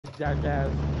jackass.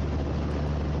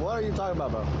 What are you talking about,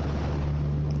 bro?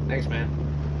 Thanks, man.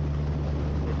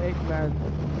 Thanks, man.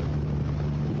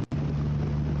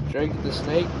 Drake the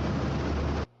snake.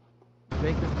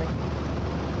 Drake the snake.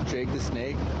 Drake the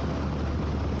snake?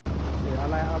 Yeah,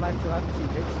 I like to see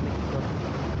Drake the snake. So.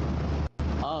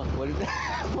 Oh, what is that?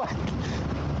 What?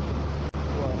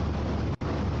 What?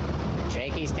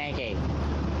 Drakey Snakey.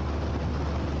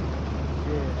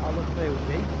 Yeah, I was play with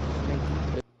Drake the snake.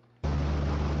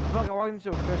 Fuck, I walked into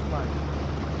a fish line.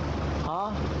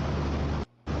 Huh?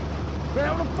 Man,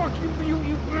 how the fuck you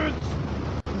bitch?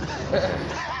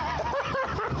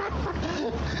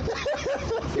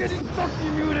 Get his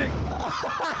fucking muting.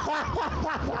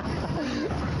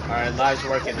 Alright, live's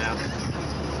working now.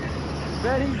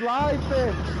 Man, he's live,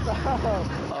 man. Stop.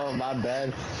 Oh, my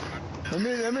bad.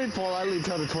 Let me politely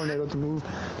tell the tornado to move.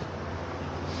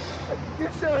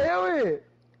 Get your hell it.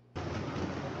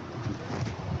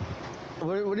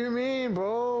 What do you mean,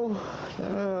 bro?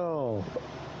 No.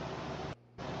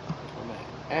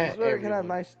 I swear I can have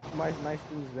nice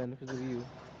things, man, because of you.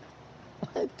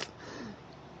 What?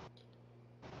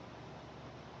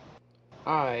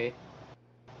 I,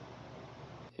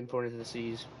 imported to the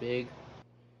seas, Big,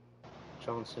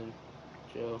 Johnson,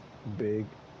 Joe, Big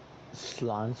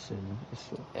Slonson.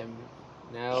 am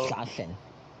now Slonson.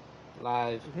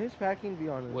 live Is his packing be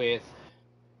on it? with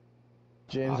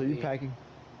James, are you Bobby. packing?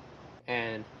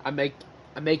 And I'm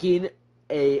making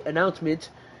a announcement.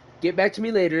 Get back to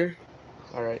me later.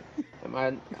 All right.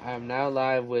 I'm now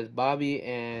live with Bobby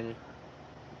and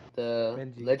the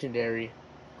Benji. legendary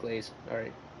Glaze. All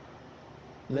right.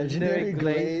 Legendary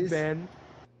Glaze. Ben.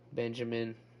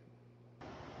 Benjamin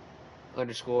 _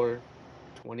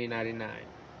 2099.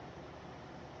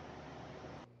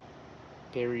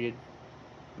 Period.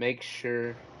 Make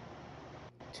sure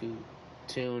to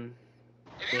tune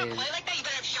If you're in gonna play like that, you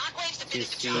better have shockwaves to to finish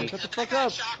the see job. Shut the fuck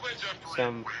up.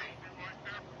 some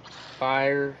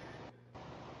fire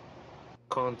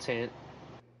content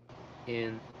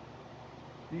in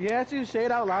You actually say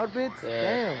it out loud, bitch? the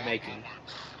Damn. making.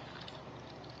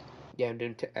 Yeah,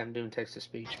 I'm doing text to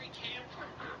speech.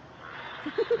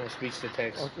 Speech to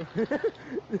text. Okay.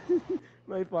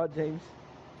 My fault, James.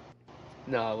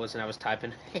 No, I wasn't. I was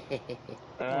typing.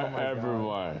 Oh my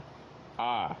Everyone,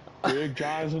 Big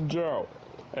Johnson Joe,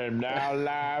 am now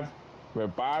live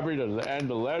with Bobby and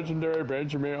the legendary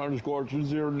Benjamin _ Holy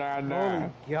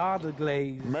 2099. God, the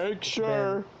glaze. Make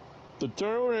sure to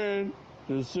tune in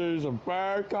to see some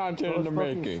fire content in the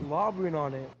fucking making. slobbering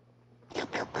on it.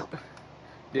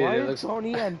 Dude, Why it is looks.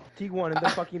 Tony and T1 in the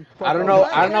fucking? I don't know.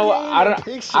 I don't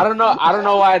know. I don't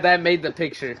know why that made the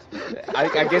picture.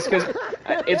 I guess because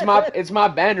it's my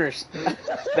banners.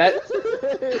 That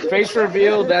face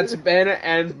reveal. That's Ben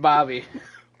and Bobby.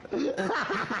 That's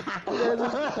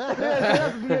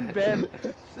me and Ben.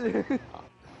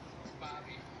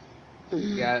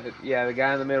 Yeah, the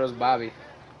guy in the middle is Bobby.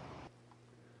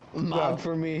 Mob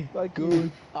for me. Fuck Good.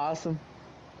 you. Awesome.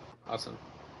 Awesome.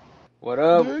 What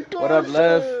up? What up,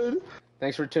 Lev?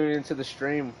 Thanks for tuning into the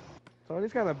stream.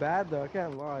 Tony's kind of bad though. I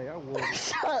can't lie. I would.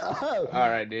 Shut up. All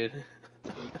right, dude.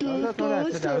 I'm not Tony. I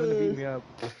said that was gonna beat me up.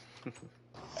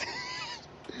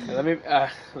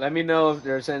 Let me know if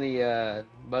there's any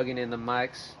bugging in the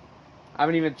mics. I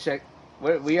haven't even checked.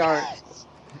 We are.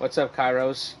 What's up,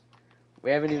 Kairos? We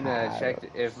haven't even checked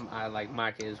if my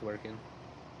mic is working.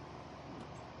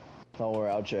 Don't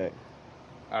worry, I'll check.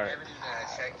 All right.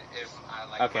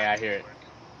 Okay, I hear it.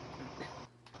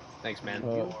 Thanks, man.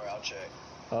 Don't worry, I'll check.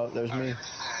 Oh, there's me.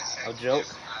 Oh, joke.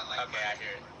 Okay, I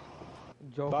hear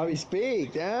it. Joe. Bobby,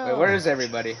 speak. Damn. Wait, where is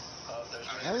everybody?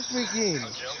 I'm speaking.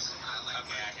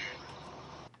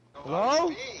 Hello?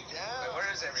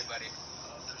 Where is everybody?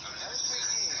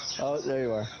 Oh, there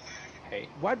you are. Hey.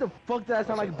 Why the fuck did I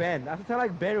sound like Ben? I sound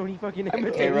like Ben when he fucking Hey,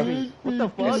 imitated me. What the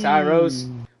Hey, fuck?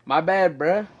 Cyros. My bad,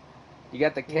 bruh. You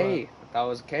got the K. What? I thought it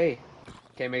was K.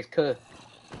 K makes K.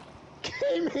 K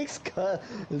makes cut.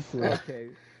 Okay.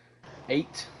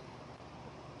 8.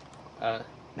 9.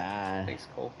 Thanks,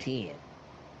 Cole. 10.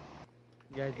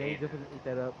 Yeah, James definitely eat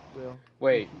that up, Will.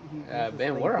 Wait, He's a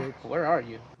Ben, slave bitch. where are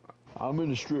you? I'm in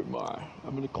the strip mine.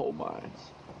 I'm in the coal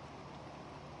mines.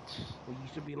 We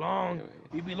used to belong.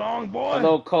 We belong, boy.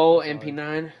 Hello, Cole, Sorry.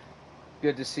 MP9.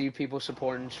 Good to see people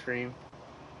supporting the stream.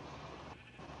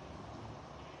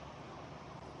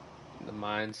 The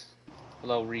mines.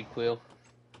 Hello, Requill.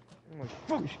 Oh my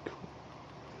fuck.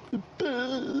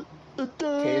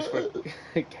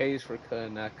 K is for K,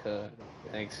 not K.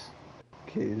 Thanks.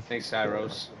 K. Thanks,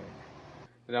 Cyros.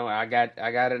 No, I got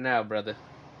it now, brother.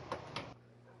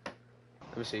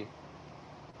 Let me see.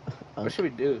 What should we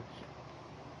do?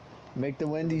 Make the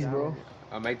Wendy's, bro.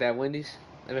 I'll make that Wendy's.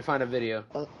 Let me find a video.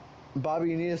 Bobby,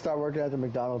 you need to start working at the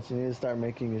McDonald's. You need to start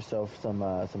making yourself some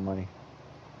money.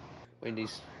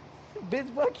 Wendy's.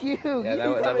 Bitch, fuck you. Yeah, You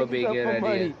that gotta would make be a yourself good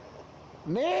some idea.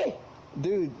 money. Me?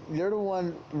 Dude, you're the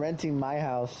one renting my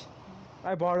house.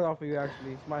 I bought it off of you,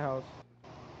 actually. It's my house.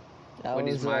 That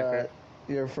Wendy's was Minecraft.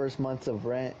 your first months of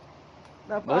rent.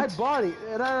 No, I What? bought it.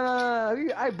 No.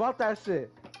 I bought that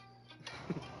shit.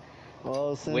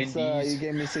 Well, since Wendy's. you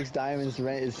gave me 6 diamonds,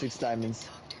 rent is 6 diamonds.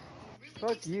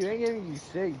 Fuck you. I ain't giving you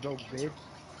shit, bro, bitch.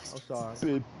 I'm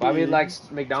sorry. Bobby likes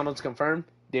McDonald's confirmed?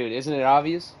 Dude, isn't it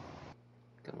obvious?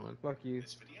 Come on. Fuck you.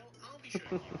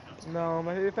 No,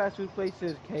 my favorite fast food place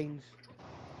is Cane's.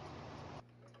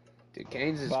 Dude,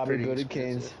 Cane's is Bobby, pretty go to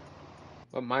expensive. Cane's.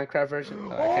 What, Minecraft version?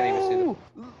 Oh, I can't even see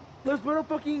Oh! Let's put a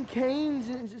fucking Cane's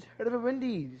instead of a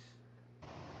Wendy's.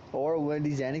 Or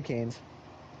Wendy's and a Cane's.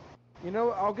 You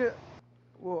know, I'll get.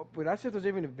 Well, but that's if there's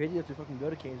even a video to fucking go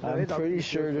to Cane's. I'm pretty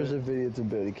sure there's a video to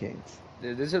build a Cane's.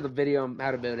 Dude, this is the video on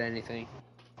how to build anything.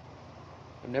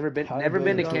 I've never been How never build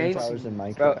been to twin Cane's. towers in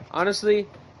Minecraft. Bro, honestly,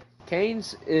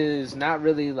 Cane's is not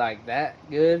really like that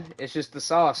good. It's just the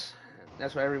sauce.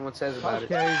 That's what everyone says about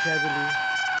Okay, heavily.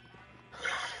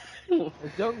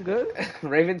 It's something good. it.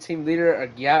 Raven team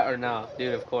leader, yeah or no?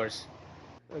 Dude, of course.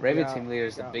 Raven Yeah, team leader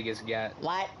is the yeah. biggest gat.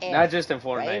 What if Not just in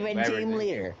Fortnite. Raven but team everything.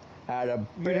 leader? Had a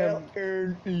You'd have-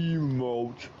 An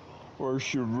emote where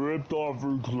she ripped off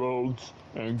her clothes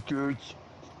and gets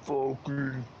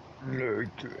fucking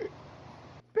naked.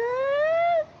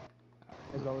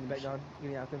 Let's go in the background.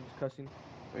 Getting out there just cussing.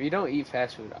 If you don't eat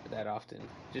fast food that often,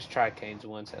 just try Cane's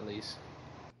once at least.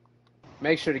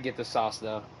 Make sure to get the sauce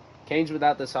though. Cane's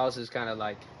without the sauce is kind of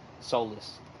like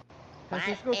soulless.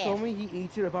 Francisco told me he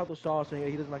eats it without the sauce, and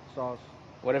he doesn't like the sauce.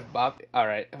 What if Bob? All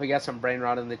right, we got some brain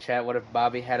rot in the chat. What if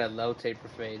Bobby had a low taper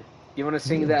fade? You want to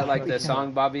sing that like the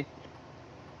song, Bobby?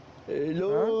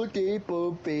 Hello,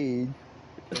 taper fade.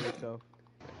 Kill yourself.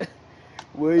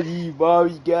 What if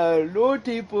Bobby got a low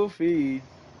taper fade?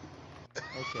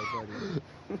 Okay,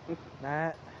 buddy. Nah.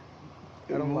 I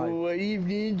don't like. What if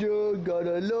Ninja got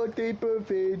a low taper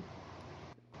fade?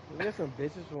 We got some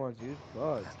bitches ones, dude.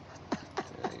 Fuck.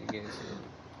 You guys,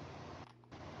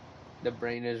 the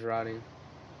brain is rotting,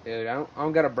 dude. I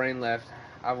don't got a brain left.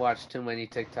 I've watched too many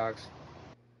TikToks.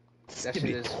 That shit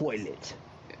is toilet.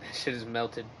 that shit is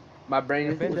melted. My brain Yeah,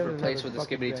 was Ben doesn't replaced have with a a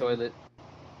skibbity fucking brain. toilet.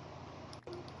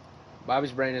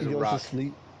 Bobby's brain is He a goes rock. to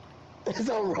sleep. It's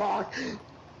a rock.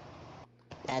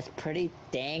 That's pretty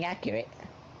dang accurate.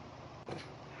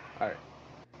 Alright.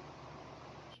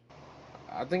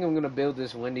 I think I'm gonna build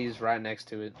this Wendy's right next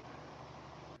to it.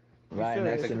 Right should.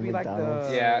 next It to the should be like McDonald's.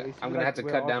 the- Yeah, it should I'm be gonna like have to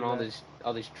where cut all down the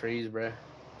all guys- these trees, bruh.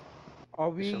 Are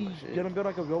we So much shit. gonna build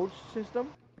like a road system?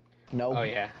 No. Oh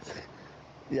yeah.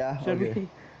 Yeah. Should okay. we?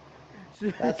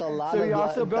 Should, That's a lot should of we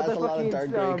also build that's the a lot of fucking dark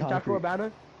gray Taco concrete.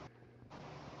 Cabana?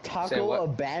 Say Taco what? a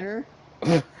banner?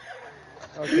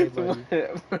 Okay, buddy.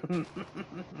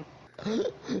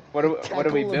 what are we Tackle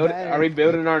a building? banner. Are we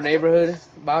building our neighborhood,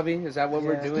 Bobby? Is that what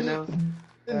we're Yeah. doing now?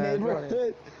 The Yeah,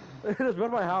 neighborhood. Just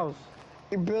build my house.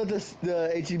 You built this,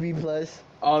 the HEB Plus.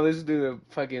 Oh, let's do a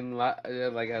fucking like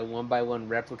a 1x1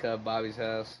 replica of Bobby's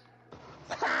house.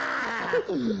 I'll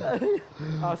send you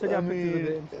I pictures of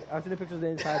mean- it. I'll send you pictures of the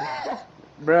inside.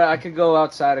 Bruh, I could go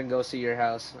outside and go see your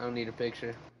house. I don't need a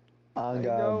picture. Oh I god,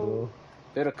 know. bro.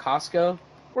 Build a Costco?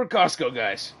 We're Costco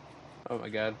guys. Oh my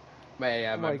god. Oh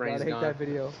My my brain's god, I hate gone. that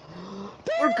video.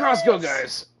 We're Costco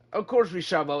guys. Of course we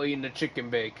shop while eating a chicken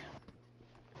bake.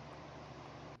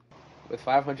 With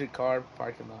 500 car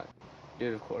parking lot.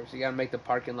 Dude, of course. You gotta make the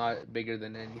parking lot bigger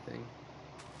than anything.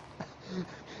 If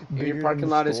Bigger your than parking the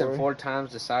lot isn't store. 4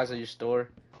 times the size of your store,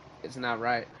 it's not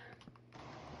right.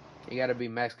 You gotta be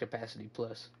max capacity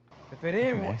plus. If it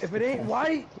ain't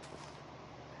white,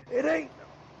 it ain't.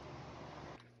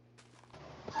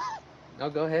 No,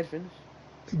 go ahead, finish.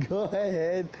 Go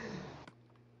ahead.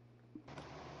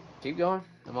 Keep going.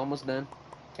 I'm almost done.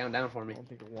 Count down for I me. don't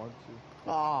think it wants to.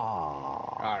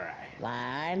 Aww. Alright.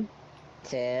 1,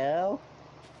 2,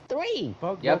 3.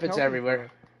 Fuck, Yep, bro, it's count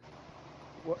everywhere.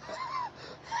 What?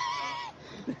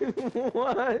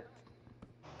 What?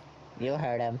 You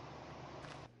heard him.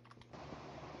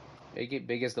 Make it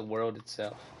big as the world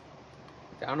itself.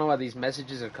 I don't know why these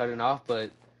messages are cutting off,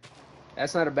 but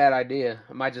that's not a bad idea.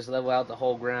 I might just level out the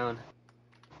whole ground.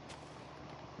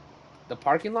 The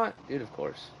parking lot? Dude, of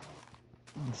course.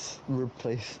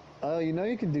 Replace. Oh, you know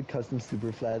you can do custom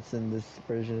super flats in this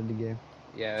version of the game.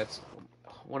 Yeah, that's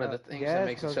one of the things yes, that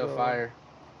makes it so Coco. fire.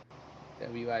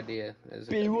 W idea. That is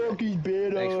a W idea. Milwaukee's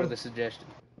better. Thanks for the suggestion.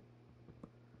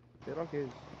 They don't care.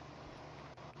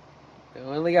 We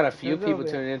only got a few There's people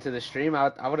over- tuning into the stream.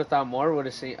 I would have thought more would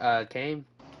have seen came.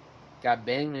 Got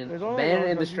banned There's in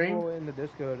only the some stream. people in the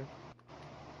Discord.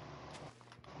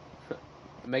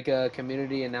 Make a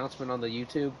community announcement on the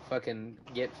YouTube. Fucking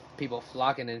get people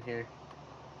flocking in here.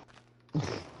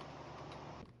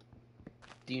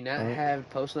 Do you not have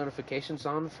post notifications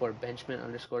on for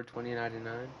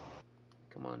Benjamin_2099?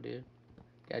 Come on, dude.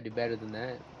 Gotta do better than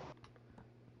that.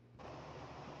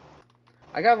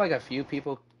 I got like a few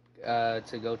people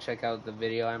to go check out the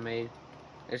video I made.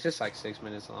 It's just like 6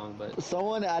 minutes long, but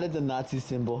Someone added the Nazi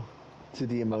symbol to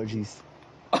the emojis.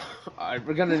 alright,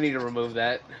 we're gonna need to remove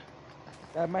that.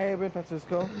 That might have been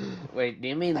Francisco. Wait, do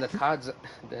you mean the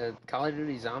Call of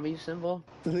Duty zombie symbol?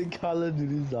 The Call of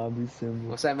Duty zombie symbol.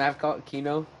 What's that map called?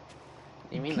 Kino?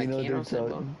 You mean the Kino they're symbol?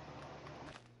 talking.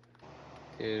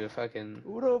 Dude, fucking.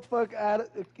 Who the fuck added?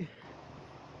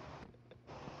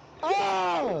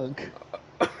 Oh!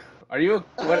 Are you?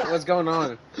 What's going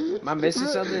on? Am I missing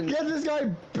something? Get this guy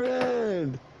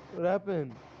banned! What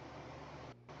happened?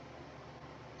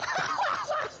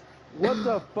 What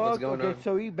the fuck? going Okay, on?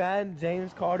 so he banned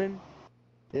James Corden.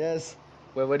 Yes,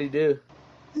 Wait, what'd he do?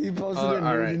 he posted Oh, it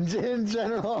alright. in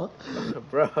general.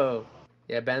 Bro.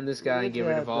 Yeah, ban this guy Where and is get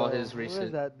rid that, of all though? his Where is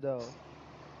recent. that though?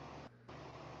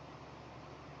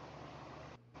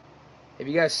 Have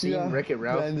you guys seen Yeah, Wreck-It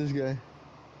Ralph? ban this guy.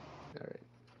 Alright.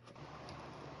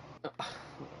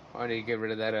 I need to get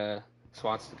rid of that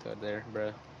swastika there,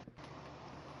 bro.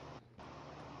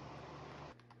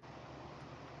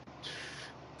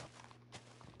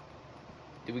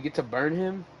 Did we get to burn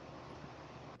him?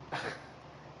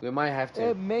 We might have to.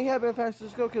 It may have been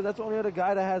Francisco because that's the only other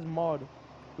guy that has mod.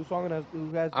 Who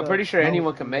has I'm the pretty sure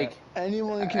anyone emojis can in make. that.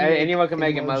 Anyone can Anyone can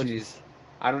make emojis.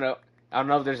 I don't know. I don't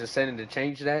know if there's a setting to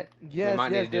change that. Yes,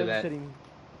 might need to do there's a that. setting.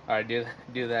 All right,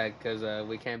 do that because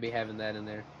we can't be having that in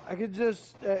there. I could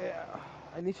just.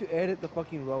 I need to edit the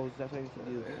fucking rows. That's what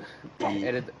I need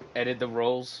to do. Edit the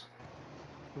rolls.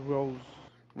 Rows.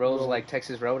 Rolls Rolls. like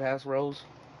Texas Roadhouse rolls.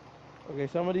 Okay,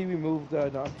 somebody removed the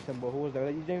Nazi symbol. Who was that? Was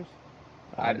that you, James?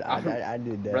 I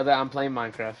did that. Brother, I'm playing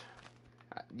Minecraft.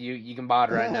 You can bot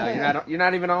it right now. You're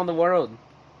not even on the world.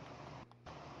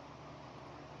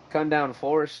 Cutting down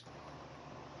forest.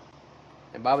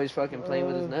 And Bobby's fucking playing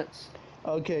with his nuts.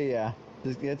 Okay, yeah.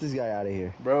 Just get this guy out of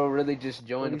here. Bro, really just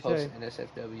joined the What'd post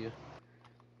NSFW.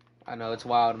 I know it's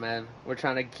wild, man. We're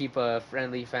trying to keep a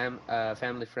friendly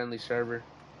family-friendly server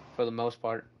for the most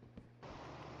part.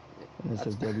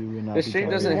 NSFW will not The be stream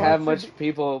tolerated. doesn't Why have should- much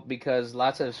people because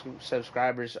lots of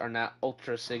subscribers are not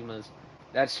ultra sigmas.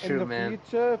 That's In true, the man.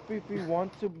 future, if we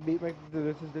want to make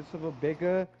this server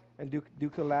bigger and do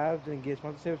collabs and get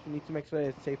sponsorships, we need to make sure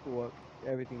it's safe for work.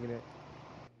 Everything in it.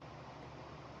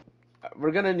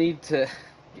 We're gonna need to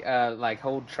like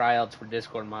hold tryouts for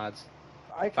Discord mods.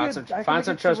 I Find could some make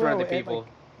it trustworthy to where, people.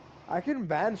 I can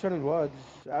ban certain words.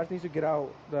 I just need to get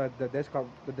out the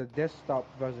desktop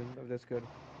version of Discord.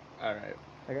 All right.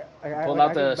 I Pull I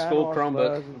out can the ban school all slurs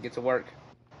Chromebook and- and get to work.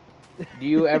 Do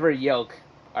you ever yelk?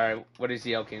 All right. What is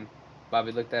yelking?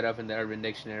 Bobby, look that up in the Urban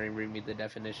Dictionary and read me the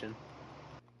definition.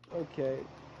 Okay.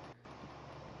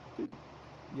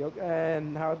 Yoke,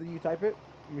 and how do you type it?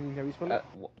 I mean, have you spelled it?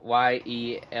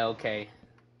 YELK.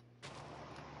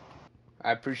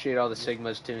 I appreciate all the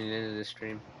Sigmas tuning into this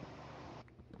stream.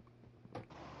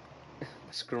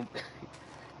 Screw.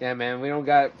 Yeah, man, we don't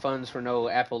got funds for no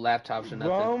Apple laptops or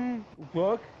nothing. Rum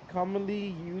work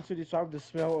commonly used to describe the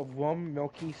smell of rum,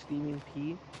 milky, steaming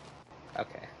pee.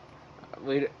 Okay.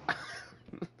 We.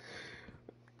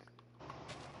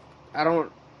 I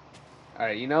don't.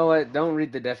 Alright, you know what? Don't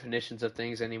read the definitions of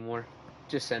things anymore.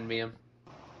 Just send me them.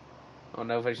 I don't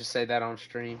know if I should say that on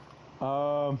stream.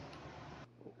 Um,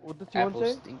 What did you want Apple to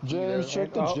say? stinky. James,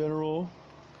 check the Oh. general.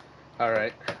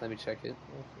 Alright, let me check it.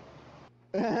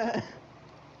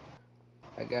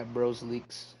 I got bros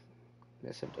leaks.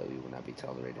 SFW will not be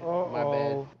tolerated. My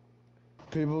bad.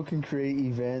 People can create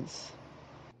events.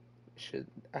 Should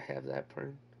I have that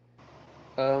perm?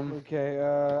 Okay,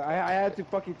 I had to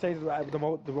fucking change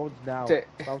the roads now. Ta- So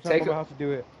I'm trying to take remember a- how to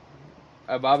do it.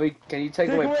 Bobby, can you take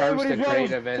away perms to everybody's create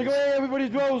roads! events? Take away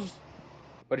everybody's roads!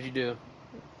 What did you do?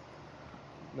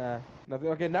 Nah, nothing.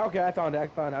 Okay, now I found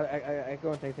it. I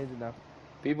go and change it now.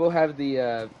 People have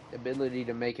the ability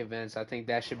to make events. I think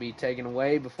that should be taken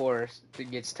away before it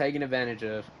gets taken advantage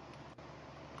of.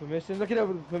 Permissions. Look it up.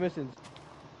 Permissions.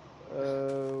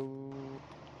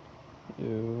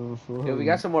 If we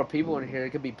got some more people in here, it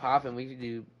could be popping. We could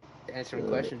do answering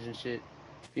questions and shit.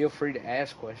 Feel free to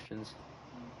ask questions.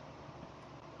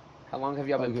 How long have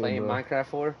y'all been Okay, playing bro. Minecraft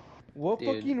for? What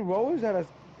Dude. fucking row is that?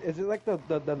 Is it like the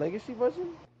legacy version?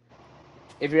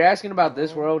 If you're asking about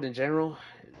this world in general,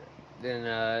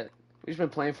 then we've been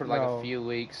playing for like No. a few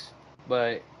weeks.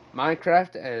 But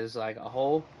Minecraft as like a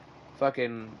whole,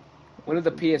 fucking. When did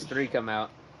the PS3 come out?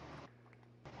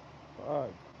 I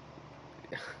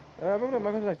remember my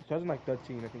was like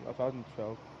 2013, I think, or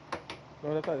 2012.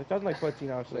 No, that's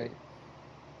 2014, I would say. Wait.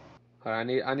 Hold on,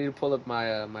 I need to pull up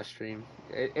my my stream.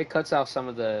 It cuts out some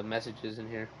of the messages in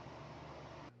here.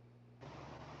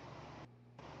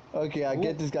 Okay, I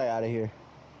get this guy out of here.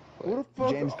 Who the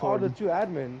fuck James are the Corden. two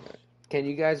admins? Can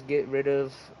you guys get rid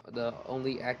of the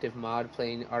only active mod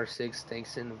playing R6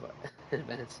 thanks in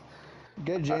advance?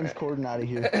 Get James Alright. Corden out of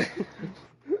here.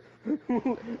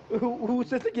 Who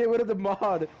said to get rid of the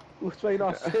mod? Who's playing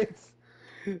R6?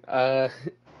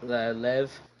 The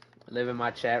Lev in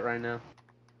my chat right now.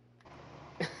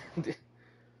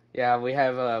 Yeah, we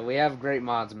have great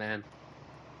mods, man.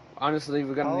 Honestly,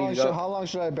 we're gonna need to go. How long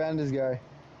should I ban this guy?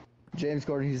 James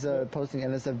Corden, he's posting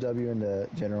NSFW in the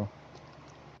general.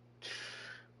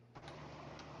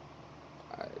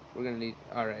 Alright, we're gonna need.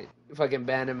 Alright, if I can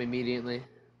ban him immediately.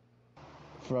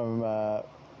 From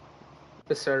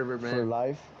The server, for man.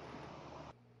 life.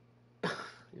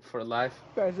 For life.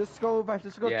 Francisco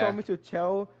Yeah. told me to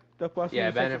tell the person Yeah,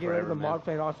 who ban said to him get rid of the forever, man. mod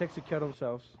playing R6 to kill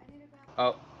themselves.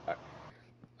 Oh.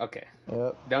 Okay.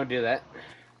 Yep. Don't do that.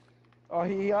 Oh,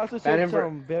 he also Ban said him for-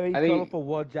 some very I think- colorful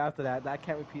words after that I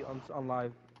can't repeat on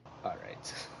live.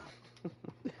 Alright.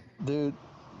 Dude,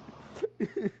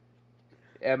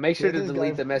 Yeah, make sure get to this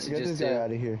delete guy- the messages Get this too. guy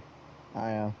out of here. I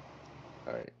am.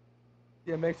 Alright.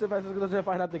 Yeah, make sure Francisco doesn't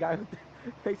find out the guy who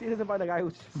make sure he doesn't find the guy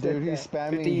who said Dude, he's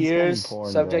that. spamming. 50 he's years, spamming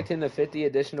porn, subjecting to 50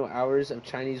 additional hours of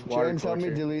Chinese bro. water James, help me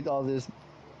torture. delete all this.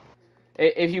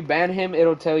 If you ban him,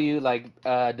 it'll tell you like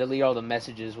delete all the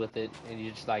messages with it, and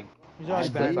you just like He's already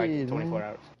just click, banned. like 24 man.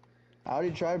 hours. I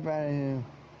already tried banning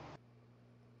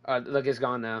him. Look, it's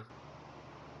gone now.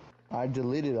 I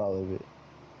deleted all of it.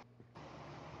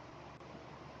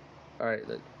 All right,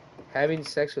 look, having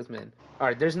sex with men. All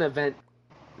right, there's an event.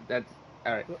 That's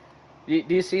all right. Do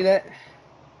you see that,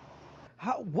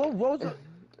 How? What was it?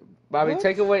 Bobby? What?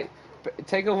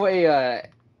 Take away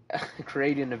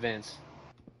creating events,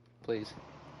 please.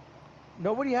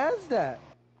 Nobody has that.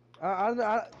 I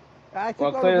took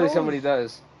Well, all clearly of somebody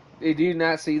those. does. Do you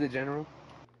not see the general?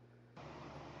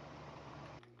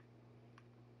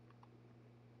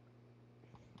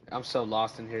 I'm so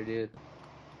lost in here, dude.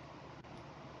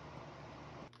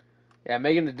 Yeah,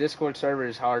 making the Discord server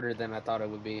is harder than I thought it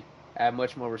would be. I have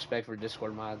much more respect for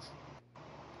Discord mods.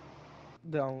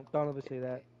 Don't ever say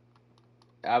that.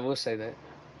 I will say that.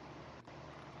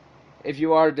 If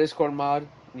you are a Discord mod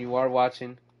and you are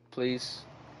watching, please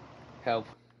help.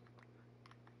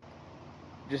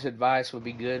 Just advice would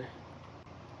be good.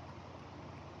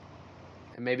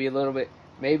 And maybe a little bit,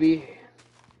 maybe if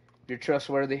you're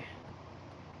trustworthy,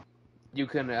 you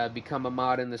can become a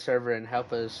mod in the server and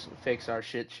help us fix our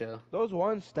shit show. There was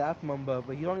one staff member,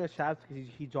 but he only has staff because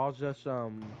he draws us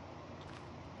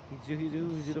he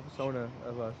do the persona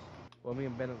of us. Well, me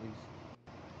and Ben at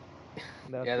least.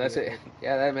 Yeah, that's it.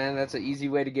 Yeah, that's an easy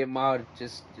way to get mod.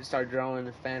 Just start drawing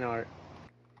the fan art.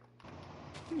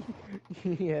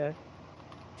 Yeah.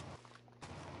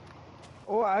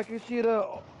 Oh, I can see the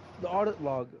audit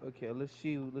log. Okay, let's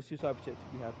see what type of shit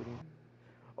to be happening.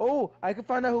 Oh, I can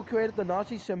find out who created the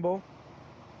Nazi symbol.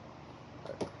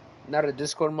 Not a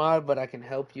Discord mod, but I can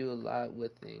help you a lot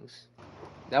with things.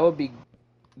 That would be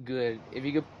good. If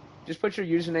you could just put your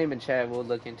username in chat, we'll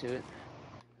look into it.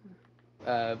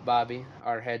 Bobby,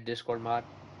 our head Discord mod.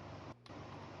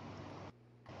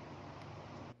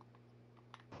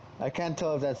 I can't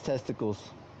tell if that's testicles.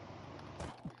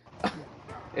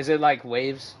 Is it like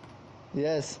waves?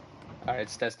 Yes. Alright,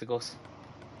 it's testicles.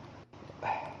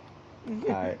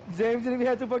 Alright. James didn't even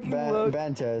have to fucking look.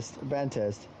 Ban test. Ban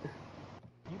test.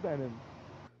 You ban him.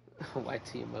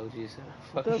 YT emojis.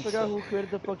 I forgot who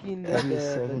created the fucking Every the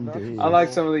 7 Nazi days. I like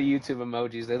symbol. some of the YouTube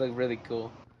emojis. They look really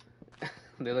cool.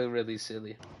 They look really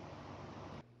silly.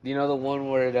 Do you know the one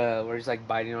where he's like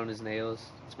biting on his nails?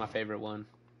 It's my favorite one.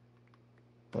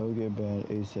 I'll get banned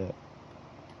ASAP.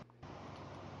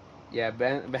 Yeah,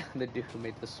 ban the dude who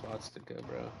made the swastika,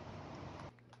 bro.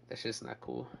 That's just not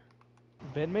cool.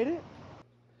 Ben made it?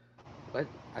 What?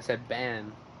 I said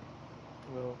ban.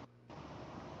 Well,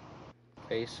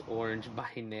 Face orange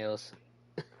biting nails.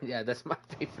 Yeah, that's my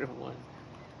favorite one.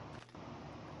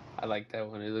 I like that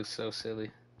one. It looks so silly.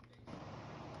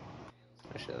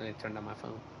 Actually, let me turn down my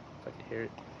phone if I can hear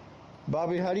it.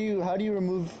 Bobby, how do you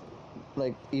remove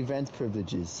like event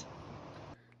privileges?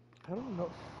 I don't know.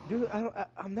 Dude,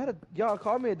 I'm not a y'all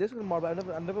call me a Discord mod, but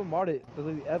I never modded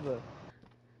literally ever.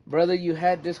 Brother, you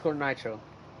had Discord Nitro.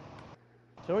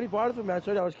 Somebody bought it for me. I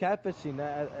told you I was catfishing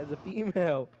as a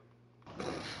female.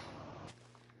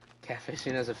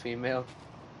 Catfishing as a female.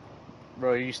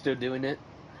 Bro, are you still doing it?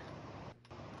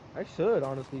 I should,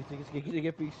 honestly, to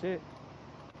get free shit.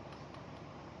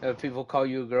 People call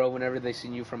you a girl whenever they see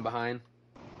you from behind.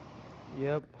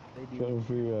 Yep, they do. Trying to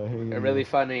figure out how you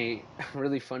A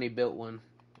really funny built one.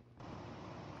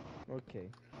 Okay.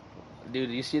 Dude,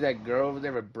 do you see that girl over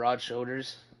there with broad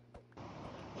shoulders?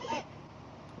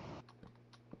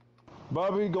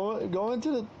 Bobby, go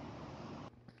into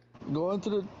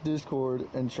the Discord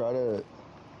and try to see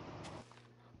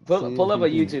Pull if up a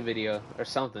you can- YouTube video or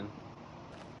something.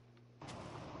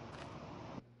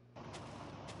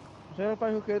 I'm trying to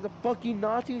find who created the fucking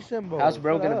Nazi symbol. How's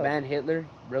bro Shut gonna up. ban Hitler?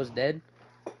 Bro's dead?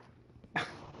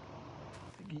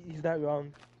 He's not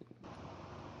wrong.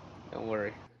 Don't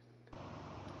worry.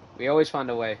 We always find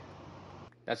a way.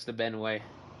 That's the Ben way.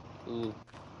 Ooh,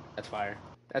 that's fire.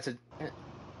 That's a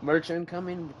merch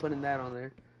incoming. We're putting that on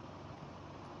there.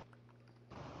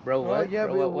 Bro, what? Yeah,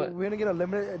 Bro, what? we're gonna get a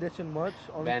limited edition merch,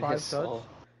 only Ban 5 his shots. soul.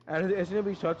 And it's gonna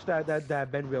be such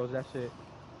that Ben wheels, that's it.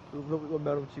 We'll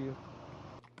mail them to you.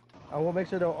 I will make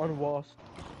sure they're unwashed.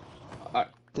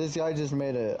 This guy just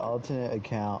made an alternate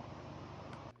account.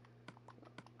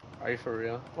 Are you for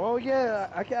real? Oh yeah,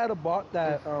 I can add a bot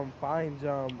that finds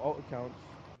alt accounts.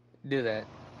 Do that.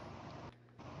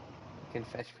 You can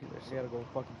fetch me this. I gotta go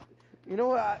fucking. You know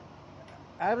what?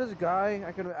 I have this guy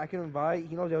I can invite.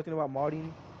 He knows everything about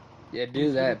modding. Yeah, He's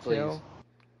do that, super please. chill.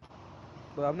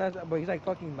 But I'm not. But he's like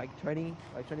fucking like 20,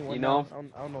 like 21. You know? now.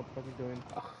 I don't know what the fuck he's doing.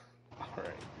 Oh, all right.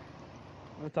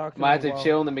 I'm gonna talk to him. Might have in a to while.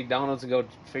 chill in the McDonald's and go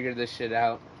figure this shit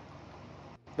out.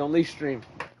 Don't leave stream,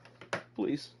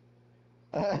 please.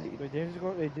 Wait, James is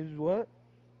going. Wait, James, what?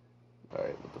 All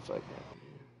right, what the fuck happened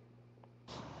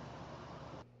here?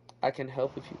 I can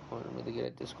help if you want. I'm gonna get a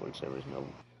Discord servers.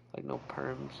 No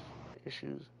perms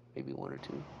issues. Maybe 1 or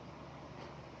 2.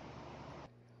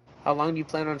 How long do you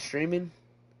plan on streaming,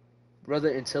 brother?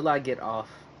 Until I get off.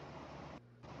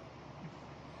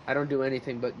 I don't do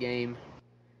anything but game.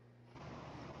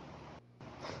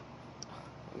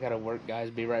 I gotta work, guys.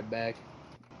 Be right back.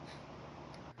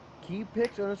 Key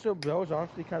picks underscore bro is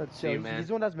honestly kind of See chill. you, man. He's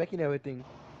the one that's making everything.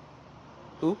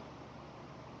 Who?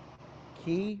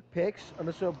 Key picks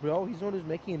underscore bro. He's the one who's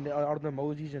making all the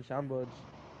emojis and soundboards.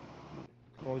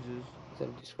 Emojis. Instead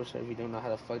of Discord server, you don't know how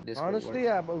to fuck Discord Honestly, works.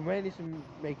 yeah, but we might need to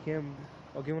make him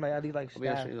or give him like at least like I'll be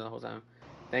on staff. stream the whole time.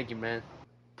 Thank you, man.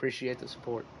 Appreciate the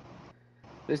support.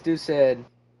 This dude said,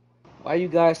 "Why you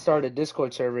guys start a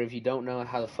Discord server if you don't know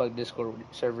how the fuck Discord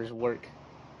servers work?"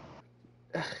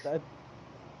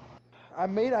 I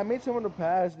made someone in the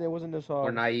past. That wasn't this hard.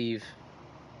 We're naive.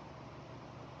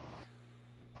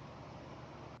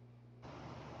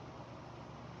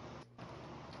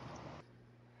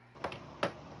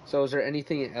 So is there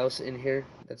anything else in here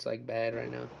that's like bad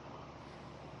right now?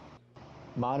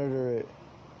 Monitor it.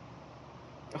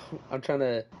 I'm trying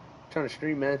to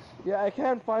stream, man. Yeah, I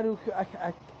can't find who.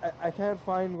 I can't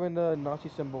find when the Nazi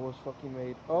symbol was fucking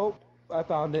made. Oh, I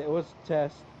found it. It was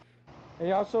Test. And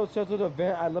he also says to the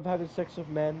event, "I love having sex with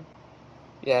men."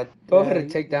 Yeah, go Yeah, ahead and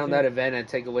he- take down he's that in- event and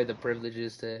take away the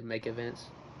privileges to make events.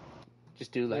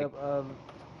 Just do like, Yep,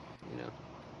 you know.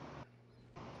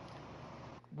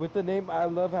 with the name "I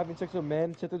love having sex with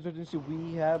men," set the urgency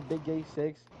we have Big Gay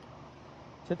 6.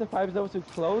 Set the 5 levels to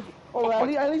close. Oh, at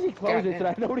least he closed it so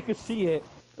that nobody could see it.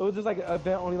 It was just like an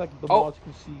event only like the Oh. mods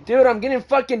could see. Dude, I'm getting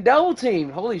fucking double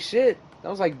teamed. Holy shit. That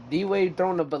was like D-Wade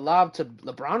throwing a lob to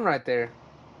LeBron right there.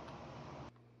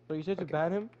 So you said to Okay.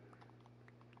 ban him?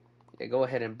 Yeah, go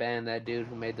ahead and ban that dude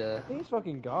who made I the think he's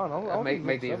fucking gone. I don't make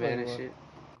think the he's up event and anymore.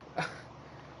 shit.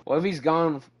 Well, if he's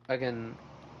gone, fucking,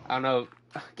 I don't know.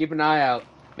 Keep an eye out.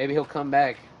 Maybe he'll come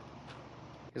back.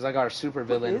 He's like our super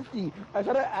Where villain. is he? I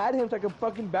tried to add him so I can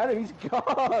fucking ban him. He's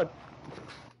gone.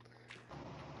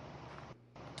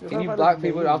 Can you block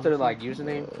people out there like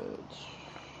username?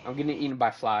 I'm getting eaten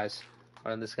by flies.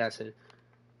 Hold on, this guy said.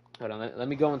 Hold on, let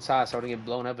me go inside so I don't get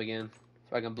blown up again.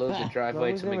 So I can blow the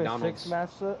driveway to McDonald's. Six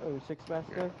Master.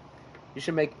 Yeah. You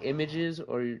should make images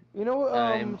or You know,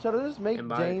 Um, should I just make and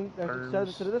by James?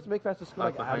 terms Should I just make Faster School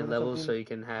like like behind admin or levels so something? you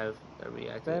can have a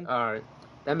react. Ben? Alright,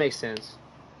 that makes sense.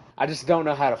 I just don't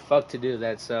know how to fuck to do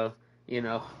that, so, you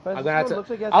know. Faster I'm gonna have School to. looks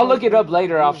like it has I'll look something it up to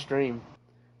later do. off stream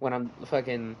when I'm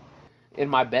fucking in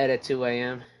my bed at 2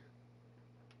 a.m.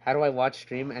 How do I watch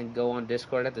stream and go on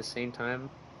Discord at the same time?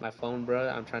 My phone, bro.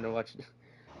 I'm trying to watch.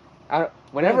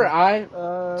 Whenever I Look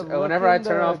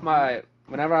turn in off the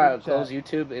whenever I group close chat.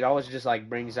 YouTube, it always just like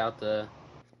brings out the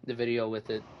video with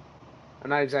it. I'm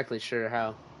not exactly sure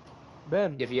how.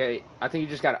 Ben. I think you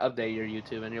just gotta update your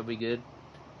YouTube and you'll be good.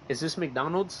 Is this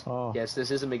McDonald's? Oh. Yes,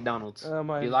 this is a McDonald's.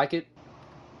 Mine. You like it?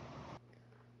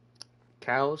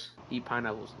 Cows eat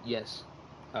pineapples. Yes.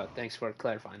 Oh, thanks for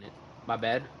clarifying it. My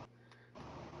bad.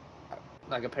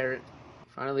 Like a parrot.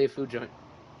 Finally a food joint.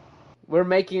 We're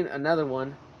making another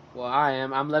one. Well, I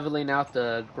am. I'm leveling out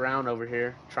the ground over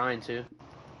here. Trying to.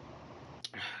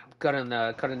 Cutting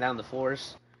down the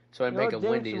forest so I You make know, a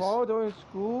James, Wendy's. tomorrow during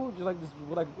school, just like this,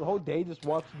 like the whole day, just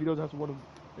watch videos after one of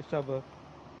each other.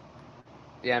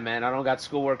 Yeah, man. I don't got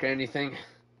schoolwork or anything.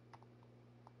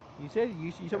 You said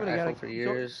you told me to get iPhone like for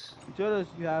years. You told us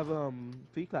you have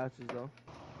free classes though.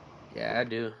 Yeah, I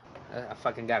do. I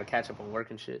fucking gotta catch up on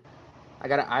work and shit. I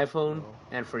got an iPhone,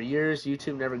 and for years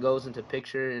YouTube never goes into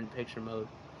picture-in-picture mode.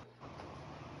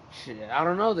 Shit, I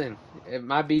don't know then. It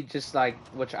might be just like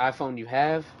which iPhone you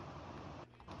have,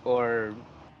 or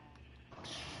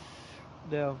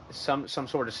Yeah. some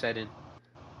sort of setting.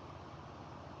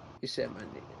 You said my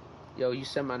name. Yo, you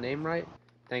said my name right?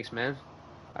 Thanks, man.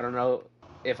 I don't know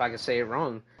if I can say it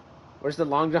wrong. Where's the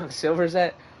Long John Silver's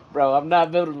at? Bro, I'm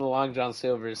not building the Long John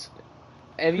Silver's.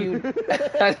 Have you...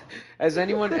 has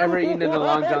anyone ever eaten in the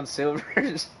Long John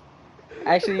Silver's?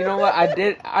 Actually, you know what?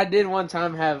 I did one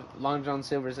time have Long John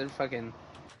Silver's and fucking...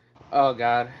 Oh,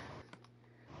 God.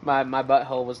 My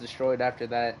butthole was destroyed after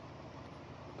that.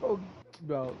 Oh,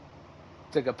 bro.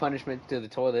 Took a punishment to the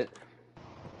toilet.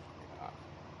 Like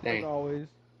Dang. always.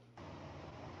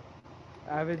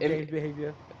 Avid If- James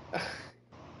behavior.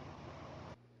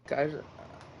 Guys,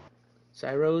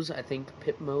 Cyros, I think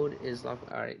pip mode is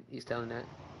locked. Alright, he's telling that.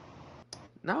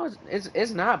 No,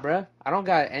 it's not, bruh. I don't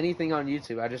got anything on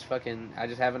YouTube. I just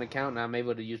have an account and I'm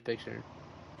able to use picture.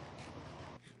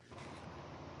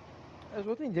 That's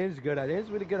one thing James is good at. James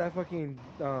is really good at fucking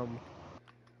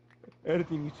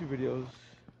editing YouTube videos.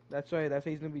 That's why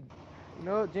he's gonna be. You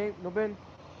know, James, no Ben.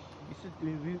 You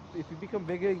should if you become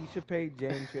bigger, you should pay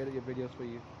James to edit your videos for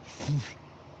you.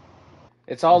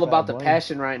 It's all Bad about the boy.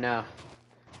 passion right now.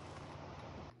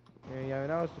 Yeah,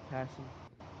 now it's the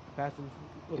passion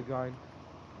for the grind.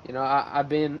 You know, I've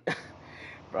been,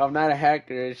 bro. I'm not a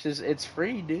hacker. It's just it's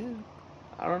free, dude.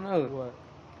 I don't know.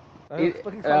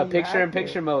 What?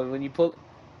 Picture-in-picture mode. When you pull,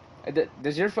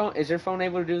 is your phone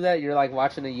able to do that? You're like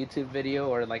watching a YouTube video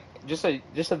or like just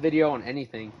a video on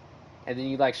anything, and then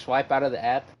you like swipe out of the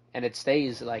app and it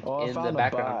stays like Oh, I in the found a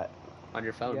background bot. on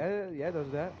your phone. Yeah, it does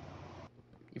that.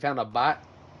 You found a bot?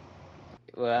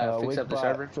 Fix up the Wixbot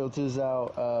server? filters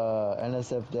out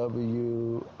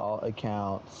NSFW all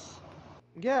accounts.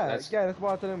 Yeah, That's- that's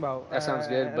what I'm talking about. that sounds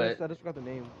good, I but- just forgot the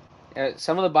name.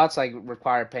 Some of the bots like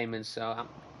require payments, so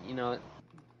you know,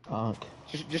 Unk.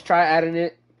 just try adding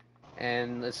it,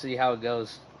 and let's see how it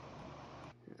goes.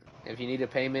 If you need a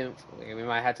payment, we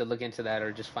might have to look into that,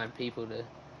 or just find people to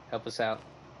help us out.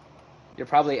 You're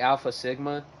probably Alpha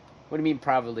Sigma. What do you mean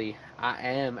probably? I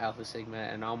am Alpha Sigma,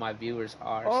 and all my viewers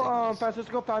are Sigmas.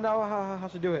 Francisco found out how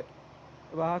to do it.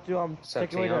 About how to What's up,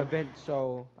 take away the Tion? event,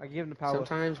 so I give him the power.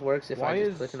 Sometimes works if Why I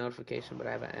just is- click a notification, but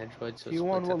I have an Android, so it Q1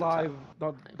 splits will at the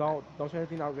top. live. Don't say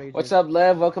anything outrageous. What's up,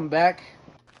 Lev? Welcome back.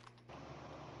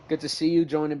 Good to see you.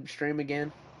 Join the stream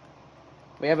again.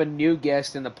 We have a new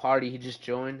guest in the party. He just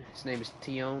joined. His name is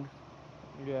Tion.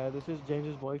 Yeah, this is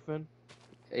James's boyfriend.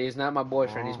 He's not my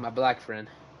boyfriend. He's Oh. my black friend.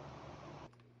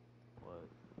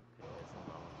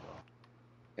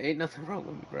 Ain't nothing wrong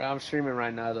with me, bro. I'm streaming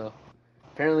right now, though.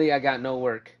 Apparently, I got no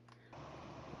work.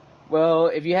 Well,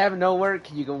 if you have no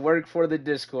work, you can work for the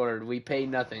Discord. We pay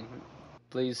nothing.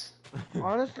 Please.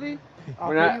 Honestly, I'll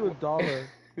We're pay not- you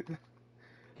 $1.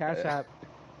 Cash app.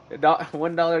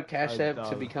 $1 cash A app to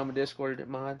dollar. become a Discord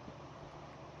mod.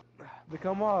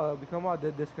 Become our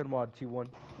Discord mod T1.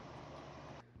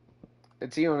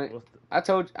 Tion, I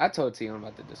told Tion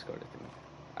about the Discord thing.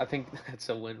 I think that's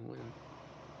a win-win.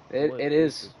 It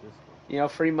is. You know,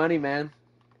 free money, man.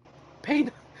 Pay.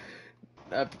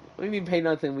 What do you mean pay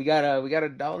nothing? We got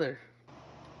 $1.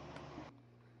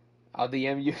 I'll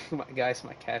DM you, my guys,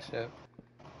 my cash app.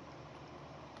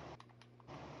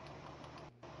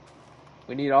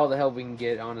 We need all the help we can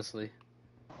get, honestly.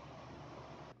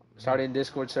 Starting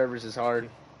Discord servers is hard.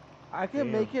 I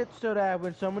can make it so that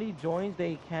when somebody joins,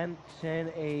 they can't send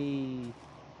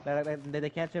that they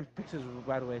can't send pictures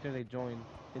right away as soon as they join.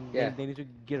 And Yeah. they need to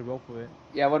get a roll for it.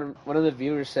 Yeah, one of the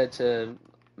viewers said to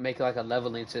make like a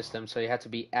leveling system, so you have to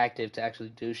be active to actually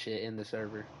do shit in the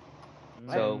server.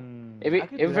 So if I we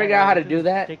could if do we that, figure out but how to it's do just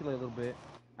that, take a little bit.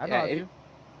 I know yeah, how if- to.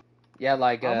 yeah,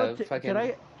 like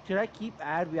fucking Should I keep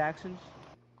ad reactions?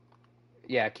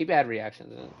 yeah, keep ad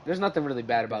reactions. There's nothing really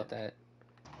bad about that.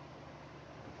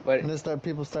 But And then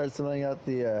people start smelling out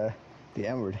the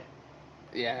N-word.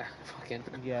 yeah, fucking.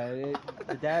 Yeah,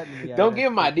 that. Yeah, Don't that- give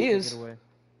 'em take it ideas. away.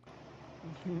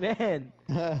 Man.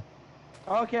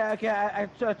 Okay. I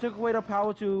took away the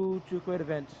power to create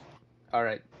events. All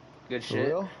right, good For shit.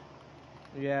 real?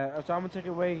 Yeah, so I'm gonna take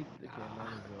away. Okay, not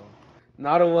real.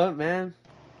 Not a what, man?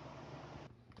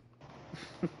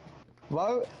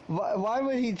 Why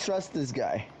would he trust this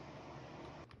guy?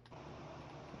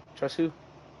 Trust who?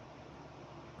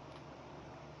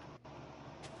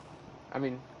 I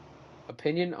mean,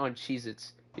 opinion on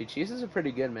Cheez-Its. Dude, Cheez-Its are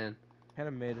pretty good, man. Kind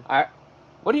of mid.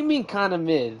 What do you mean kind of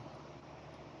mid?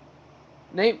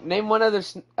 Name one other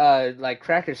like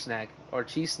cracker snack or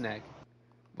cheese snack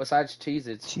besides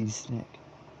Cheez-Its. Cheese snack.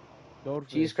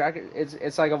 Goldfish. Cheese cracker.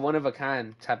 It's like a one of a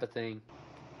kind type of thing.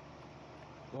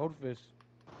 Goldfish.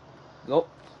 Go.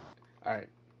 All right,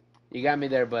 you got me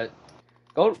there, but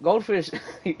goldfish.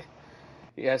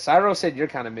 Yeah, Cyro said you're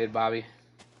kind of mid, Bobby.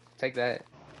 Take that.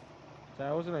 So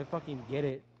I wasn't gonna fucking get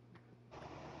it.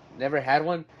 Never had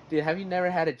one, dude. Have you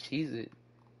never had a Cheez-It?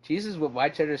 Cheez-Its with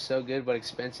white cheddar is so good, but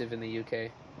expensive in the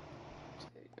UK.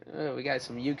 Oh, we got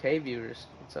some UK viewers.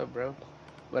 What's up, bro?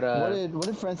 But What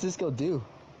did Francisco do?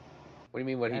 what do you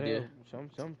mean? What he I do?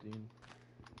 don't- Something.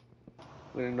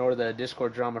 We're gonna ignore the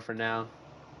Discord drama for now.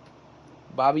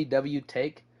 Bobby W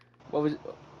take. Bobby?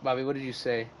 What did you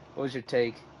say? What was your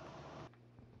take?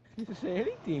 You didn't say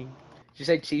anything. Did you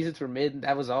say Cheez-Its were mid?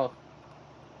 That was all.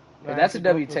 I that's a said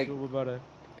W goldfish take. were better.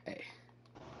 Hey,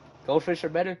 goldfish are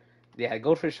better. Yeah,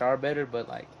 goldfish are better, but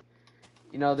like,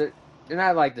 you know, they're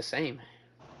not like the same.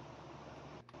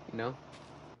 You know,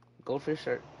 goldfish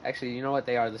are actually, you know what?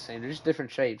 They are the same. They're just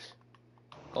different shapes.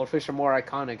 Goldfish are more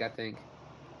iconic, I think.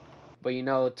 But you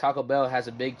know, Taco Bell has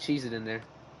a big Cheez-It in there,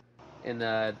 in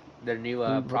their new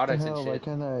Dude, products what and the hell?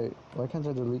 shit. Why can't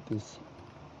I delete this?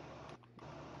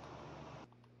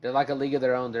 They're like a league of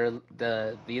their own. They're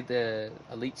the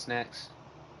elite snacks.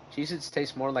 Cheez-Its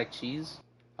taste more like cheese.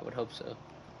 I would hope so.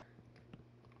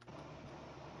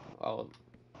 Oh,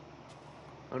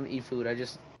 I don't eat food. I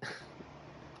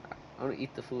don't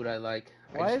eat the food I like.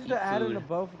 Why is the the ad and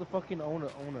above the fucking owner?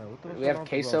 What the We have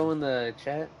queso in the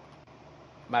chat.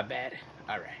 My bad.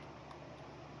 All right.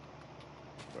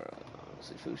 Bro,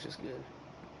 honestly, food's just good.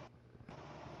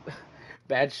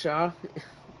 Bad Shaw.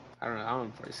 I don't know. I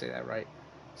don't probably say that right.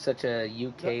 Such a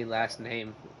UK last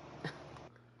name.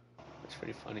 That's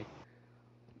pretty funny.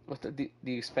 What do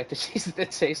you expect the cheese to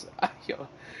taste?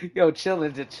 Yo, chill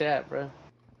in the chat, bro.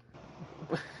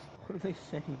 What are they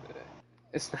saying?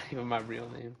 It's not even my real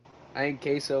name. I ain't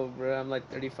queso, bro. I'm like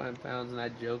 35 pounds,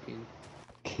 not joking.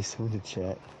 Queso in the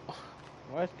chat.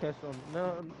 Why is queso?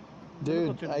 No.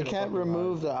 Dude, I can't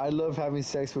remove the I love having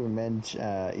sex with men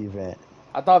event.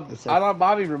 I thought It's like-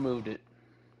 Bobby removed it.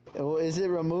 Oh, is it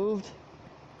removed?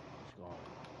 It's gone.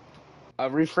 A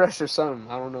refresh or something.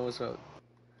 I don't know what's up.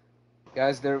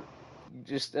 Guys, they're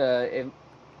just in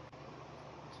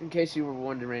case you were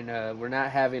wondering, we're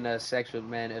not having a sex with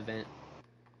men event.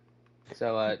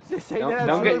 So Say don't that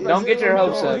don't as get don't get your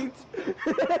hopes up.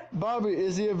 up. Bobby,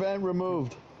 is the event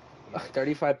removed?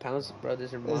 35 pounds,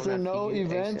 brothers and mom. Is there not no feeding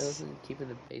events? eggshells and keep in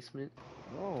the basement.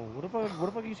 No, what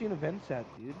if you seen events at,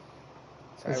 dude?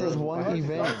 It says one Y'all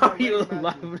event. just sung my You rank match.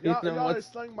 lovely Y'all them are ones.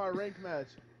 sung my rank match.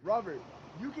 Robert,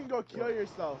 you can go kill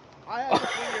yourself. I had to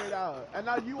figure it out. And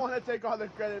now you want to take all the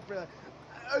credit for that.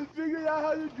 I figured out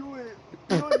how to do it.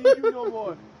 We don't need you no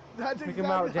more. That's Pick him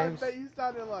out, exactly James. what you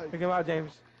sounded like. Pick him out,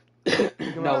 James.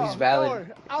 No, he's valid. Or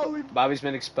I'll leave. Bobby's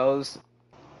been exposed.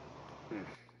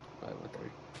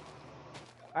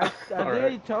 I All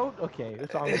already right. told. Okay,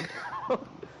 it's on.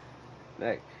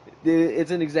 Like, dude,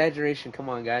 it's an exaggeration. Come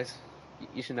on, guys.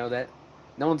 You should know that.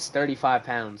 No one's 35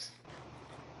 pounds.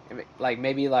 Like,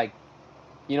 maybe, like,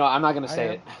 you know, I'm not going to I say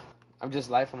am. it. I'm just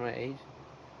light for my age.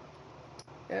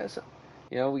 Yeah, so,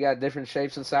 you know, we got different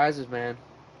shapes and sizes, man.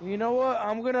 You know what?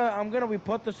 I'm gonna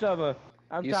report the server.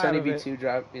 I'm You tired Sunny of it. B2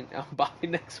 dropping on Bobby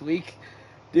next week.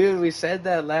 Dude, we said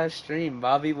that last stream.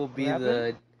 Bobby will be What the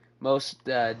happened? most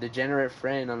degenerate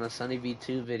friend on the Sunny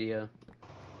V2 video.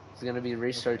 He's going to be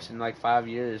researched in like 5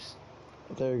 years.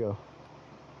 There you go.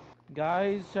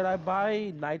 Guys, should I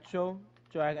buy Nitro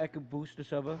so I can boost the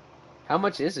server? How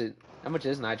much is it? How much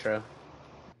is Nitro?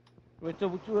 Wait,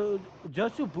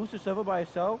 just to boost the server by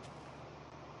itself?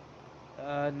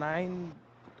 $9.99 a month.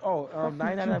 Or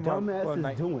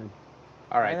Dumbass is doing.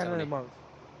 All right, $9.99 a Tony. month.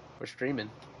 We're streaming.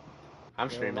 I'm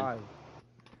Yeah, streaming. live.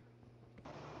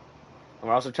 And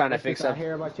we're also trying to That's fix just I up.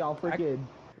 hear about y'all freaking.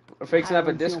 We're fixing up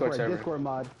a hiring someone Discord for server. Discord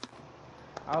mod.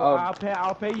 Oh, I'll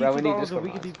pay you bro, we need $2 a Discord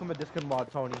week if mods. you become a Discord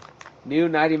mod, Tony. New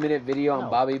 90-minute video on No.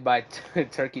 Bobby by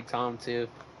Turkey Tom too.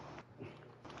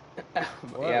 Yeah,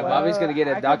 Well, Bobby's gonna get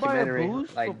I a can buy documentary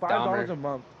boost like for $5 a Dahmer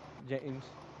month, James.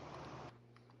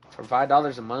 for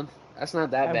 $5 a month. That's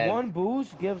not that And bad. one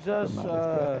boost gives us Not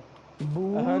as bad.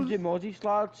 100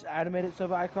 multi-slots, animated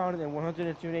sub icon, and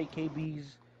 128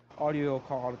 kb's audio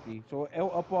quality. So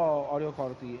it'll up our audio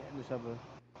quality in the server.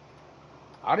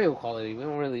 Audio quality, we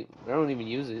don't even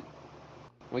use it.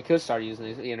 We could start using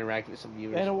it to interact with some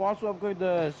viewers. And it'll also upgrade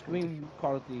the screen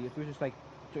quality if we just like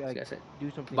to Like I said, do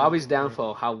something. Bobby's different.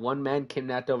 downfall: how one man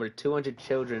kidnapped over 200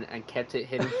 children and kept it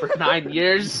hidden for 9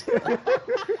 years.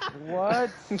 What?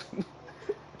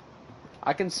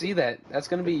 I can see that. That's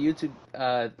gonna be a YouTube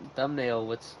thumbnail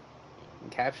with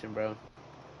caption, bro.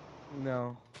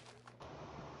 No.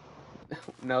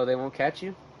 No, they won't catch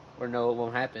you, or no, it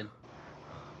won't happen.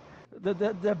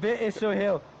 The bit is so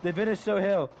hill. The event is so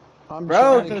hill. I'm Bro,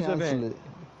 trying to cancel cancel it.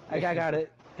 it. I got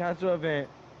it. Cancel event.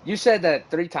 You said that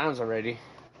 3 times already.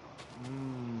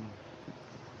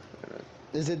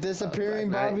 Is it disappearing,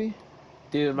 Black Knight. Bobby?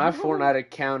 Dude, my Fortnite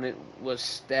account was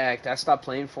stacked. I stopped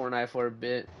playing Fortnite for a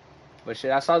bit. But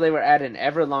shit, I saw they were adding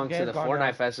Everlong to Game's the gone Fortnite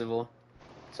now. festival.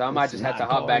 So I might It's just have to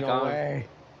not hop back going on. away.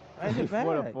 Why is it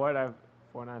For the bad?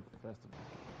 Fortnite festival.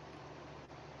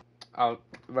 Oh,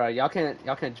 bro, y'all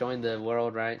can't join the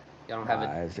world, right? Y'all don't have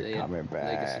Why is it coming back?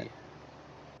 legacy.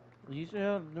 You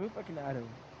said, let me fucking add him.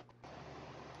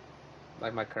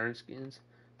 Like my current skins.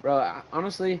 Bro,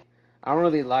 honestly, I don't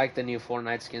really like the new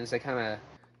Fortnite skins. They're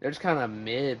just kind of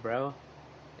mid, bro.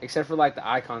 Except for like the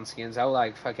icon skins. I would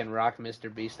like fucking rock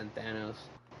Mr. Beast and Thanos.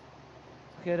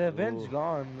 Okay, the event's Ooh.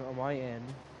 gone on my end.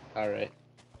 Alright.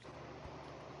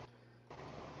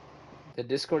 The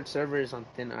Discord server is on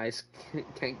thin ice.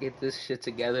 Can't get this shit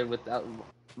together without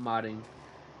modding.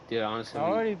 Dude, honestly. I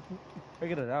already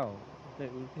figured it out. What the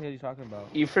hell are you talking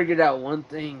about? You figured out one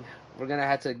thing. We're gonna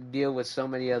have to deal with so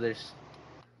many others.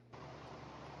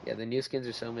 Yeah, the new skins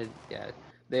are so many. Yeah,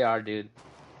 they are, dude.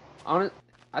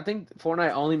 I think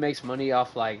Fortnite only makes money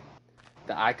off like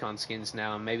the icon skins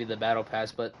now, and maybe the battle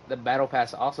pass. But the battle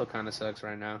pass also kind of sucks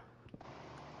right now.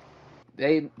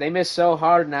 They miss so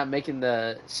hard not making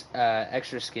the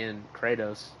extra skin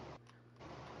Kratos.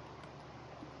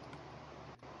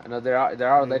 I know there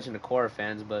are Legend of Korra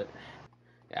fans, but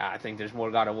yeah, I think there's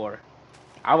more God of War.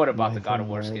 I would have bought the God of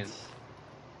War skin.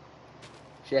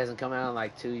 She hasn't come out in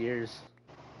like 2 years.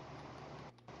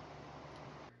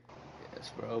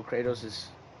 Yes, bro. Kratos is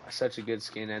such a good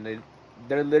skin, and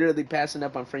they're literally passing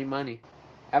up on free money.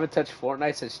 I haven't touched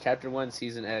Fortnite since Chapter 1,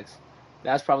 Season X.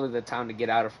 That's probably the time to get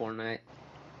out of Fortnite.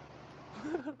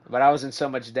 But I was in so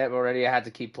much debt already, I had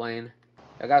to keep playing.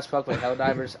 I got fucked with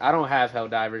Helldivers. I don't have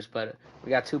Helldivers, but we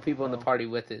got 2 people in the party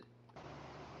with it.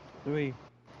 3.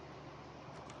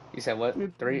 You said what?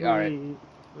 3? Alright.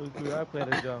 I played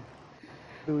it, Joe.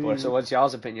 Well, so what's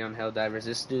y'all's opinion on Helldivers?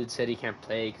 This dude said he can't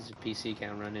play because his PC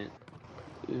can't run it.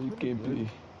 It could be.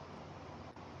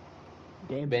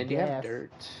 Ben, do you have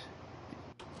dirt?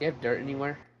 Do you have dirt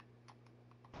anywhere?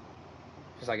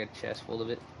 Just like a chest full of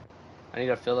it. I need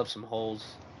to fill up some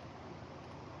holes.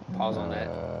 Pause on that.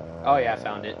 Oh yeah, I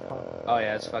found it. Oh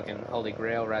yeah, it's fucking Holy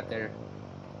Grail right there.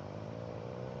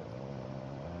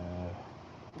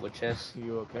 Wood chest.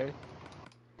 You okay?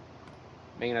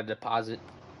 Making a deposit.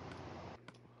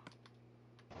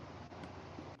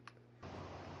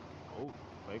 Oh,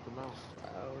 fake him out.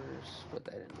 Flowers. Put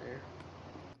that in there.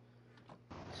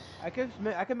 I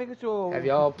can make it so. Have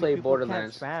y'all people played can't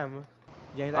Borderlands? Spam.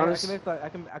 James, Honest- I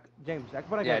can make James. I can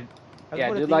put like Yeah, a. I yeah,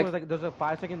 can put dude, a thing like- where, like there's a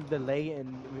 5-second delay in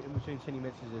between sending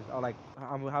messages, or like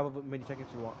however many seconds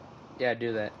you want. Yeah,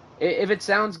 do that. If it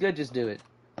sounds good, just do it.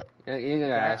 You ain't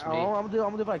gonna ask me. I'm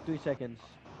gonna do for like 3 seconds.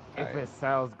 If Alright. it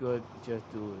sounds good, just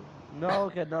do it. No,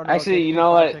 okay, no. Actually, okay, you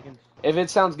know 5 what? seconds. If it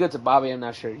sounds good to Bobby, I'm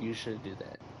not sure. You should do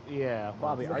that. Yeah,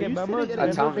 Bobby, are Okay, you remember sitting the- in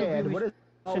a Atomic- bed? What is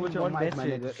wrong Send with your one mic, my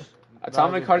message. nigga?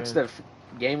 Atomic Bobby's Heart's okay.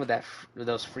 the game with with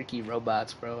those freaky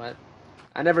robots, bro.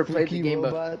 I never played the Freaky game,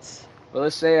 robots. but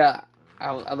let's say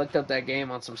I looked up that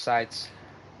game on some sites.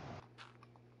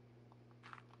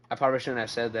 I probably shouldn't have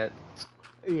said that.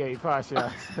 Yeah, you probably should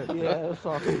have. Yeah, that's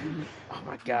awesome. Oh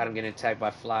my god, I'm getting attacked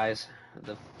by flies.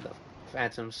 The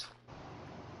phantoms.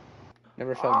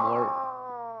 Never felt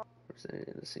more represented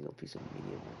in a single piece of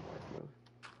media in my life,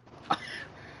 bro.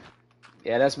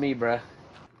 Yeah, that's me, bruh.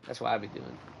 That's what I be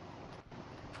doing.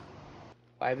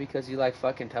 Why? Because you like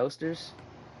fucking toasters?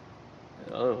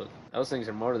 Oh, those things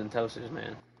are more than toasters,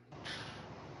 man.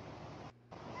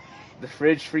 The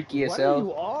fridge freaky as What hell. are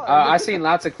you on? I seen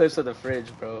lots of clips of the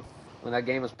fridge, bro. When that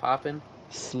game was popping.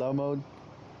 Slow mode.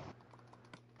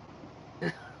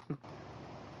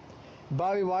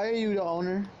 Bobby, why are you the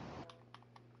owner?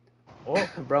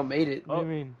 Bro made it. What do you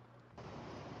mean?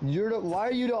 Why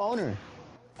are you the owner?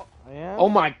 I am. Oh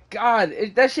my god,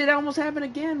 that shit almost happened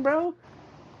again, bro.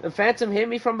 The Phantom hit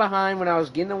me from behind when I was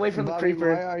getting away from the Bobby,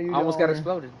 creeper. why are you I almost the got owner?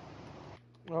 exploded.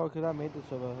 Oh, because I made the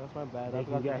server. That's my bad. I Nick,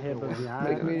 you forgot got to hit make from it one. behind.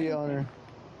 Make me the owner.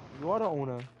 You are the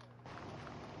owner.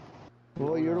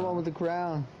 Well, you're the one with the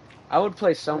crown. I would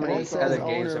play so And many it says other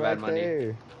owner games if I had right money.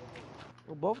 there.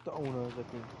 We're both the owners, I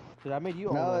think. Because I made you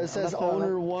owner. No, I'm it says not sure I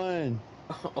owner like- one.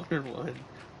 Owner one.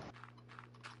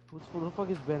 Who the fuck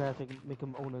is Ben? I think make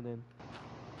him owner then.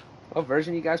 What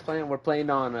version you guys playing? We're playing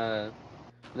on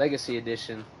Legacy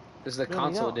Edition. This is the Ben,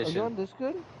 console Are you edition. on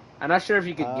Discord? I'm not sure if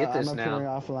you could get this I'm now. appearing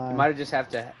offline. You might have just have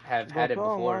to have had it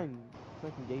Bro, before. online.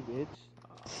 Fucking gay bitch.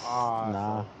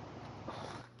 Nah.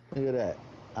 Look at that.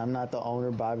 I'm not the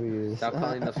owner, Bobby is. Stop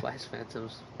calling the Flash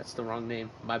Phantoms. That's the wrong name.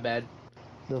 My bad.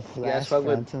 The guys Flash fuck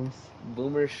with- Phantoms.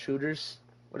 Boomer Shooters?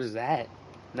 What is that?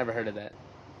 Never heard of that.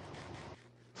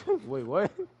 Wait,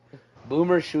 what?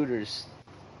 Boomer Shooters.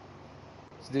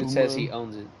 This dude says he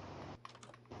owns it.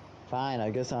 Fine, I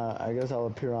guess I'll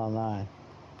appear online.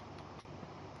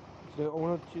 The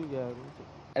owner too, yeah.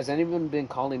 Has anyone been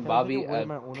calling Can I Bobby take away a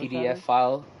my owner PDF status?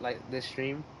 file like this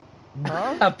stream?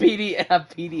 Huh? a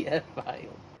PDF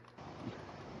file.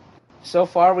 So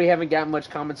far, we haven't got much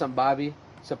comments on Bobby.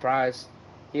 Surprise.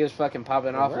 He was fucking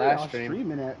popping off Where are y'all last stream.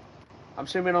 streaming at? I'm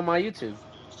streaming on my YouTube.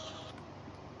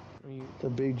 The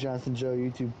Big Johnson Joe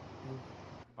YouTube.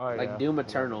 Oh, Like yeah. Doom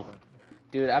Eternal.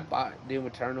 Dude, I bought Doom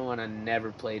Eternal and I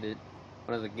never played it.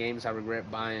 One of the games I regret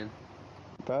buying.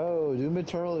 Bro, Doom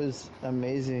Eternal is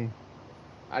amazing.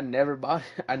 I never bought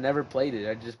it. I never played it.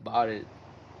 I just bought it.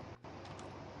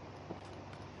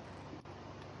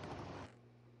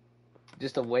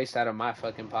 Just a waste out of my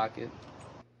fucking pocket.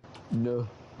 No.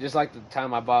 Just like the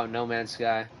time I bought No Man's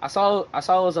Sky. I saw it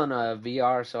was on a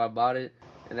VR, so I bought it.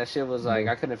 And that shit was like,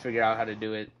 I couldn't figure out how to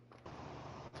do it.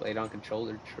 Played on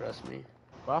controller, trust me.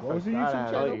 What was the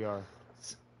YouTube channel?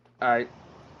 Alright.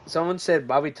 Someone said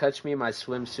Bobby touched me in my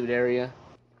swimsuit area.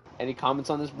 Any comments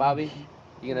on this, Bobby?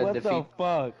 You gonna What defeat? the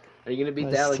fuck? Are you gonna beat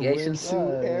My the allegations?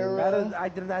 swimsuit era. I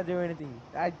did not do anything.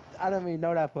 I don't even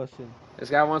know that person. This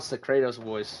guy wants the Kratos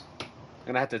voice. I'm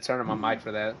gonna have to turn on my mic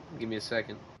for that. Give me a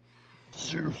second.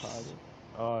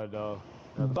 Oh, no.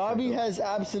 Bobby has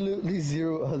absolutely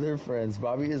zero other friends.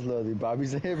 Bobby is lonely.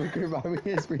 Bobby's a hypocrite. Bobby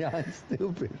is beyond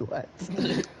stupid. What?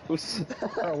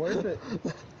 Oh, where's it?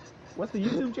 What's the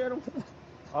YouTube channel?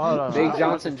 Oh, no. Big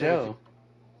Johnson Joe.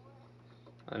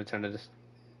 Let me turn to this.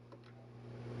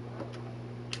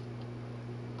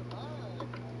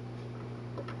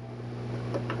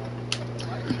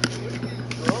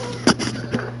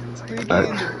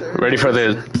 Ready for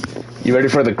the? You ready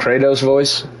for the Kratos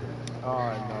voice?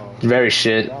 Oh, Very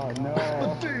shit. Oh no.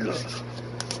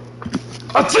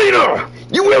 Athena,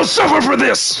 you will suffer for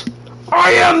this!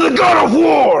 I am the god of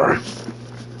war!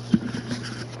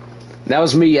 That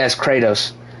was me as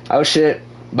Kratos. Oh shit,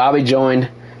 Bobby joined.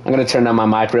 I'm gonna turn on my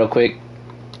mic real quick.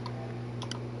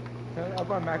 Turn up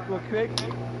my Mac real quick.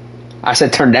 I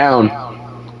said turn down.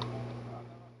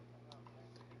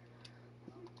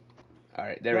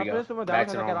 Alright, there we go. Back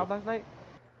to I got normal. off last night.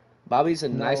 Bobby's a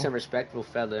nice and respectful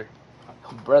feather.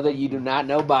 Brother, you do not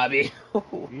know Bobby.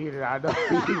 no. You did not know.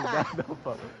 You did not know.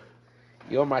 Fuck.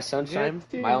 You're my sunshine,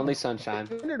 my only sunshine.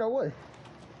 Or what?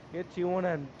 Get T1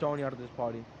 and Tony out of this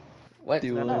party. What?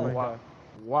 That's T1. my car.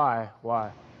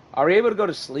 Why? Are we able to go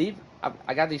to sleep?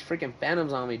 I got these freaking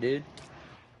phantoms on me, dude.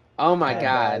 Oh my Oh,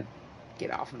 god.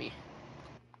 Get off me.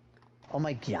 Oh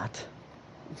my god.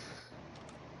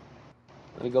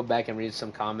 Let me go back and read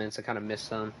some comments. I kind of missed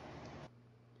some.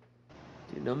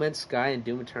 Dude, No Man's Sky and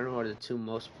Doom Eternal are the two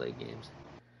most played games.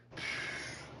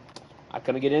 I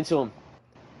couldn't get into them.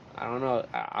 I don't know.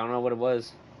 I don't know what it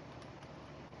was.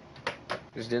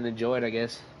 Just didn't enjoy it, I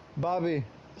guess. Bobby,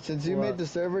 since you What? made the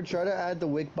server, try to add the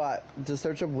Wickbot. To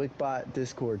search up Wickbot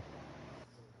Discord.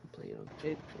 Play on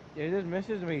It just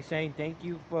misses me saying thank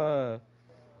you for.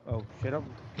 Oh, shut up.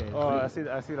 Okay. Oh, I see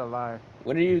the line.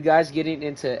 When are you guys getting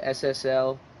into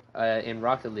SSL in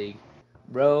Rocket League?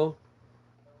 Bro,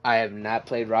 I have not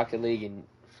played Rocket League in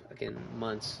fucking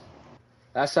months.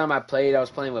 Last time I played, I was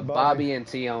playing with Bobby and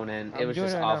Tion, and it I'm was doing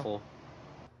just it now. awful.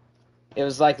 It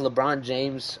was like LeBron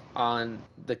James on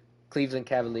the Cleveland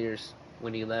Cavaliers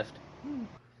when he left.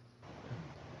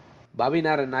 Bobby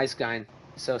not a nice guy.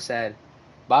 So sad.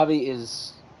 Bobby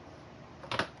is...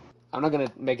 I'm not going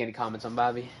to make any comments on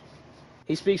Bobby.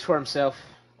 He speaks for himself.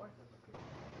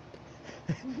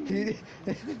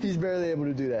 He's barely able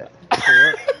to do that.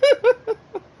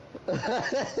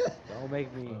 Don't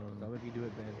make me do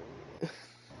it, Ben.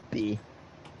 B.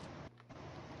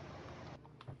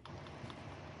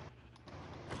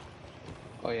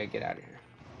 Oh yeah, get out of here.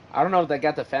 I don't know if they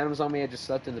got the phantoms on me. I just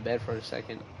slept in the bed for a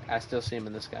second. I still see them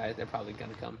in the sky. They're probably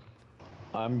gonna come.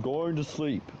 I'm going to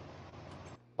sleep.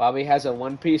 Bobby has a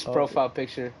One Piece Oh. profile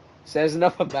picture. Says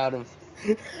enough about him.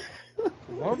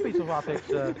 One piece of our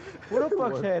picture. Who the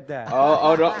fuck said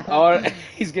that?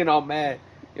 He's getting all mad.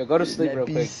 Yo, go to sleep real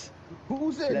quick. Peace.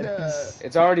 Who said that?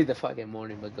 It's already the fucking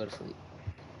morning, but go to sleep.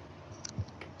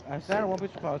 I said one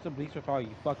piece profile. It's a bleach profile. You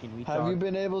fucking retard. Have you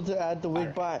been able to add the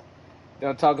wig bot?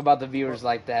 Don't talk about the viewers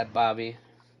like that, Bobby.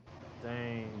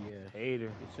 Dang, yeah, hater.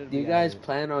 It should Do you be guys added.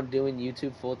 plan on doing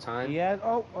YouTube full time? Yeah.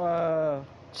 Oh.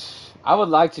 I would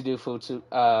like to do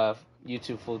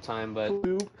YouTube full time, but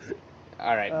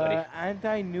all right, buddy.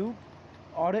 Anti-nuke.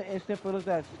 All the instant photos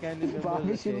that scanned in the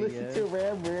Bobby should listen to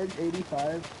Ram Ram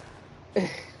 85.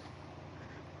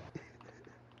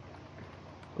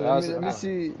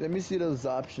 Let me see those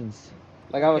options.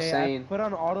 Like I was Okay, saying, put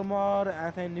on Automod,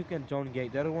 Anti-nuke, and Zone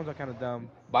Gate. The other ones are kind of dumb.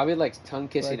 Bobby likes tongue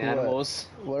kissing Like what? animals.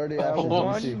 What are the options? Let me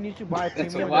One, see. you need to buy That's a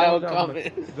premium wild levels of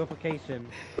comment. notification.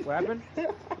 What happened?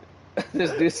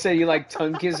 This dude said you like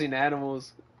tongue kissing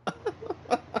animals.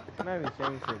 I'm not even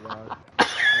saying shit, dog.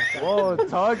 Whoa,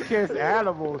 tongue kiss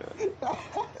animals.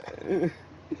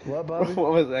 What, Bobby?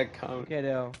 What was that comment? Okay,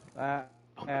 though. I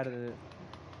added it.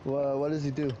 What does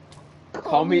he do?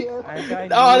 Call me. Anti-nuke.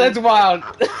 Oh, that's wild.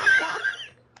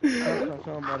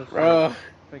 Bro. Bro,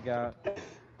 Forgot.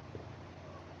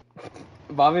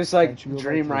 Bobby's like Can't you go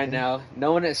dream back to right the now.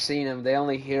 No one has seen him. They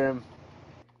only hear him,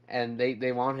 and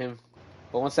they want him.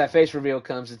 But once that face reveal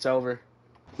comes, it's over.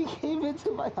 He came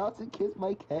into my house and kissed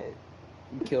my cat.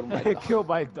 You killed my dog. Kill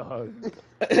my dog.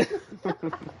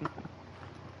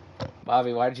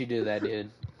 Bobby, why did you do that, dude?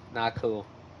 Not cool.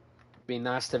 Be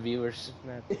nice to viewers.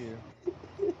 Not you.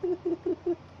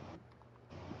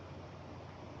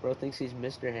 Bro thinks he's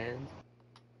Mr. Hands.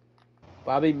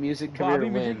 Bobby, music career Bobby,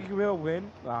 win. music career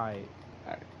win. Alright.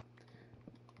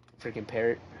 Freaking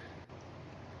parrot.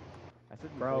 I said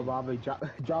Bro, win. Bobby,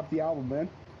 drop the album, man.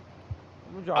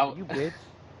 I'm gonna drop you, bitch.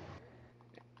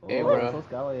 Hey, Oh, bro. so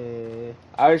scally.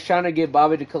 I was trying to get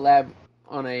Bobby to collab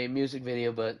on a music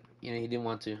video, but he didn't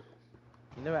want to. You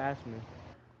never asked me.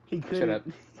 He couldn't. Shut up.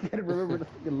 He couldn't remember the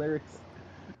fucking lyrics.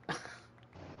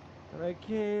 I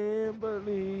can't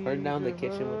believe Turn down the you're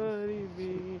kitchen one. hurting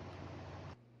me.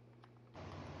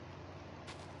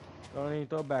 Don't even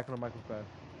throw it back on the microphone.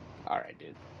 Alright,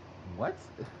 dude. What?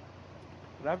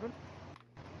 What happened?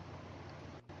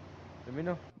 Let me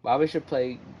know. Bobby should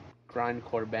play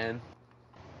grindcore band.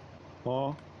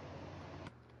 Huh?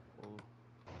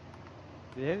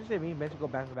 Did they just say me and Ben should go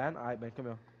back to band? Alright, Ben, come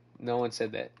here. No one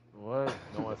said that. What?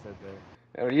 No one said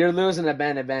that. You're losing a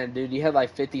band, dude. You had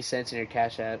like 50 cents in your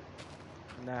cash app.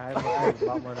 Nah, I have a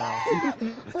lot more now.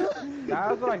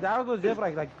 that was legit for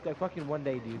like fucking one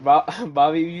day, dude.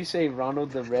 Bobby, you say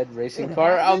Ronald the Red Racing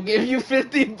Car, I'll give you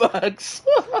 $50.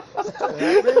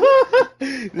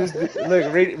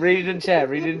 Look, read it in chat.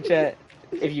 Read it in chat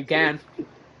if you can.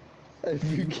 If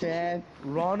you can.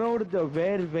 Ronald the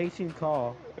Red Racing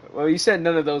Car. Well, you said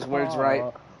none of those words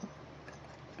right.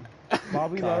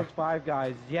 Bobby Car. loves Five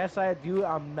Guys. Yes, I do.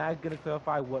 I'm not gonna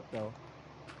clarify what though.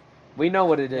 We know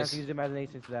what it You have to is. use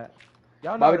imagination to that.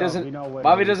 Y'all know Bobby though. doesn't. We know what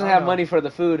Bobby it is. doesn't I have know. money for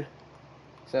the food,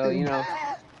 so you know.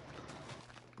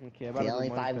 Okay, about The to only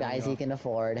do money Five spent on Guys he y'all. can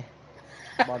afford.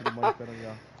 About to do money spent on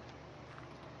y'all.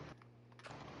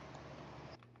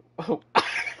 Oh.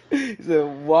 So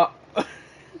what?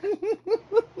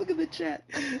 Look at the chat.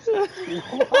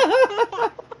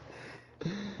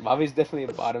 Bobby's definitely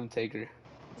a bottom taker.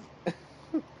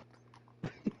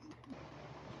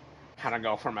 How to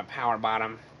go from a power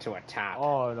bottom to a top.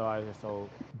 Oh no, I just told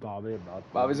Bobby about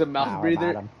that. Bobby's a mouth Power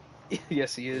breather. bottom.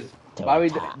 Yes, he is. To a Bobby.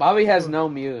 top. Bobby has no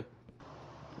mew.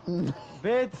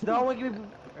 Bitch, don't make me.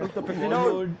 Look the picture.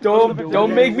 No,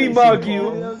 Don't make me mug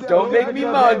you. Don't make me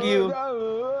mug you.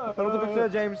 look the picture,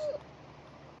 James.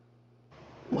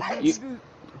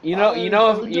 You know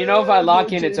if I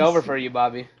lock in, it's over for you,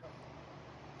 Bobby.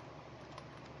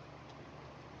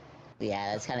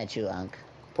 Yeah, that's kind of true, Unc.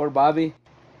 Poor Bobby.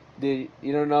 Dude,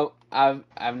 you don't know.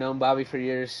 I've known Bobby for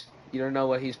years. You don't know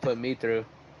what he's put me through.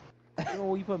 You know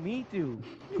what you put me through.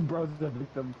 Bro's the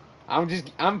victim.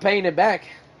 I'm paying it back.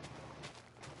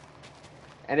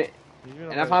 And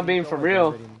if I'm being for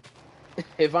real,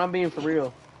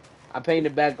 I'm paying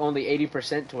it back only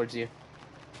 80% towards you.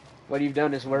 What you've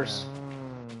done is worse.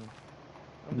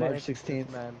 March 16th.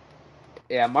 Man,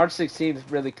 Yeah, March 16th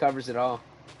really covers it all.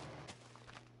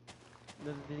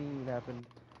 doesn't even happen.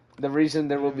 The reason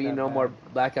there will be That no bad. more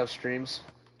blackout streams.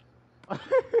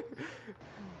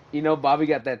 You know, Bobby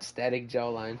got that static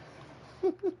jawline.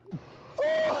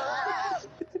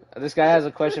 This guy has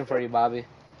a question for you, Bobby.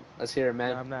 Let's hear it,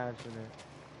 man. I'm not answering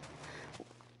it.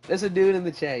 There's a dude in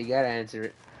the chat. You gotta answer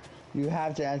it. You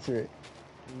have to answer it.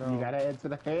 No. You gotta answer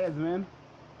the hands, man.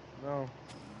 No.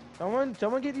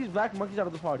 Someone get these black monkeys out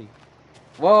of the party.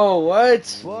 Whoa,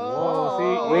 what? Whoa.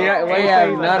 see? We Hey, have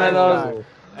he's a none of nice those.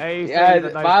 guy. Hey, he's Yeah, a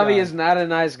nice Bobby guy. is not a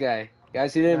nice guy.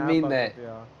 Guys, he didn't Nah, mean fuck that. with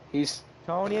y'all. He's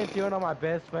Tony and Tion are my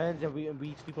best friends, and we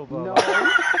each people above. No, us.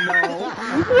 no.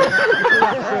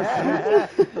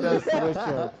 That's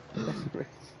switcher.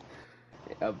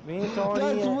 Me and Tony,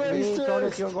 That's and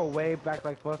racist. Tion go way back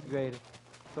like 1st grade.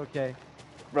 It's okay.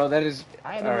 Bro, that is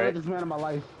I ain't never alright. met this man in my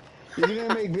life. You're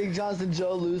gonna make Big Johnson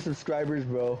Joe lose subscribers,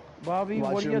 bro. Bobby,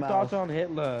 Watch what are your your thoughts mouth. on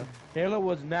Hitler? Hitler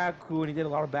was not cool, and he did a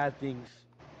lot of bad things.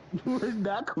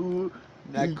 Not cool.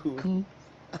 Not cool.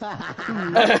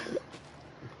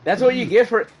 That's what you get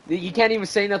for. You can't even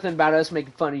say nothing about us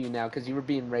making fun of you now because you were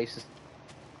being racist.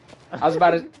 I was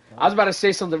about to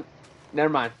say something. Never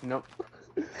mind. Nope.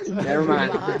 Never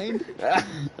mind.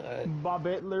 Bob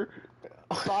Hitler.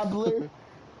 Bobler.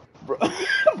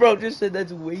 Bro just said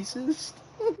that's racist.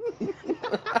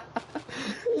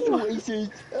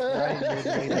 Racist.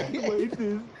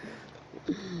 Racist.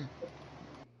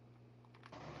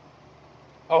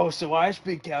 Oh, so I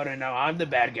speak out and now I'm the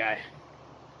bad guy.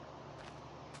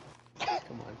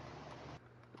 Come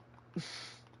on.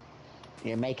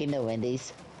 You're making the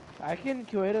Wendy's. I can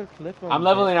create a clip. I'm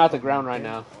leveling out the ground right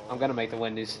now. I'm gonna make the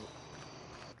Wendy's.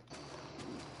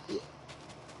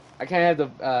 I can't have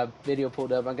the video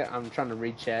pulled up. I'm trying to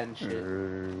read chat and shit.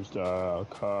 Here's the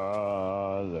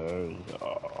colors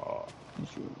of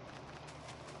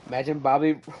Imagine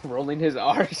Bobby rolling his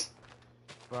R's.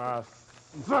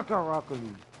 Suck a broccoli.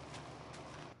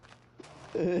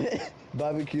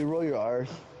 Bobby, can you roll your R's?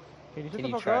 Can you shut Can the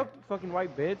you fuck try? up, fucking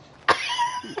white bitch?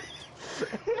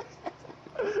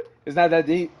 It's not that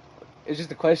deep. It's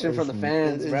just a question from the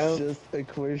fans, bro. It's just a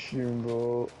question,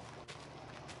 bro.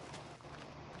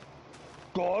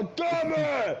 God damn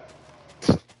it!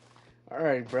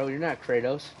 Alright, bro, you're not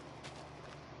Kratos.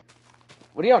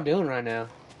 What are y'all doing right now?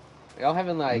 Y'all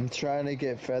having I'm like... trying to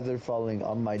get feather falling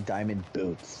on my diamond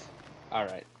boots.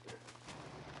 Alright.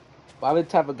 Bobby the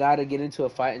type of guy to get into a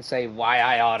fight and say, why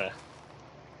I oughta.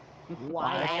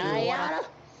 Why I oughta?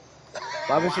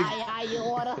 Bobby should... Why I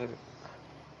oughta?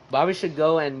 Bobby should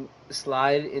go and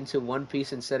slide into One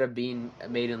Piece instead of being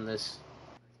maidenless.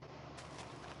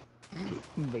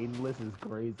 Maidenless is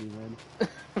crazy, man.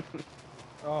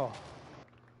 Oh,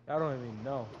 I don't even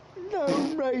know. No,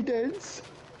 Raidens.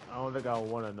 I don't think I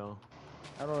want to know.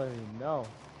 I don't even know.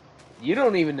 You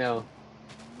don't even know.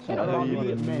 I How long don't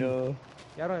you even get know.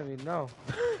 I don't even know.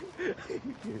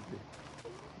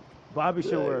 Bobby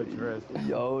should wear a dress.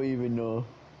 Y'all even know.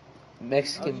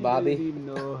 Mexican How Bobby. you didn't even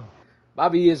know?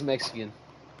 Bobby is Mexican.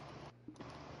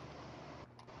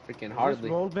 Freaking Is hardly.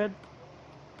 this roll bed?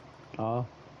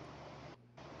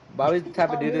 Bobby's the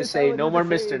type of dude to say, no more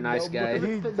Mr. Nice Guy.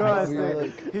 He does Bobby, say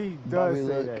look. that. He does Bobby,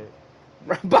 say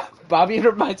look. that. Bobby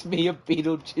reminds me of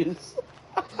Beetlejuice.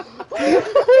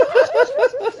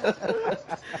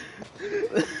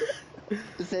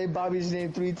 Say Bobby's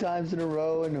name 3 times in a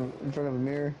row in front of a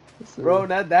mirror. So- Bro,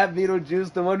 not that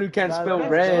Beetlejuice, the one who can't spell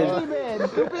red.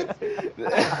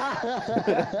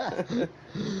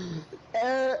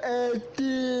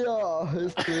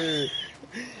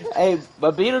 Hey,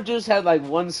 but Beetlejuice had like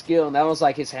one skill, and that was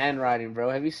like his handwriting, bro.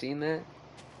 Have you seen that?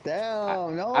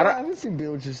 Damn, no, I I, don't- haven't seen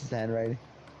Beetlejuice's handwriting.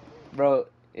 Bro,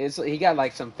 he got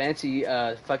like some fancy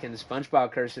fucking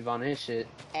SpongeBob cursive on his shit.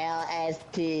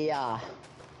 LSTR.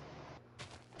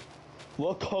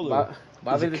 What color?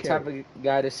 Bobby It's the a type of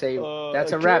guy to say,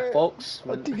 that's a a wrap, carrot. folks, I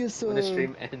when, think it's when the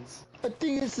stream ends. I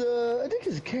think it's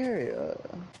a carrot.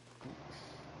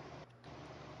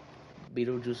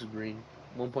 Beetlejuice is green.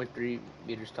 1.3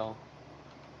 meters tall.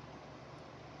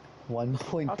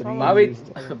 1.3. Bobby,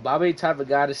 Bobby the type of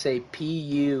guy to say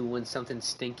PU when something's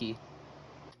stinky.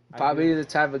 Bobby the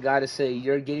type of guy to say,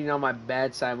 you're getting on my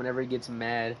bad side whenever he gets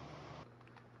mad.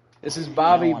 This is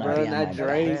Bobby, You don't wanna bro, be on not my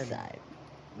Drake. bad side.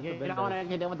 You don't want to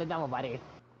get in with the devil, buddy.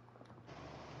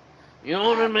 You don't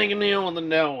want to make a deal with the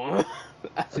devil.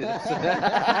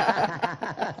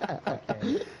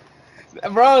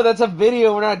 Bro, that's a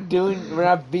video. We're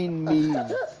not being mean.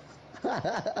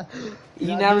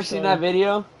 You never seen that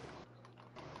video?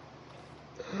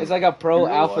 It's like a pro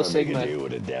alpha sigma.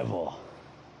 with the devil.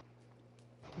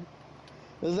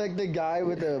 It's like the guy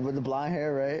with the blonde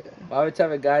hair, right? Why would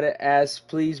have a guy to ask,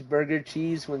 please, burger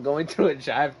cheese when going through a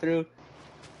drive-thru?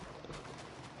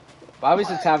 Bobby's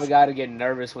the type of guy to get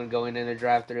nervous when going in a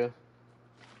drive-thru.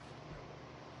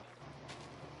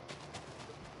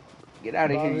 Get out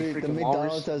of here, you The freaking McDonald's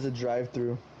walrus. has a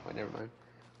drive-through. Oh, never mind.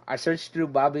 I searched through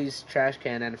Bobby's trash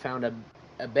can and found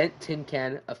a bent tin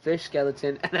can, a fish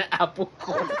skeleton, and an apple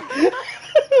core.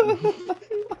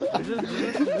 This is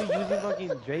me using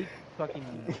fucking Drake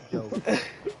fucking joke.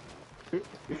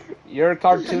 You're a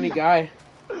cartoony guy.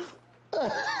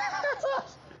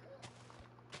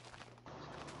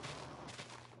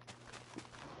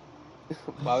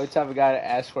 Bobby the type of guy to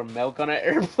ask for milk on an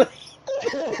airplane.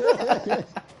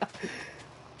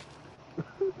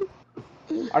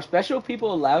 Are special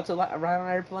people allowed to ride on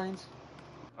airplanes?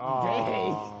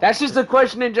 Oh. That's just a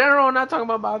question in general. I'm not talking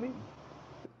about Bobby.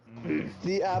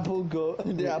 The apple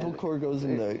core goes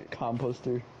in the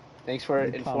composter. Thanks for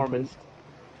The informing. compost.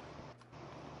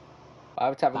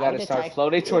 Bobby the type of guy to start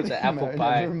floating towards the apple Never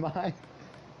pie. mind.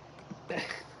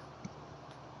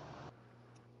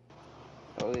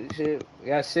 Holy shit. We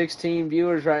got 16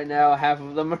 viewers right now. Half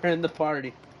of them are in the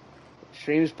party.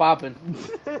 Stream's popping.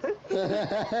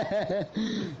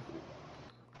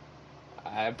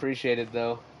 I appreciate it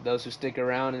though. Those who stick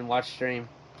around and watch stream.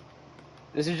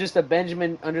 This is just a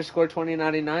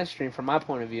Benjamin_2099 stream from my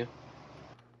point of view.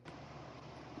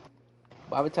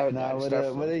 Bobby type Nah, what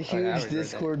a huge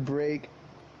Discord break.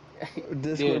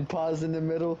 Discord Dude. pause in the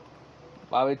middle.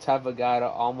 Bobby type of guy to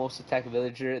almost attack a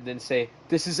villager and then say,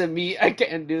 "This isn't me. I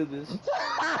can't do this."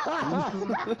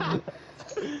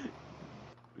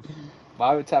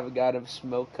 Bobby type of guy to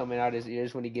smoke coming out his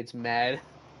ears when he gets mad.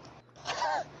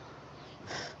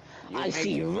 I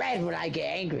see red when I get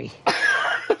angry.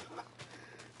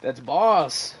 That's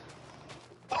boss.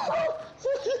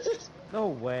 No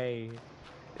way.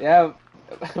 Yeah,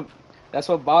 that's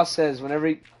what boss says whenever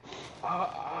he.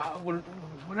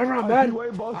 Whenever I'm mad,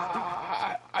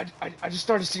 I just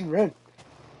started seeing red.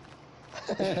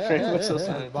 What's so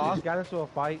funny? Boss got into a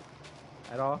fight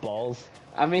at all? Balls.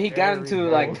 I mean, he got into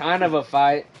like kind of a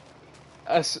fight.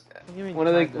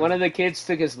 One of the kids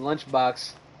took his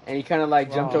lunchbox and he kind of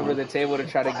like jumped over the table to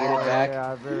try to get it back.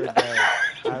 Yeah, I've heard that.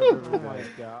 Oh my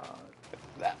god.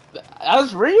 That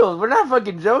was real. We're not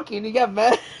fucking joking. He got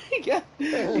mad. He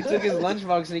took his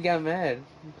lunchbox and he got mad.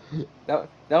 That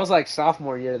was like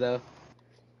sophomore year though.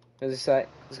 This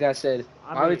guy said,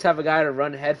 "I'm the type of guy to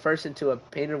run headfirst into a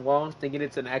painted wall, thinking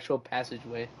it's an actual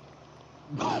passageway."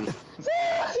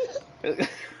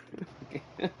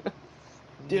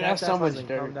 Dude, that's so much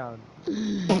dirt.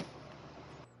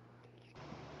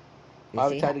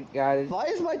 Bobby type of guy to Why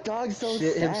is my dog so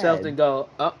shit sad? himself and go,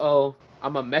 "Uh-oh,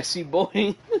 I'm a messy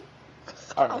boy."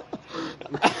 Alright.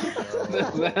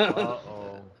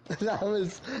 Uh-oh. That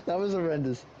was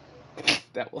horrendous.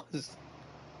 That was.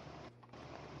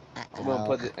 I'm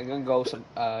gonna go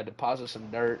deposit some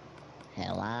dirt.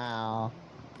 Hello.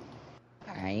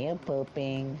 Are you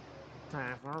pooping?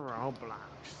 Time for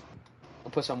Roblox.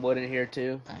 I'll put some wood in here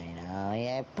too. I know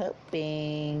you're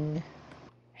pooping.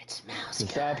 It smells The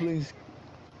good. saplings.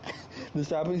 The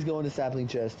saplings go in the sapling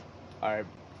chest. Alright,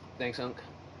 thanks, Unc.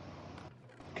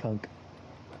 Kunk.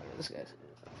 This guy's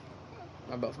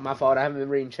my fault. I haven't been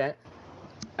reading chat.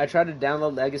 I tried to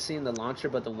download Legacy in the launcher,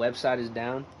 but the website is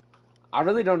down. I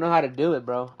really don't know how to do it,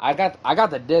 bro. I got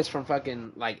the disc from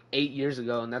fucking like 8 years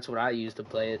ago, and that's what I used to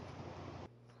play it.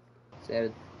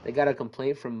 Said they got a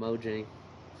complaint from Mojang.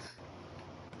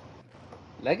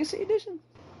 Legacy edition?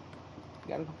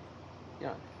 Yeah,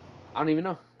 I don't even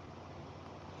know.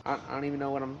 I don't even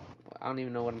know what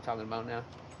I'm talking about now.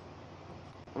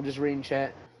 I'm just reading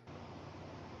chat.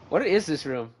 What is this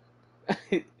room?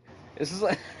 This is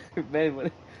like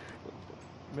man,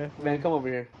 man, come over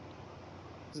here.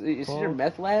 Is this your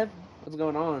meth lab? What's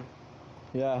going on?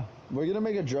 Yeah, we're gonna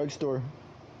make a drugstore.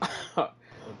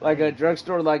 Like a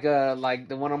drugstore, like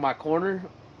the one on my corner,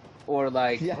 or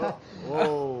like Yeah,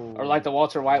 Whoa. or like the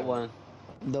Walter White one.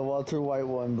 the Walter White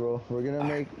one, bro. We're gonna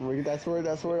make. That's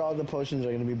where all the potions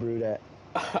are gonna be brewed at.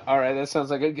 All right, that sounds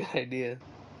like a good idea.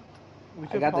 We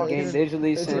I should got the probably- game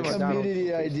digitally It's a since.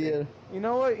 community idea. You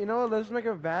know what? Let's make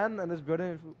a van and let's build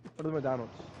it for the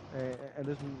McDonald's. And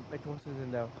let's make the ones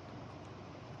in there.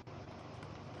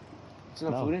 There's no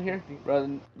No. food in here,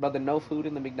 brother. No food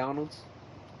in the McDonald's.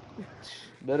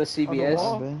 Build a wall?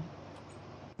 CBS.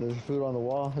 There's food on the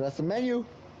wall. That's the menu.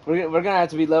 We're gonna have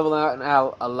to be leveling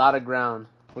out a lot of ground.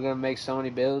 We're gonna make so many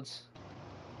builds.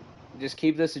 Just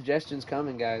keep the suggestions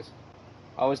coming, guys.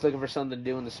 Always looking for something to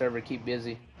do in the server. Keep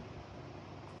busy.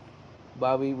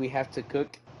 Bobby, we have to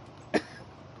cook.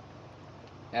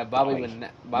 Yeah, Bobby would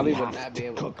not be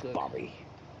able to cook. Bobby.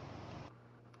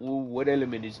 Ooh, what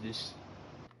element is this?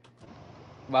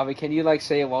 Bobby, can you like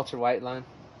say a Walter White line?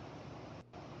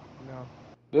 No.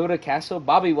 Build a castle?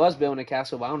 Bobby was building a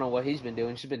castle, but I don't know what he's been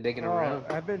doing. She's been digging around.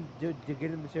 I've been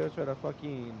getting the materials for the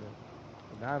fucking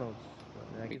McDonald's.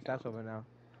 I guess that's over now.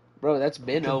 Bro, that's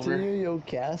been over. Continue your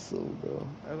castle, bro.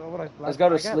 Let's go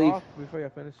to I got sleep. off before you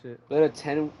finish it. Build a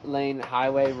 10-lane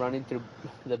highway running through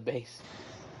the base.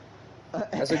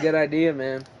 That's a good idea,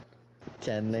 man.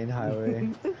 10-lane highway.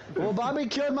 Well, Bobby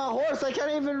killed my horse. I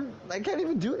can't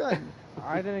even do nothing.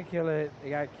 I didn't kill it. It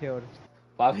got killed.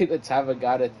 Bobby the type of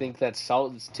guy to think that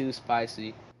salt is too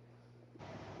spicy.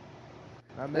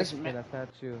 I'm This Mexican. man- That's not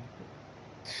true.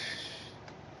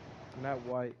 I'm not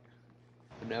white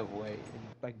No way.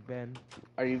 like Ben.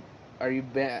 Are you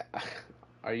Ben?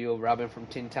 Are you a Robin from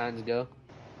Teen Titans Go?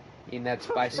 Eating that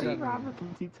spicy, Robin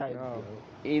from Teen Titans No. Go.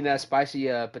 eating that spicy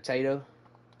potato.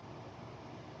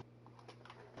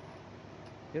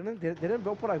 Didn't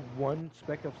Bill put like one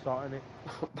speck of salt in it?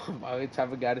 Bobby the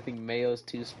type of guy to think mayo is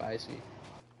too spicy.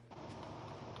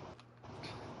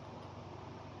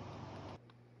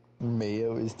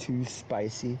 Mayo is too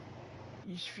spicy.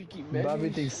 You freaking Bobby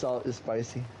thinks salt is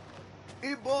spicy.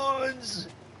 It burns.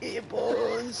 It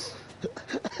burns.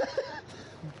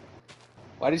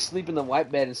 Why do you sleep in the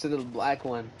white bed instead of the black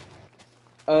one?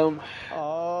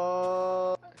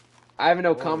 Oh. I have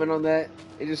no comment on that.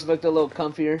 It just looked a little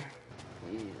comfier.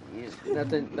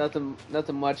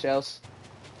 Nothing much else.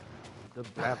 The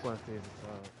black one stays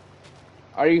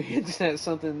Are you hinting at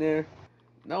something there?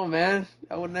 No, man.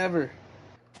 I would never.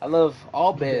 I love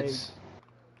all beds.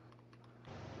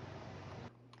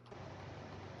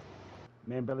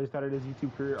 Man, Belly started his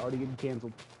YouTube career already getting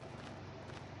canceled.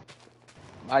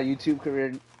 My YouTube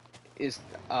career is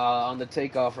on the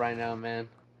takeoff right now, man.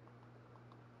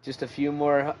 Just a few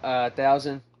more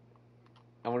thousand.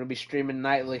 I'm gonna be streaming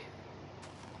nightly.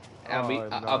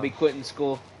 And I'll be quitting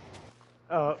school.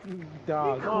 Dog. You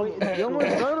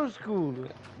almost go to school.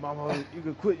 Mama, you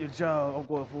can quit your job. I'm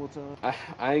going full time.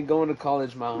 I ain't going to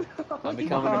college, Mom. I'm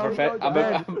becoming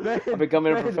I'm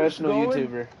becoming a professional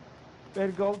YouTuber.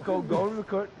 Man, go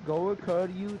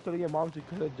record you so your mom to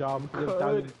quit a job and get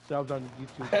thousand subs on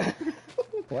YouTube.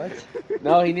 What?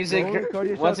 No, he needs Go to record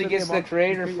yourself once he so gets your the mom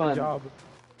creator can quit your fund. job.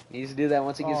 He needs to do that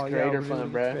once he gets Oh, creator yeah,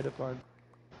 fund, we bruh. creator fund.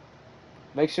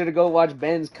 Make sure to go watch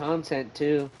Ben's content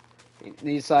too.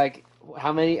 He's like,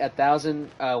 how many? 1,000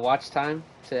 watch time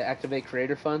to activate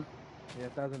creator fund. Yeah,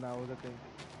 $1,000, I think.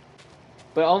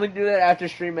 But only do that after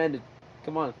stream ended.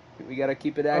 Come on, we gotta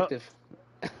keep it active.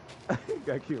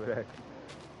 Gotta keep it active.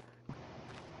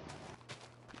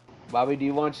 Bobby, do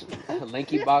you watch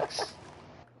Linky Box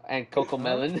and Coco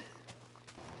Melon?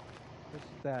 What's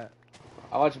that?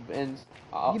 I watch Ben's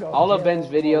You don't all of know Ben's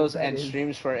what videos that and is.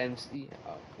 streams for MC.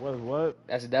 What?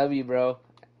 That's W, bro.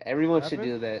 Everyone should Happened?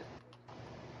 do that.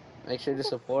 Make sure to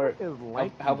support. Is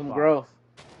like Help him grow.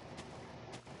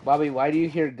 Bobby, why do you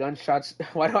hear gunshots?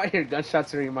 Why do I hear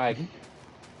gunshots through your mic?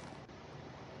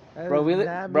 That Bro, is we li-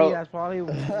 not bro- me, that's probably out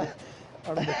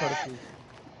of the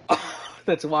courtesy.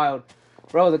 That's wild.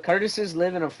 Bro, the Curtises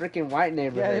live in a freaking white Yeah, they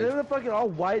neighborhood. live in a fucking all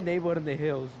white neighborhood in the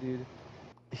hills, dude.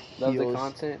 Love the Heels.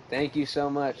 content. Thank you so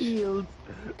much. Heels.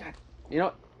 God, you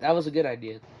know, that was a good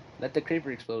idea. Let the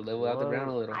creeper explode. Level out the ground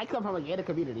a little. I come from a gated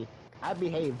community. I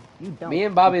behave. You don't. Me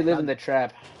and Bobby You live in don't. the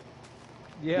trap.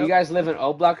 Yeah. You guys live in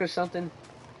O Block or something?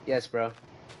 Yes, bro.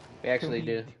 We actually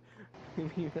do. We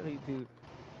really do.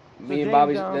 Me James, and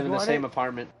Bobby you live in the want same it?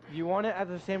 apartment. You want it at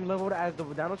the same level as the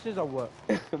Danielses or what?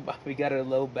 Bobby got a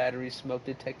low battery smoke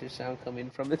detector sound coming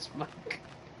from this mic.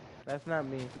 That's not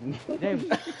me. James.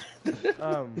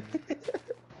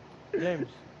 James.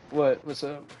 What? What's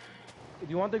up? Do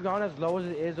you want the ground as low as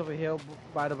it is over here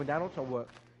by the McDonald's or what?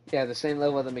 Yeah, the same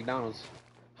level as the McDonald's.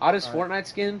 Hottest Alright. Fortnite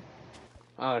skin?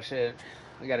 Oh shit.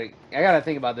 I gotta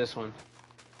think about this one.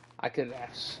 I could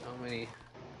have so many.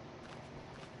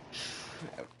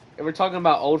 If we're talking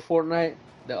about old Fortnite,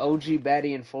 the OG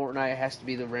baddie in Fortnite has to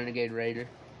be the Renegade Raider.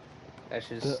 That's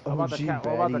just What about the what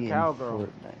about the baddie in cowgirl?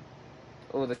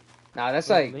 oh that's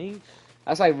The like links?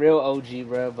 that's like real OG,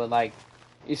 bro. But like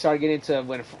you start getting to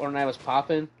when Fortnite was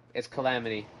popping, it's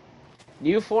Calamity.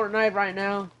 New Fortnite right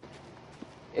now,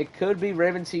 it could be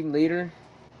Raven Team Leader,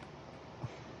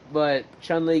 but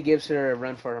Chun-Li gives her a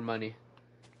run for her money.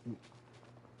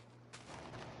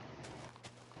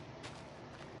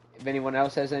 If anyone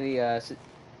else has any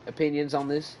opinions on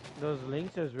this, Those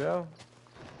links as well.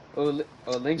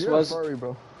 Lynx You're was a furry,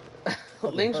 bro.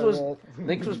 Lynx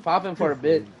was popping for a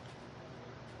bit.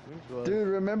 Links was. Dude,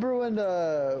 remember when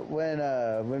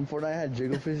Fortnite had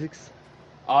jiggle physics?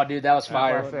 Oh, dude, that was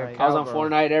fire. Fortnite. I was on Cowgirl.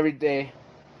 Fortnite every day.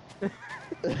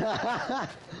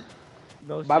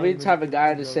 No Bobby shame the type in of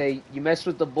guy to videos. say, you mess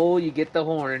with the bull, you get the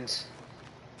horns.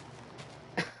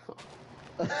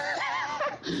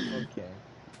 Okay.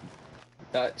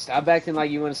 Stop acting like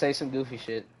you want to say some goofy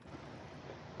shit.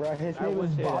 Bro, his I name would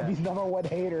is say that. Bobby's number one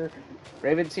hater.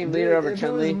 Raven Team Leader over If it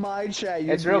Chun-Li. was my chat,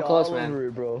 you'd It's be real close, all man. over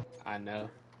it, bro. I know.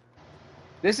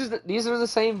 These are the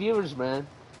same viewers, man.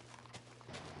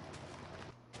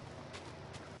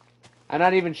 I'm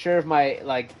not even sure if my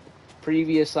like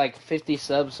previous like 50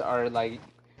 subs are like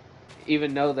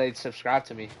even know they subscribe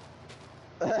to me.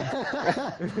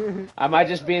 I might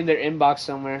just be in their inbox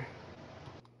somewhere.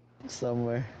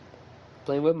 Somewhere.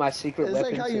 Playing with my secret It's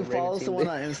weapons. like how you and Raven follow Team someone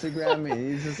Leader. on Instagram and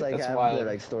you just like That's have wild. their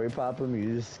like story pop them,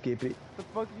 you just skip it. The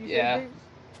fuck did you Yeah. say,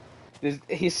 James?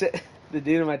 He said, the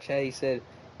dude in my chat, he said,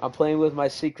 I'm playing with my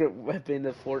secret weapon,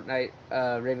 the Fortnite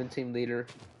Raven Team Leader.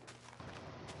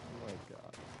 Oh my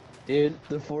god. Dude.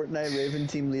 The Fortnite Raven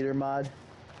Team Leader mod.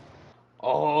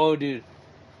 Oh, dude.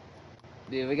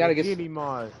 Dude, we gotta The get. Genie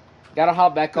mod. Gotta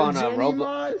hop back The on Jenny Roblox.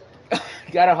 mod?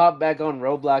 Gotta hop back on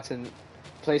Roblox and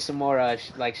play some more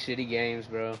like shitty games,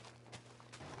 bro.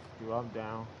 Dude, I'm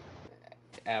down.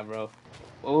 Yeah, bro.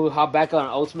 We'll hop back on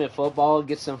Ultimate Football,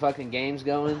 get some fucking games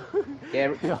going.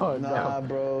 Yeah. Yo, Nah,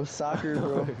 bro. Soccer,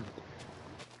 bro.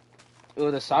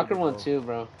 Ooh, the soccer one too,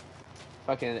 bro.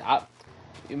 Fucking,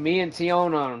 me and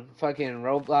Tion on fucking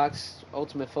Roblox,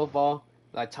 Ultimate Football,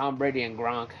 like Tom Brady and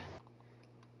Gronk.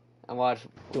 And watch,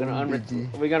 we're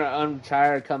gonna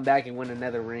unretire, come back and win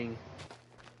another ring.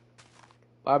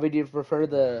 Bobby, do you prefer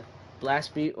the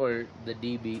blast beat or the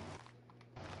D beat?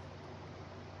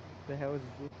 What the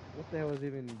hell is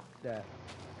even that?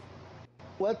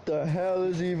 What the hell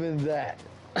is even that?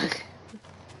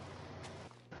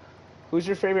 Who's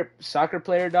your favorite soccer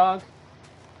player, dog?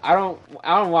 I don't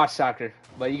watch soccer,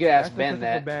 but you could ask Ben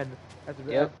that. That's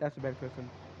a Ben question.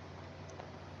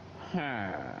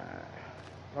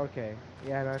 Okay.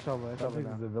 Yeah, no, it's over. It's over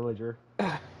now. He's a villager.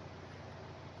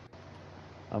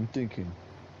 I'm thinking.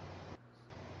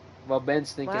 Well,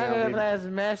 Ben's thinking.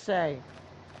 Messi.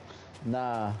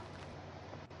 Nah.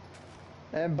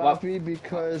 Mbappe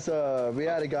because we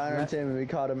had a guy on our team and we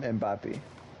called him Mbappe.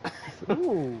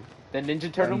 Ooh. The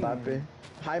Ninja Turtle. Mbappe.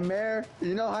 Hymer,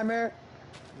 you know Hymer?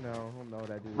 No, I don't know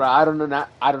that dude. Bro, I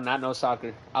do not know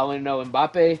soccer. I only know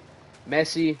Mbappe,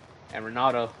 Messi, and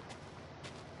Ronaldo.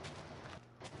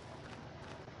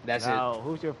 That's now,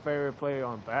 who's your favorite player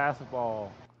on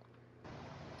basketball?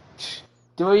 it.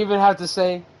 Do I even have to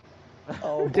say?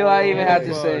 Oh, Do I even have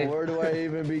to say? Where do I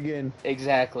even begin?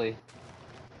 Exactly.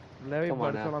 Larry Come on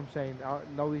Bird, that's now. what I'm saying.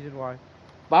 No reason why.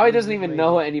 Bobby doesn't even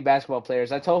know any basketball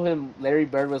players. I told him Larry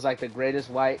Bird was like the greatest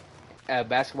white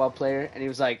basketball player, and he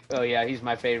was like, "Oh yeah, he's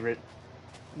my favorite."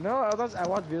 No, I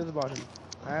watched videos about him.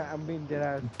 I'm being dead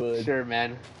ass. Bud. Sure,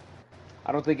 man.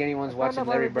 I don't think anyone's I found watching out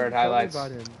Larry everything Bird tell me highlights.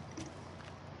 about him.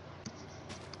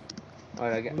 Oh,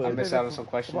 I missed out on some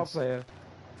Football questions. player.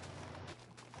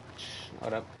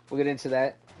 Hold up. We'll get into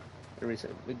that.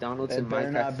 McDonald's It and better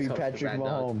Minecraft. not be Tough to Patrick Rat Dog.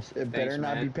 Mahomes. It Thanks, better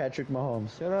not man. be Patrick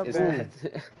Mahomes. Shut up, It's man.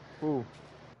 Ooh.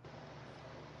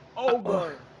 Oh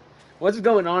god. What's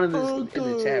going on in this in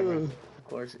the chat room? Of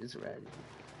course, it's red.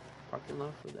 Parking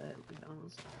lot for that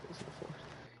McDonald's.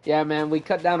 Yeah, man, we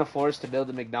cut down a forest to build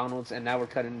the McDonald's, and now we're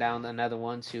cutting down another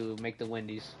one to make the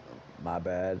Wendy's. My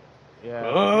bad.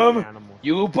 Yeah.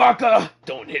 You Baka!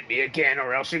 Don't hit me again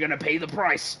or else you're gonna pay the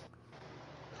price.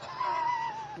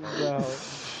 No.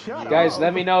 Guys,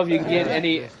 let me know if you can get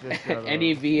any Just shut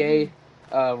any up.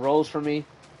 VA roles for me.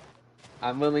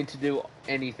 I'm willing to do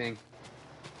anything.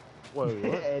 Wait,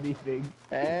 what? Anything.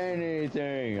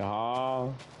 Anything, huh?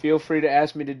 Feel free to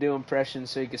ask me to do impressions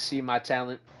so you can see my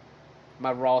talent,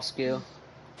 my raw skill.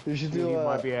 You should You do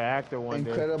might a be an actor one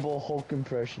day. Incredible Hulk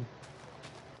impression.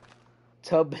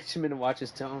 Tell Benjamin to watch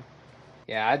his tone.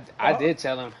 Yeah, I did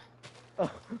tell him.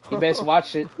 He best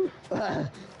watch it.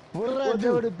 What did I What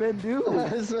do? did Ben do?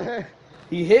 I swear.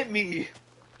 He hit me.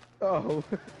 Oh.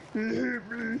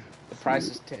 The price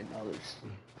is $10.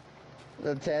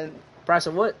 The 10. Price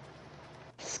of what?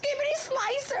 Skibbity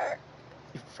slicer!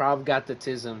 You probably got the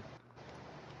tism.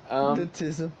 The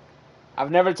tism.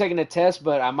 I've never taken a test,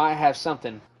 but I might have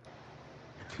something.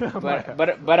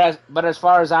 But as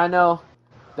far as I know,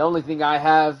 the only thing I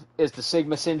have is the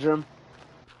Sigma syndrome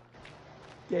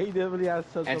Yeah, he definitely has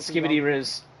and Skibbity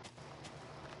Riz.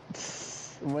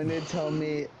 When they tell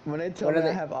me What I are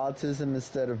they- have autism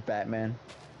instead of Batman.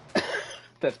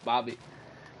 That's Bobby.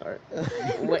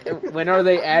 When are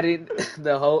they adding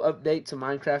the whole update to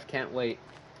Minecraft? Can't wait.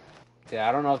 Yeah,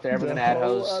 I don't know if they're ever The gonna add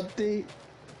whole hosts. update.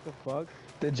 The fuck?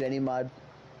 The Jenny mod.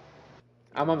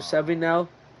 I'm unsubbing now.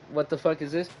 What the fuck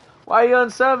is this? Why are you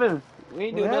unsubbing? We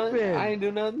ain't do What nothing. happened? I ain't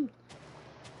do nothing.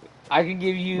 I can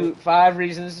give you 5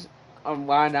 reasons on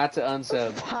why not to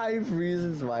unsub. 5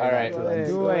 reasons why. All right. not to unsub.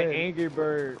 Do an Angry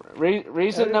Bird.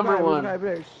 Reason number 1.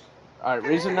 All right,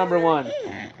 reason number 1.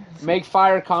 Make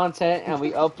fire content and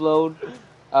we upload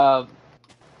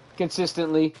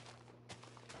consistently.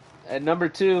 And number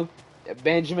 2,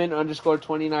 Benjamin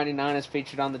 _2099 is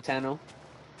featured on the channel.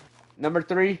 Number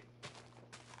 3,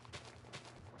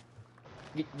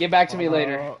 Get back to me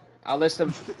later. I'll list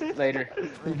them later.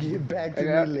 Get back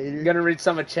to I'm me later. gonna read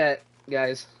some of chat,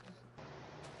 guys.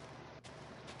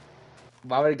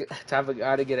 Why would type of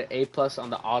guy to get an A plus on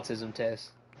the autism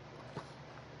test?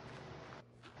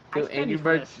 Do Angry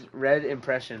Birds red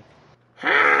impression.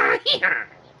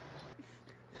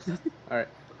 Alright.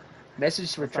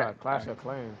 Message for Try Clash of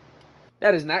Clans.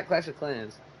 That is not Clash of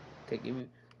Clans. Okay, give me.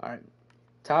 Alright.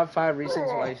 Top 5 reasons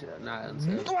why you should not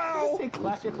unsub. Wow. Say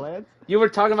Clash of Clans. You were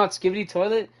talking about Skibidi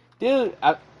Toilet? Dude,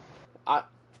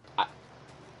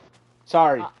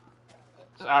 sorry.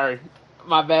 Sorry.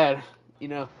 My bad. You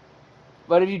know.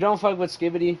 But if you don't fuck with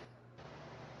Skibidi,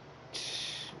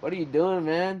 what are you doing,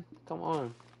 man? Come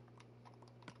on.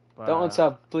 Don't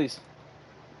unsub, please.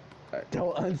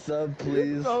 Don't unsub,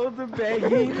 please. No, the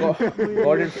begging.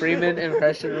 Gordon Freeman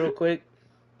impression real quick.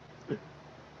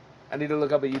 I need to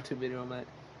look up a YouTube video on that.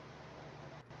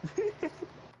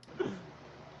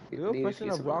 Do a question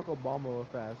of Barack Obama real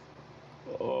fast.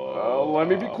 Let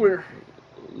me be clear.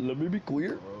 Let me be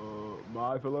clear.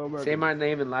 My fellow Americans. Say my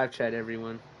name in live chat,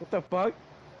 everyone. What the fuck?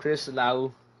 Chris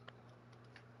Lau.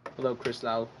 Hello, Chris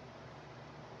Lau.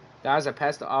 Guys, I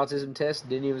passed the autism test.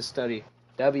 Didn't even study.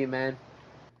 W, man.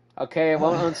 Okay, I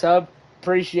won't unsub.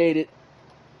 Appreciate it.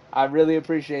 I really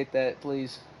appreciate that,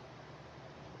 please.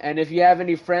 And if you have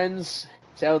any friends,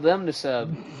 tell them to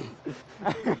sub.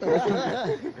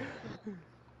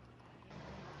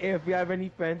 If you have any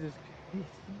friends,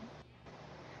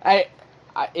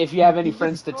 if you have any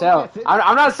friends to tell.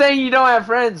 I'm not saying you don't have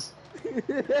friends.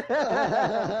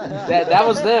 That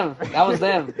was them. That was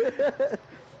them.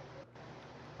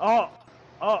 Oh.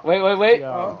 Wait.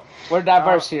 Yo. We're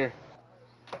diverse here.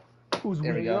 Who's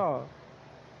There we go. y'all?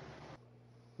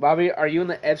 Bobby, are you on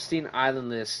the Epstein Island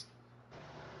list?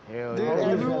 Hell Dude, yeah.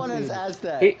 everyone has asked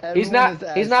that. He's Everyone not. has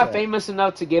asked He's not that. famous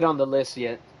enough to get on the list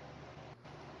yet.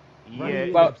 Yeah.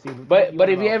 But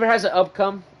if he ever has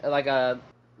an like a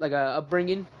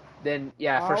upbringing, then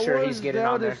yeah, for sure he's getting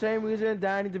on there. The same reason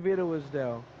Danny DeVito was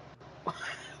there.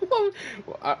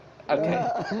 Okay.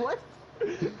 What?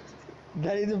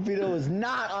 Danny DeVito was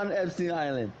not on Epstein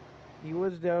Island. He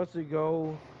was there to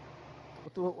go.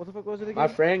 What the fuck was it again? My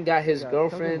friend got his Yeah,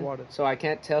 girlfriend, water. so I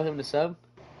can't tell him to sub.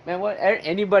 Man, what?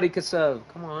 Anybody could sub.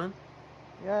 Come on.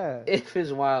 Yeah. If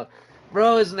is wild,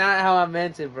 bro. It's not how I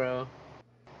meant it, bro.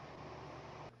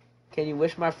 Can you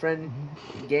wish my friend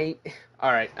gay?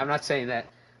 All right, I'm not saying that.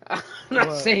 I'm not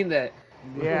What? saying that.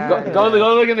 Yeah. Go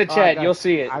look in the Oh, I chat. got You'll you.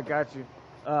 see it. I got you.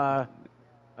 Yeah,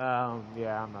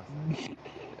 I'm not.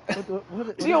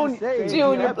 What Tion, did it say?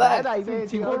 Tion, you're black.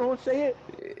 Tion, don't say it.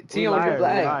 Tion, you're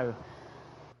black.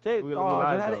 Say it. We Oh,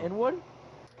 live, is that an though. N-word?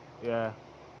 Yeah.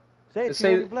 Say it, Let's Tion,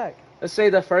 say- you're black. Let's say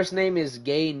the first name is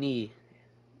Gay Knee,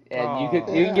 and you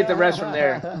can get the rest from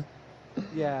there.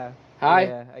 Yeah. Hi.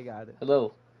 Yeah, I got it.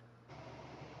 Hello.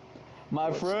 My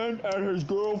friend and his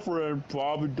girlfriend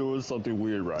probably doing something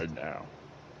weird right now.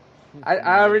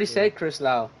 I already said Chris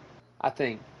Lau, I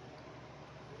think.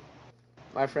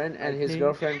 My friend and his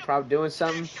girlfriend probably doing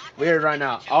something weird right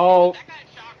now. Oh,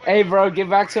 hey bro, get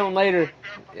back to him later.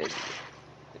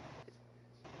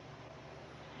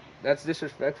 That's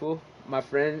disrespectful. My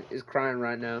friend is crying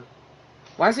right now.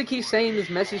 Why does he keep saying this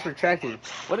message retracted?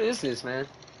 What is this, man?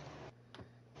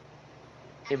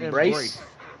 Embrace?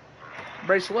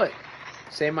 Embrace what?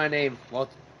 Say my name,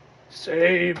 Walter.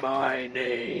 Say my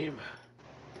name.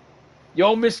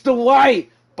 Yo, Mr.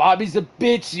 White! Bobby's a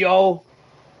bitch, yo!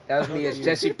 That was me as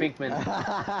Jesse Pinkman.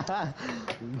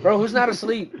 Bro, who's not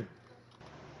asleep?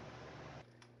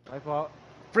 My fault.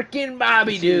 Freaking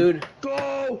Bobby, dude!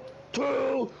 Go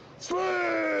to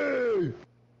sleep!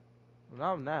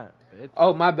 No, I'm not. Bitch.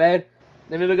 Oh, my bad.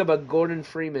 Let me look up a Gordon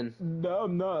Freeman. No,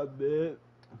 I'm not, bitch.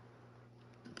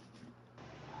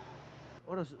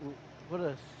 What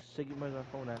a sick my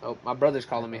phone at. Oh, my brother's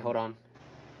calling me. Hold on.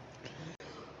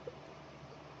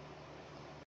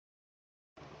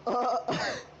 Next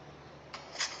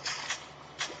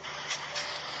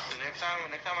time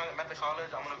I'm at the college,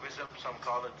 I'm gonna visit some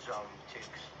college chicks.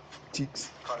 Cheeks.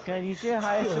 Can you say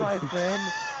hi to my friend?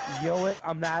 Yo, it.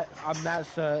 I'm not,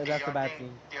 sir. That's a bad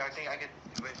thing. Do I think I could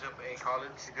visit a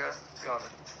college girl?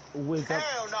 Wake up.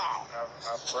 Hell no!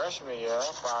 A freshman, yeah,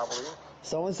 probably.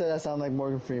 Someone said that sounded like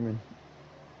Morgan Freeman.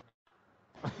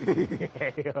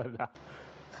 Hell no.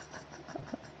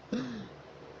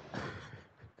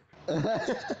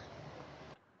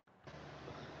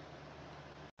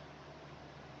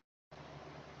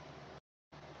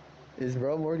 Is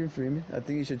bro Morgan Freeman? I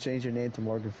think you should change your name to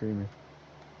Morgan Freeman.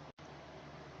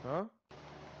 Huh?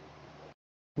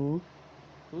 Who?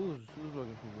 Who's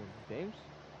looking for me? James?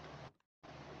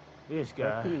 This I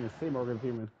guy. couldn't even say Morgan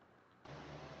Freeman.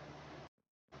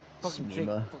 Fucking Jake.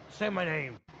 Snima. Say my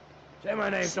name. Say my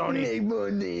name, Tony.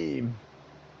 Sigma name.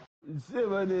 Say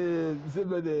my name. Say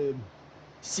my name.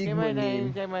 Sigma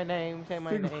name. Say my name. Say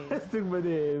my name. Sigma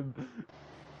name.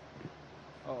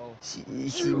 Uh-oh.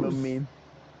 Sigma name.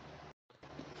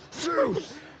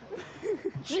 Juice.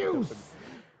 Juice.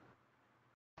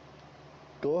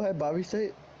 Go ahead, Bobby. Say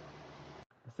it.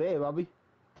 Say it, Bobby.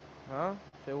 Huh?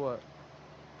 Say what?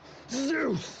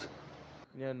 Zeus.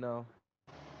 Yeah, no.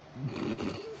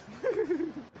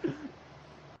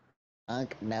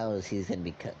 Unc knows he's gonna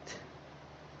be cut.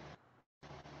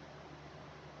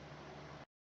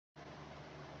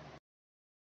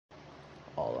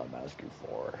 All I'm asking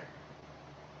for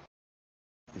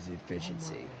is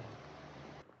efficiency.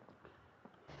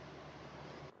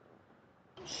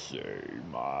 Say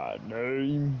my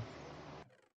name.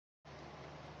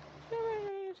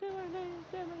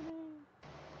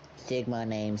 Sigma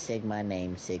name, Sigma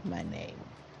name, Sigma name.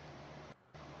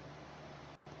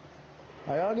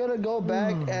 Are y'all gonna go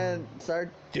back and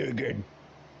start digging?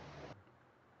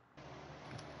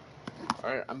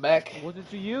 Alright, I'm back. What's it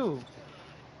to you?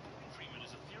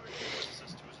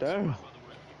 Damn.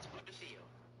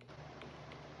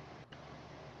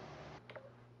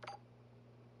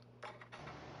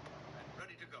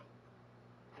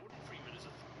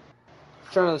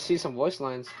 Trying to see some voice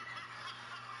lines.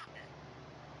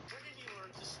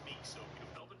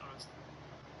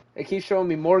 It keeps showing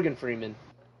me Morgan Freeman.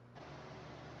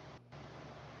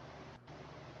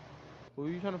 Who are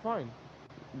you trying to find?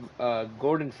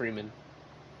 Gordon Freeman.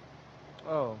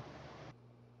 Oh.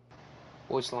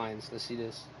 Voice lines. Let's see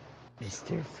this.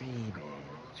 Mr. Freeman.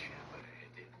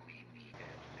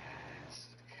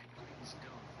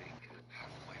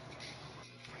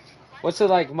 What's the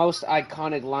like most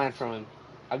iconic line from him?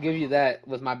 I'll give you that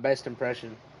with my best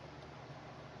impression.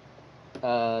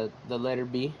 The letter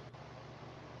B.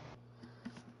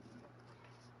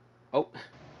 Oh,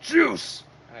 Zeus!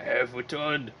 I have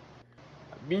returned.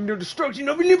 I mean the destruction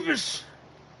of Olympus.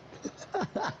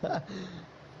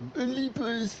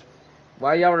 Olympus.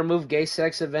 Why y'all remove gay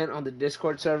sex event on the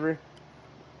Discord server?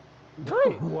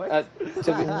 Wait, what?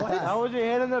 To be, That was your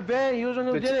head in the bed. He was the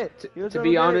one who but did it. He was the to one be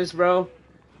who did honest, bro,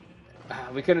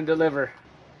 we couldn't deliver.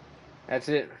 That's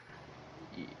it.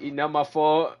 You know my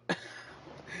fault.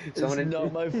 It's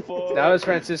not my fault. That was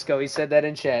Francisco. He said that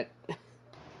in chat.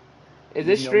 Is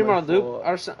this You know streamer my on loop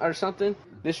fault. or something?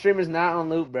 This streamer's not on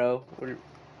loop, bro.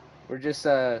 We're just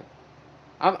I'm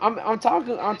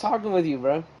talking with you,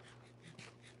 bro.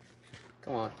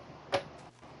 Come on.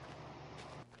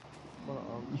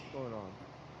 What's going on?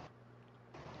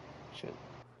 Shit.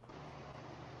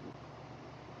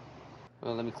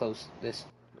 Well, let me close this.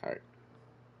 All right,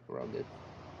 we're all good.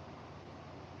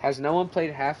 Has no one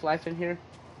played Half-Life in here?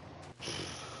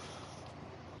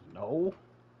 No.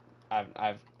 I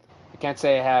can't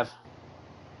say I have.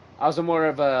 I was more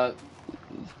of a.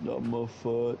 It's not my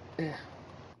fault.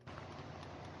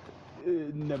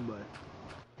 Never.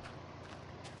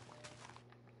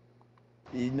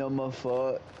 It's not my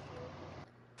fault.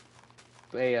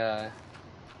 Left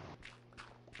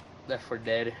 4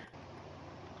 Dead.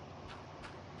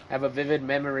 I have a vivid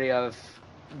memory of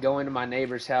going to my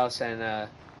neighbor's house and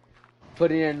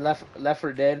putting in Left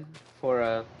 4 Dead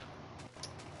for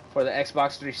the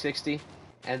Xbox 360,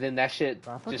 and then that shit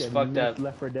just fucked up.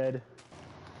 Left 4 Dead.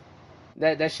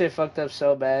 That shit fucked up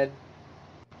so bad,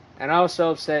 and I was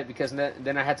so upset because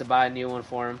then I had to buy a new one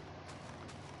for him.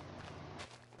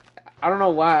 I don't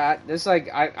know why.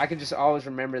 I could just always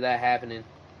remember that happening.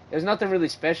 There's nothing really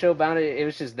special about it. It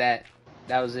was just that.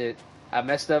 That was it. I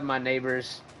messed up my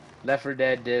neighbor's Left 4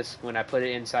 Dead disc when I put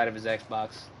it inside of his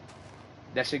Xbox.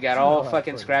 That shit got all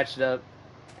fucking scratched up,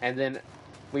 and then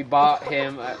we bought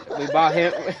him. We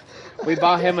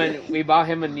bought him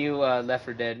a new Left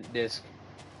 4 Dead disc.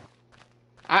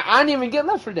 I didn't even get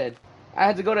Left 4 Dead. I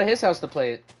had to go to his house to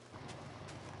play it.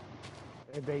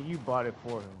 Hey, babe, you bought it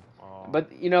for him. Aw.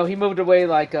 But you know, he moved away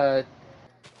like 10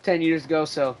 years ago,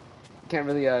 so can't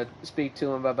really speak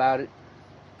to him about it.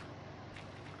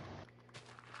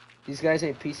 These guys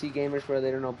ain't PC gamers, bro.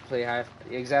 They don't know play high.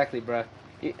 Exactly, bro.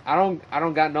 I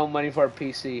don't got no money for a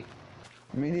PC.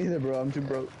 Me neither, bro. I'm too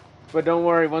broke. But don't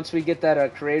worry. Once we get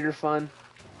that creator fund,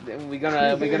 then we're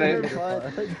gonna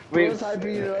Bro's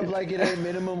hyping it up like it ain't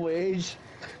minimum wage.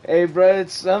 Hey, bro,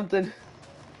 it's something.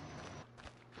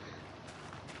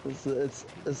 It's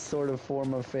a sort of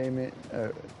form of payment.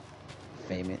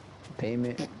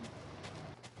 Payment.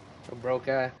 A broke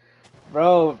guy.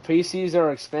 Bro, PCs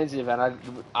are expensive, and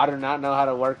I do not know how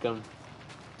to work them.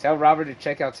 Tell Robert to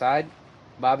check outside,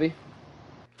 Bobby.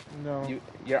 No.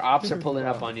 Your ops are pulling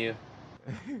up on you.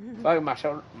 Fuck, my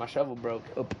shovel broke.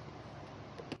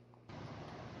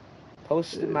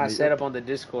 posted my setup on the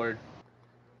Discord.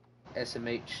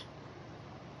 SMH.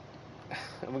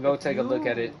 I'm gonna go take a look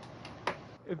at it.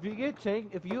 If you get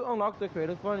 10, if you unlock the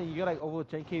creative fund and you get like over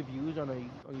 10K views on a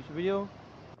YouTube video,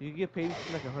 you can get paid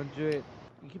like 100.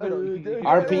 You keep it, you can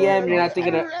RPM, you're not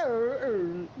thinking of.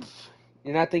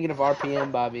 You're not thinking of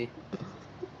RPM, Bobby.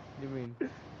 You mean?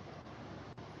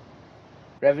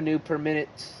 Revenue per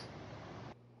minute.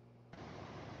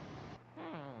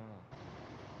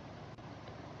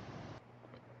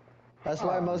 That's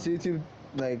why most YouTube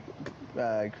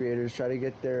creators try to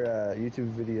get their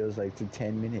YouTube videos like to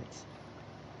 10 minutes.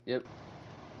 Yep.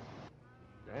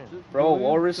 Damn. Bro,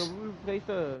 Walrus.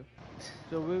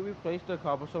 So we replaced the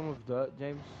cobblestone with dirt,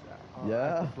 James.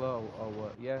 Yeah. Flow or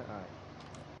what? Yeah. All right.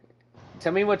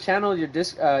 Tell me what channel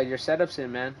your setup's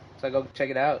in, man, so I go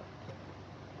check it out.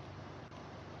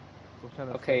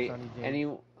 Okay, any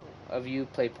of you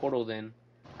play Portal then?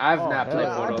 I've not played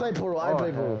Portal. I play Portal. I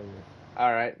play Portal.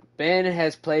 All right, Ben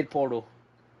has played Portal.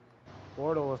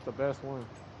 Portal was the best one.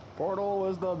 Portal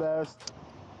was the best.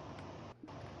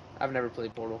 I've never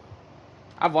played Portal.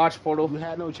 I've watched Portal. You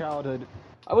had no childhood.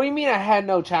 Oh, what do you mean I had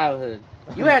no childhood?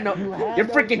 You had no. You had your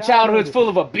no freaking childhood. childhood's full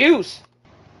of abuse.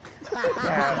 I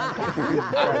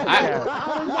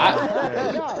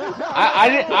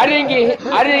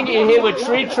didn't get hit with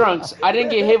tree trunks. I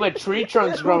didn't get hit with tree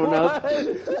trunks growing up.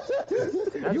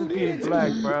 That's just being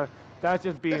black, bro. That's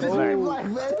just being black.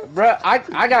 Bro,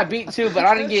 I got beat too, but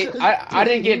I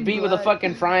didn't get beat with a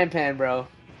fucking frying pan, bro.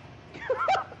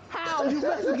 How? You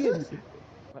Mexican?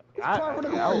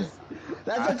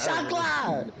 That's a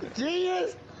chancla!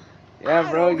 Genius! Yeah,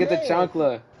 bro, you get the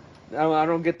chancla. No, I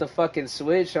don't get the fucking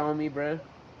switch on me, bro.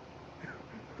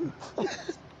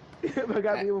 I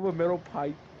got me with a metal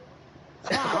pipe.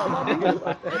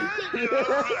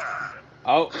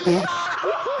 Oh.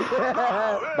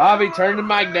 Bobby, turn the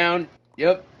mic down.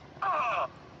 Yep.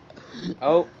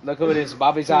 Oh, look who it is.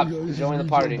 Bobby's up. Join the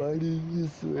party.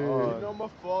 It's not my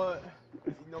fault.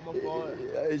 It's not my fault.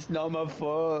 It's not my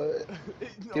fault.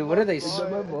 Dude, what are they? It's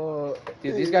not my fault.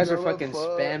 Dude, these guys are fucking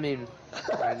spamming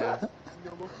right now.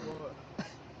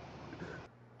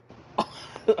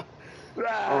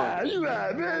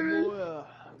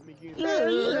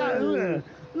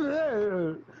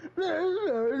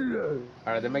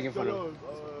 Alright, they're making fun of.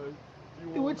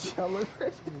 Do a Chell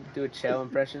impression. Do a Chell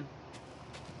impression.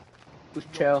 Who's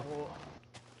Chell?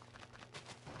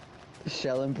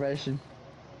 Shell impression.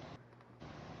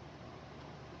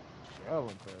 Shell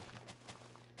impression.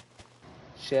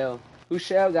 Shell. Who's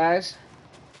Shell, guys?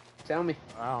 Tell me.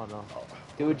 I don't know.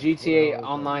 Do a GTA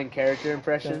Online character The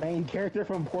impression. main character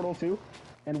from Portal 2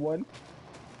 and 1.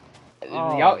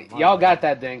 Oh, Y'all got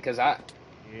that then, cause I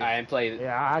ain't played it.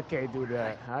 Yeah, I can't do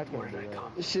that. I can't do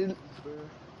that.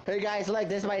 Hey guys, look,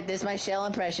 this is my Shell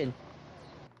impression.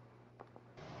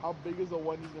 How big is the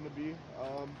one he's gonna be?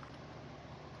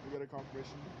 We got a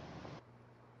confirmation.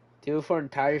 Do it for an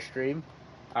entire stream.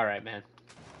 All right, man.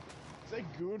 Say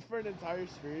goon for an entire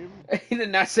stream. He did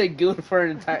not say goon for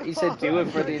an entire. He said do it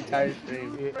for the entire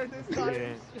stream. Goon for an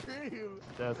entire stream.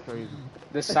 That's crazy.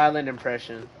 The silent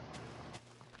impression.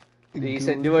 He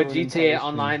said do a GTA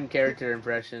Online character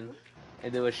impression,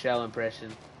 and do a Shell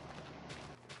impression.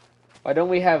 Why don't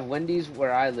we have Wendy's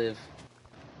where I live?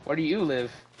 Where do you live?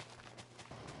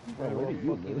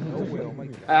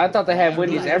 I thought they had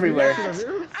Wendy's everywhere. Alright,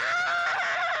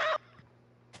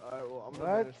 well, I'm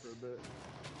gonna vanish for a bit.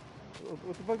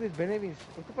 What the fuck did Ben even?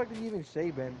 What the fuck did he even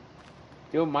say, Ben?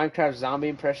 Do a Minecraft zombie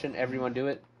impression. Everyone do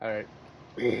it. All right.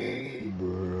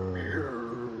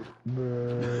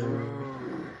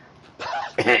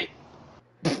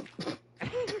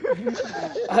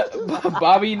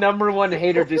 Bobby #1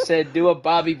 hater just said, "Do a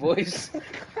Bobby voice."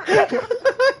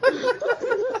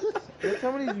 Did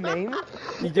somebody's name?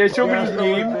 Is there somebody's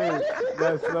name?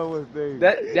 That's someone's name.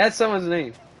 That's someone's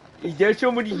name. Is there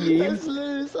somebody's name? That's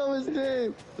literally someone's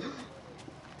name.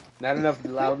 Not enough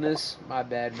loudness. My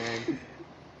bad, man.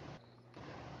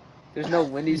 There's no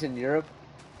Wendy's in Europe,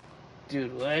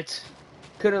 dude. What?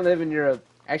 Couldn't live in Europe.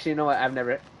 Actually, you know what? I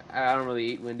don't really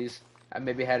eat Wendy's. I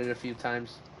maybe had it a few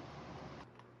times.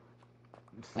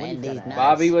 Wendy's nice.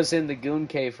 Bobby was in the Goon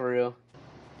Cave for real.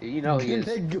 Dude, you know he is.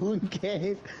 The Goon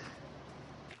Cave.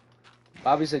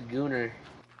 Bobby's a gooner,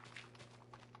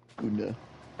 Gooner.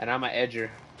 and I'm an edger.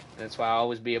 That's why I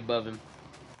always be above him.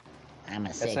 I'm a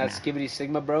That's Sigma. not Skibbity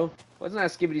Sigma, bro. What's not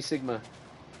Skibbity Sigma?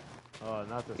 Oh,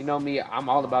 not this. You know me, I'm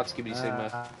all about Skibbity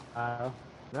Sigma.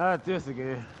 Not this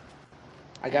again.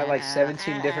 I got like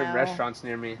 17 different restaurants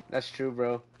near me. That's true,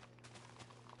 bro.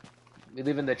 We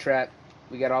live in the trap.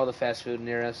 We got all the fast food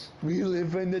near us. We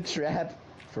live in the trap.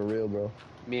 For real, bro.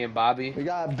 Me and Bobby. We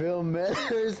got Bill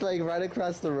Miller's like right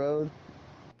across the road.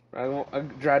 I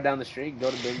drive down the street, go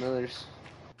to Bill Miller's.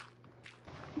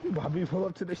 Bobby pull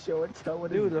up to the show and tell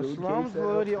what Dude, the his slums set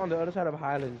literally on the other side of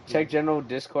Highlands. dude. Check general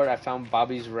Discord. I found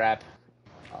Bobby's rap.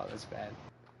 Oh, that's bad.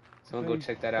 Someone go Really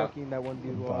check that out. fucking that one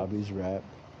dude was. Bobby's rap.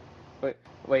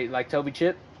 Wait, like Toby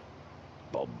Chip?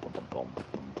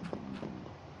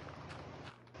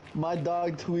 My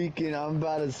dog tweaking. I'm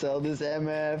about to sell this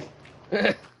MF.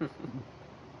 Craft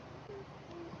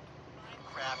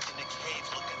in the cave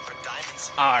looking for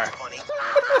diamonds. R. Funny.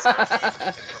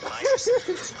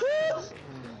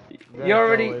 You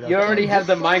already have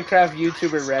the Minecraft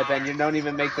YouTuber rep, and you don't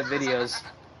even make the videos.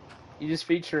 You just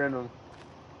feature in them.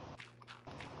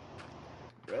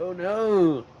 Bro,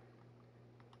 no.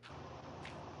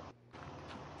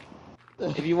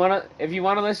 If you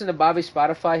wanna listen to Bobby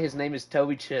Spotify, his name is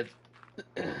Toby Chip.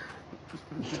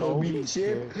 Toby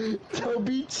Chip?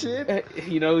 Toby Chip?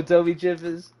 You know who Toby Chip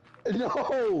is?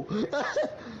 No!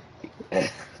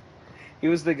 He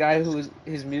was the guy who was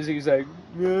his music was like.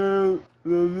 No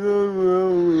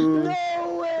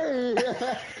way!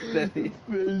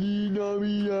 Felina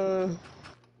mia.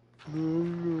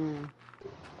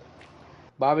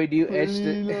 Bobby, do you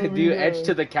edge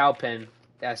to the cow pen?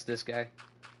 Ask this guy.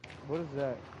 What is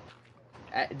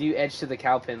that? Do you edge to the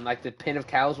cow pen, like the pen of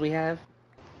cows we have,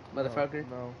 motherfucker?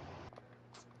 No.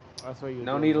 That's what you.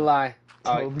 No need to lie.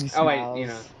 Toby Oh wait, smiles. you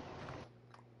know.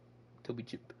 Toby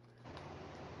Chip.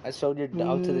 I sold your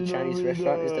dog to the Chinese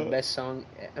restaurant is the best song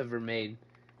ever made.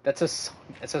 That's a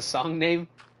song name.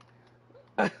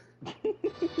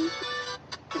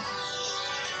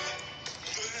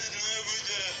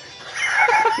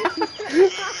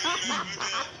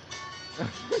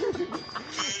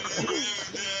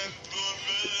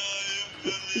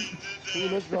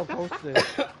 Let's go post it.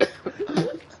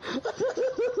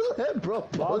 Bro,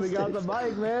 Bobby got the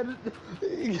mic, man.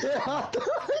 Yeah,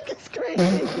 it's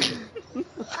crazy.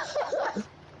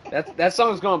 That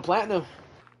song's going platinum.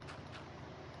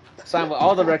 Signed with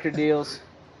all the record deals.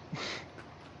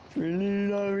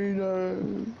 Felina mia.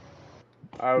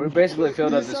 Alright, we basically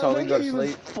filled up He this sounds whole. We can go to he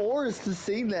was sleep. forced to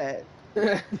sing that.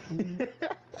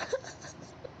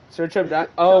 Search up. Sound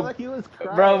Oh, like he was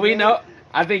crying, bro, we man. know.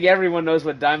 I think everyone knows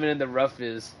what Diamond in the Rough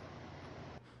is.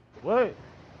 What?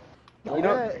 You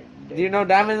know? Do you know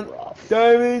Diamond?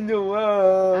 Diamond in the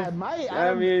Rough. I might.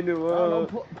 Diamond in the I don't know,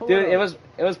 Rough. pull Dude, it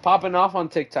it was popping off on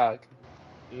TikTok.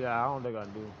 Yeah, I don't think I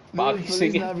do. Bobby Feliz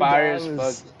singing Navidad fire as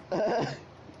was- fuck.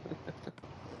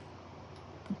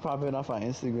 Popping off on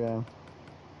Instagram.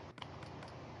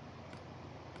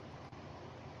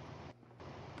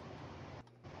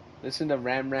 Listen to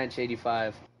Ram Ranch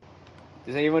 85.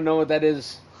 Does anyone know what that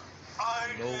is?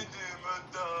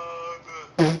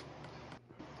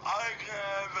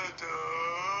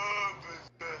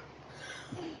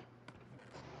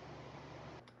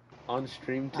 On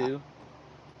stream too.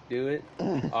 Do it.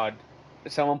 Odd.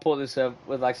 Someone pull this up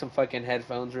with like some fucking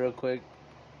headphones real quick.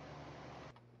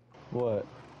 What?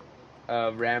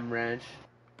 Ram Ranch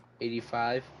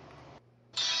 85.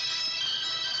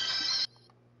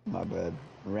 My bad.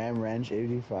 Ram Ranch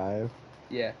 85.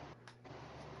 Yeah.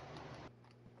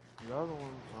 The other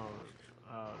one,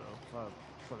 I don't know.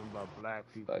 Something about black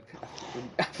people.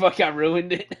 Fuck, I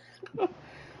ruined it.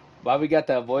 Bobby got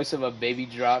the voice of a baby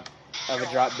drop, of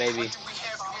a drop baby.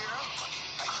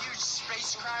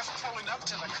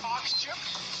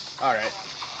 Alright.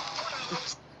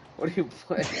 What are you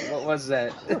playing? What was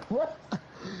that? What?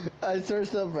 I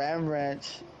searched up Ram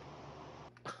Ranch.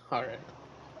 Alright.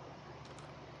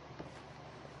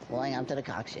 Flying up to the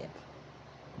cock ship.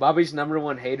 Bobby's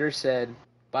 #1 hater said,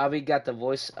 Bobby got the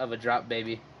voice of a drop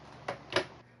baby.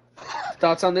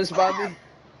 Thoughts on this, Bobby?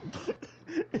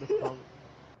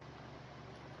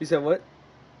 You said what?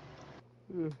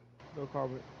 No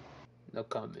comment. No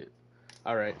comment.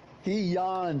 Alright. He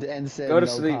yawned and said Go to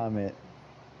no sleep. comment.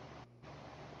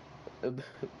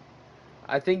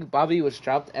 I think Bobby was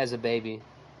dropped as a baby.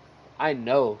 I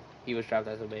know he was dropped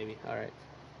as a baby. Alright.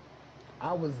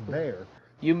 I was there.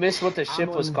 You missed what the ship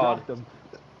I'm was on called. dropped him.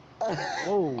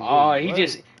 Whoa. Oh,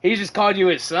 he just called you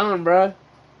his son, bruh.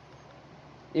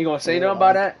 You gonna say nothing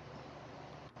about that?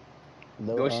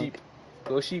 Lil Go Unk. sheep.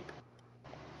 Go sheep.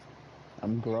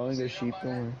 I'm growing a sheep,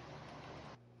 don't worry.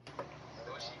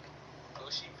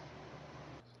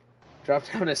 Drop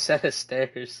down a set of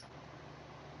stairs.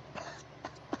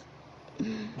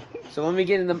 So when we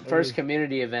get in the first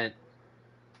community event,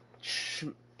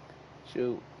 shoot,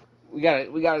 we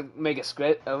gotta make a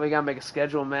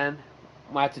schedule, man.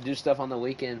 Might have to do stuff on the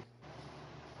weekend.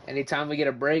 Anytime we get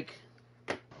a break.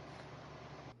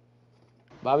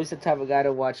 Bobby's the type of guy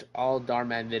to watch all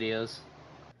Darman videos.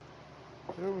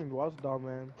 I don't even watch Dog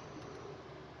Man.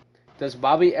 Does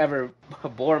Bobby ever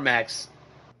Bormax?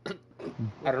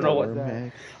 I don't know what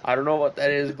Bormax. I don't know what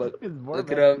that is, but It's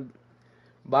look it Bormax. up.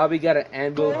 Bobby got an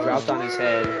anvil dropped on his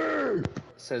head. It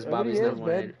says That's what he Bobby's is, number one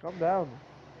Ben. hater. Calm down.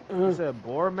 You said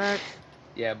Bormax?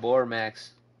 Yeah, Bormax.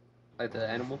 Like the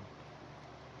animal.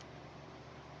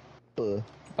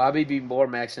 Bobby be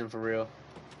Bormaxing for real.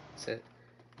 Said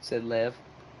Lev.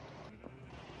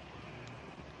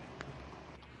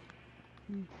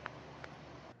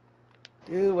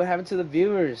 Dude, what happened to the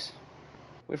viewers?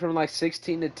 We're from like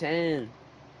 16 to 10.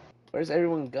 Where's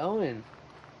everyone going?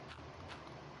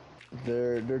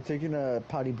 They're taking a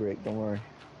potty break. Don't worry.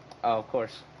 Oh, of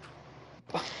course.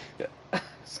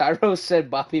 Cyro said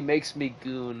Bobby makes me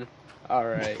goon.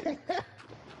 Alright.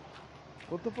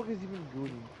 What the fuck is even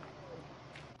gooning?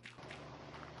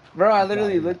 Bro, I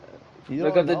literally Bobby. You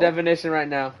look don't up the know? definition right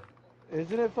now.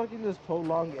 Isn't it fucking just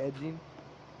prolonged edging?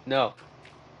 No.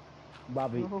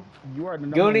 Bobby, No. you are the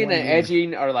number Gooning one and gooner.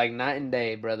 edging are like night and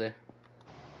day, brother.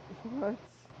 What?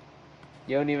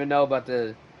 You don't even know about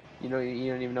the you don't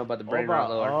even know about the brain rot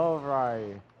lore.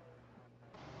 Alright.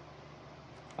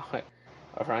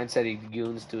 Ryan said he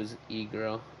goons to his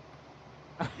e-girl.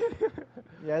 Yeah,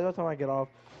 that's the time I get off.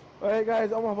 Alright,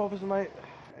 guys, I'm off office tonight.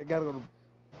 I gotta go to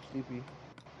sleepy.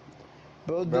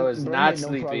 Bro is Bro not made no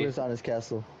sleepy. progress on his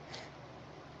castle.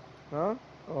 Huh?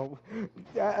 Oh,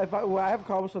 yeah, I have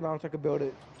cobblestone now, so I can build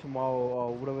it tomorrow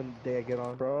or whatever day I get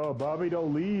on. Bro, Bobby,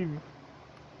 don't leave.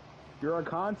 You're our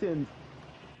content.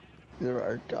 There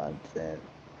are content.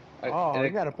 Oh, in,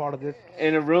 you're not a part of this.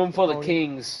 in a room full of Tony.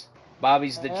 kings,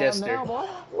 Bobby's the And jester. now, boy,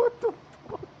 what the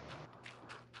fuck?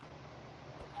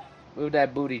 Move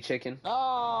that booty, chicken.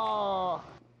 Oh.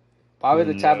 Bobby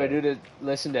the type of dude to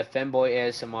listen to Femboy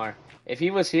ASMR. If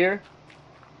he was here,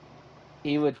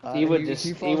 he would He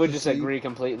just falls asleep. agree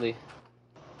completely.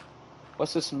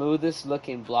 What's the smoothest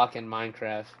looking block in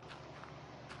Minecraft?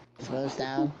 Smooth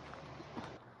down.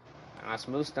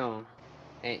 Smooth stone.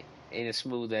 Ain't as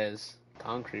smooth as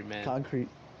concrete, man. Concrete.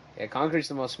 Yeah, concrete's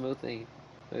the most smooth thing.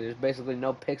 There's basically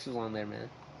no pixels on there, man.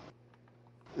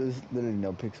 There's literally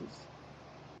no pixels.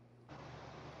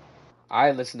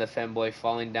 I listened to Femboy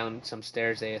falling down some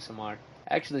stairs ASMR.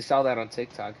 I actually saw that on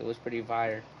TikTok. It was pretty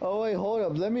viral. Oh wait, hold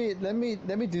up. Let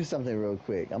me do something real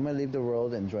quick. I'm gonna leave the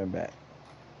world and join back.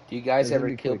 Do you guys It'll ever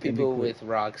be kill quick, it'll be people quick. with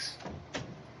rocks?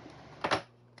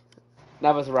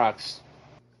 Not with rocks.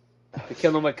 To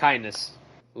kill them with kindness.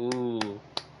 Ooh.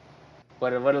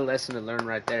 What a lesson to learn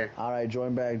right there. All right,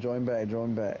 join back.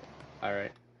 All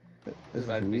right. This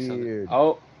About is to be something. weird.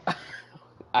 Oh.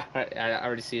 I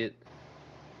already see it.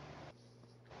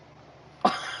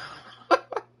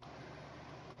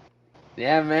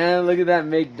 Yeah, man. Look at that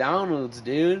McDonald's,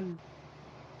 dude.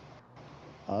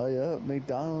 Oh yeah,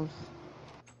 McDonald's.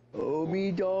 Oh,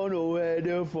 McDonald's had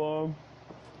a farm.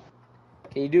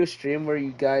 Can you do a stream where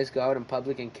you guys go out in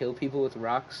public and kill people with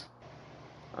rocks?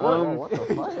 What the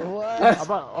fuck? What?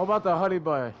 How about the honey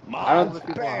bun?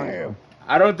 Bam!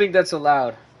 I don't think that's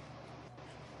allowed.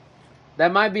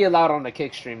 That might be allowed on the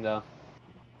kick stream though.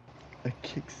 A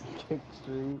kick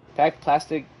stream. Packed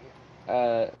plastic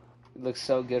looks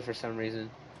so good for some reason.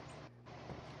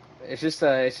 It's just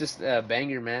a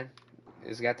banger, man.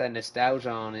 It's got that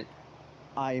nostalgia on it.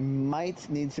 I might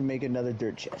need to make another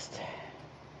dirt chest.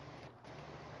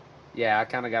 Yeah, I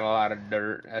kind of got a lot of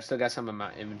dirt. I still got some in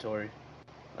my inventory.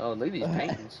 Oh, look at these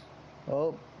paintings.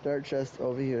 Oh, dirt chest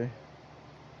over here.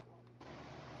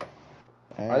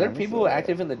 Are there people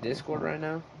active in the Discord right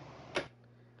now?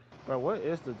 Bro, what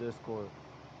is the Discord?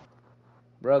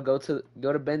 Bro, go to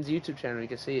Ben's YouTube channel. You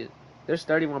can see it. There's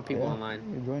 31 people online.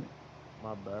 You join.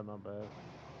 My bad.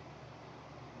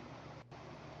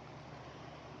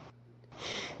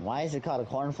 Why is it called a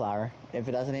cornflower if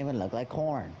it doesn't even look like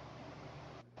corn?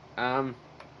 All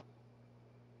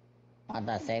What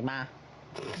the Sigma?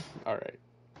 right.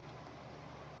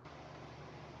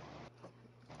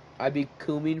 I be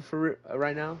cooming for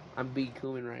right now. I'm be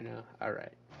cooming right now. All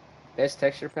right. Best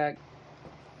texture pack.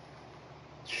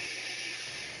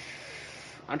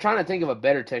 I'm trying to think of a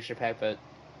better texture pack, but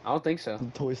I don't think so.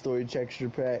 Toy Story texture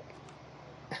pack.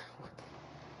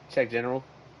 Check general.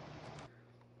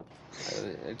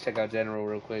 Check out general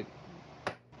real quick,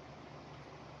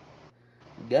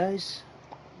 guys.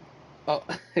 Oh,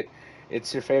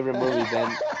 it's your favorite movie,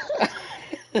 Ben.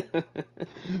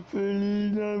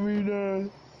 Feliz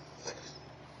Navidad.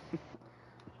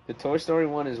 The Toy Story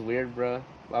one is weird, bro.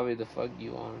 Bobby, the fuck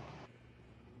you on?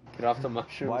 Get off the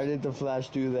mushrooms. Why did the Flash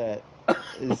do that?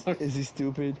 Is he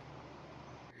stupid?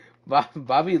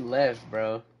 Bobby left,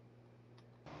 bro.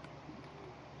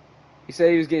 He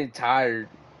said he was getting tired.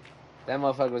 That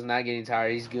motherfucker was not getting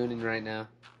tired. He's gooning right now.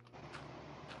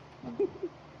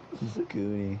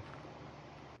 Goonie.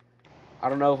 I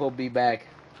don't know if he'll be back.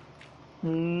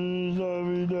 Feliz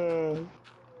Navidad.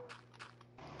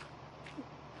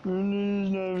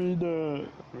 Feliz Navidad.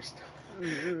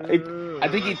 I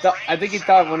think he thought. I think he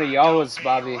thought one of y'all was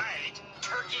Bobby.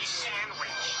 Turkey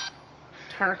sandwich.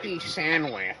 Turkey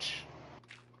sandwich.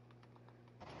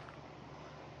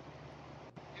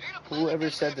 Whoever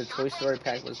said the Toy Story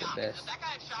pack was the best?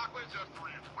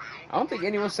 I don't think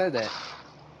anyone said that.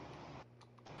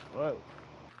 What?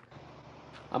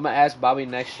 I'm gonna ask Bobby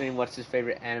next stream what's his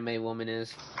favorite anime woman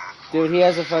is. Dude, he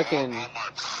has a fucking...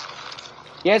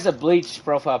 He has a bleached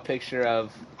profile picture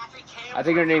of... I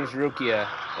think her name's Rukia,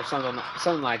 or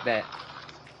something like that.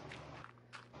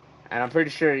 And I'm pretty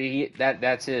sure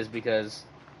that's his, because...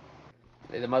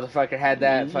 The motherfucker had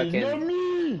that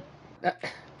fucking...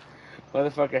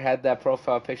 Motherfucker had that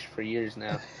profile picture for years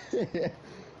now.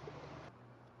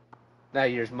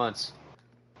 Not years, months.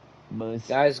 Months.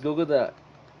 Guys, Google the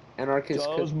Anarchist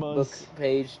Cookbook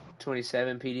page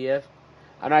 27 PDF.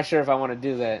 I'm not sure if I want to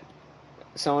do that.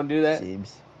 Someone do that?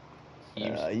 Seems.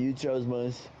 You chose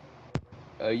months.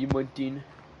 You Muntin.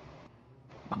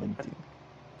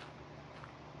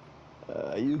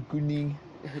 You Kuning.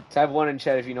 Type 1 in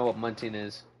chat if you know what Muntin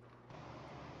is.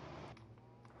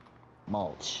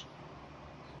 Mulch.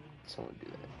 Someone do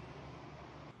that.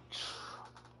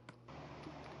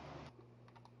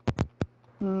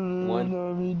 One.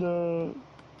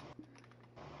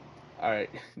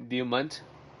 Alright, do you munt?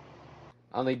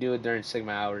 I only do it during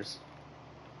Sigma hours,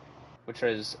 which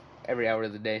is every hour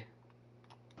of the day.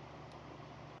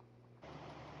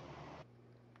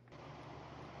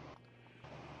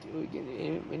 Dude,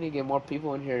 we need to get more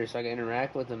people in here so I can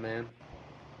interact with them, man.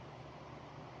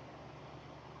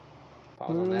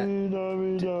 Pause on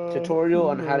that. Tutorial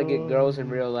on how to get girls in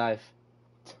real life.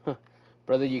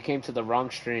 Brother, you came to the wrong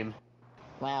stream.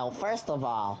 Well, first of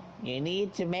all, you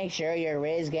need to make sure your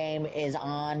Riz game is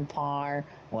on par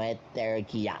with their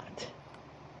Kiat.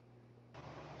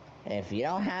 If you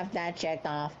don't have that checked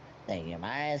off, then you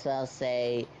might as well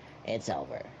say it's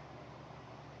over.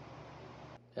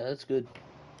 Yeah, that's good.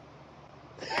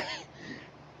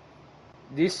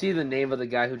 Do you see the name of the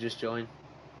guy who just joined?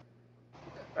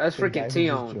 That's freaking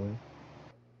Tion.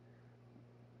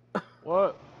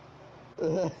 What?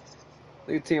 Look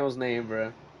at Tion's name,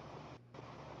 bro.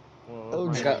 Oh,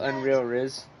 I got Unreal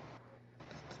Riz.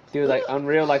 Dude, like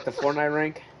Unreal, like the Fortnite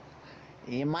rank.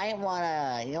 You might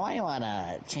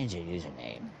wanna change your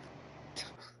username.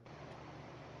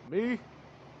 Me?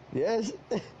 Yes.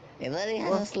 It literally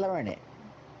has a slur in it.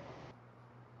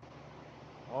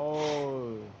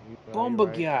 Oh, Bomba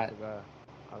right. Gat. I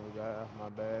forgot. That's my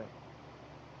bad.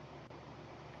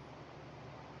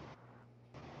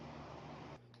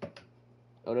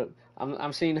 Hold up.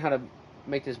 I'm seeing how to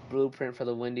make this blueprint for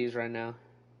the Wendy's right now.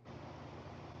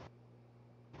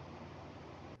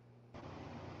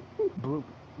 Blue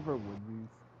for Wendy's.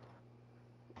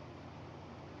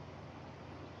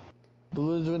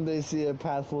 Balloons when they see a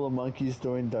path full of monkeys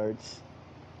throwing darts.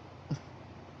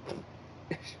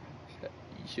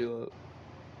 Sure.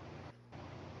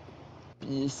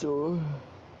 Yes, sir.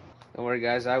 Don't worry,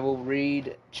 guys. I will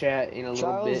read chat in a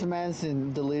little bit. Charles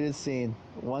Manson deleted scene.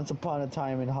 Once upon a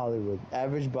time in Hollywood.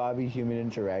 Average Bobby human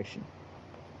interaction.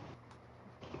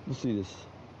 Let's see this.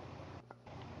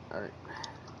 Alright.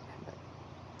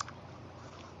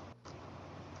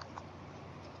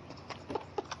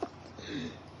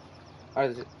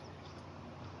 Alright.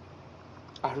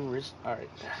 Alright.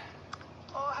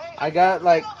 I got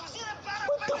like...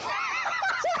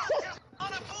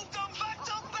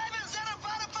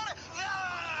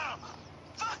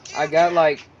 I got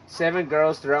like 7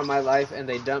 girls throughout my life, and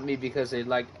they dumped me because they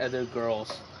like other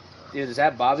girls. Dude, is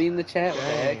that Bobby in the chat? What the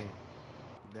heck?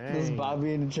 This is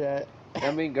Bobby in the chat.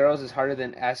 Dumping girls is harder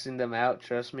than asking them out,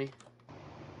 trust me.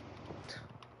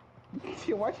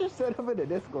 Why'd you set up in the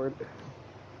Discord?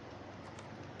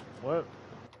 What?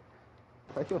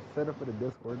 Why'd you set up in the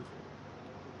Discord?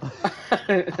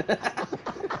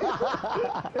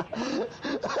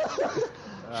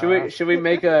 Should we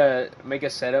make a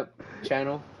setup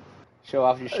channel? Show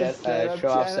off your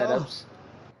setups.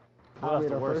 What's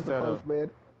the worst setup?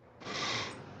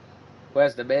 Who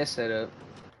has the best setup?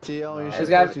 T.O., you It's should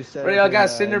got, post your setup bro, y'all got in,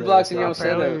 cinder the blocks in your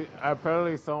setup.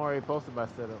 Apparently someone already posted my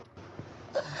setup.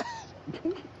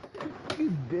 You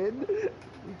did?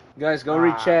 Guys, go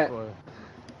read chat. Boy.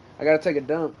 I gotta take a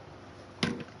dump.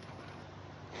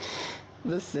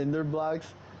 The cinder blocks.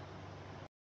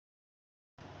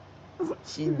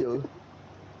 Shindo.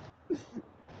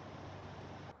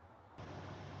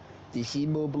 The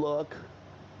Shimo block.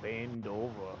 Bend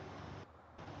over.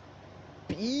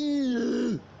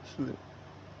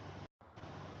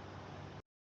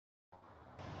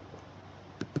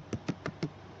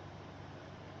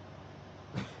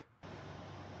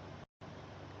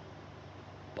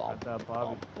 I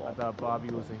thought Bobby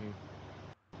was in here.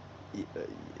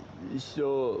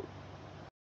 So,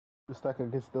 It's like I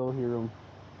can still hear him.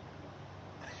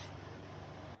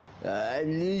 I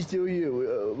need to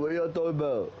you. What y'all talking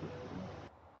about?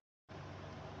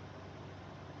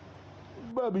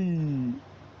 Bobby!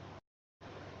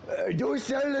 Don't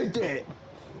sound like that!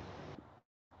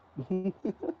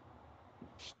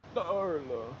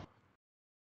 Starla.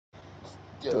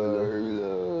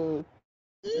 Starla.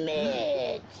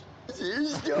 Mitch!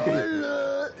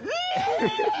 Starla!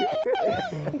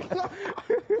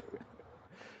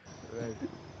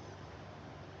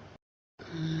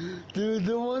 Dude,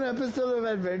 the one episode of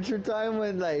Adventure Time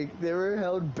when like they were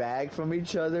held back from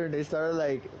each other and they started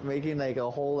like making like a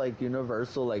whole like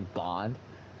universal like bond.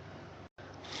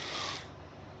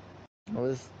 That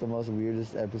was the most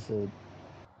weirdest episode.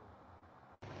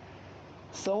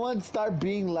 Someone start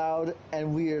being loud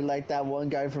and weird like that one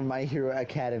guy from My Hero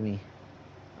Academy.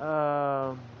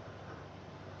 I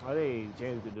think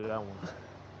James could do that one.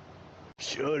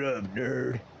 Shut up,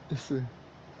 nerd.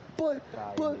 But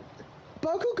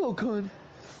Bakugo-kun.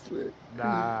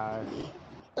 Nah.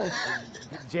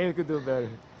 James could do it better.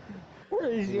 Where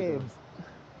is James?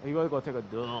 He was gonna take a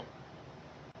dump.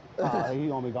 He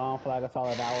gonna be gone for like a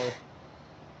solid hour.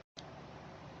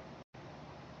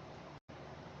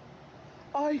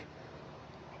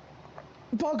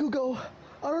 Bakugo,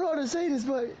 I don't know how to say this,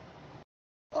 but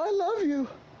I love you.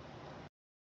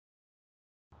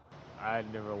 I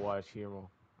never watched Hero.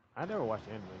 I never watched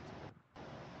anime.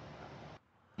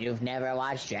 You've never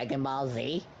watched Dragon Ball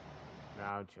Z?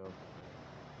 Nah, I'm joking.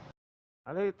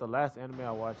 I think the last anime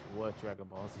I watched was Dragon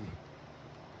Ball Z.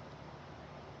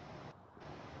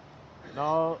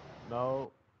 No.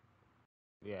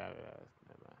 Yeah,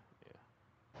 never mind. Yeah.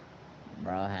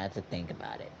 Bro had to think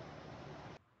about it.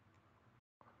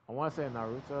 I want to say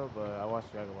Naruto, but I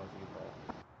watched Dragon Ball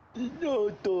Z.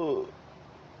 Naruto.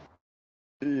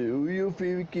 Who your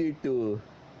favorite character?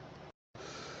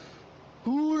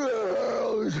 Who the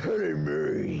hell is hitting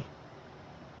me?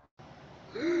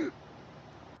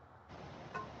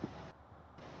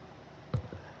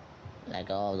 Let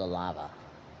go of the lava.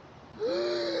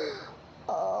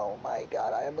 Oh my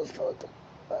god, I almost fell.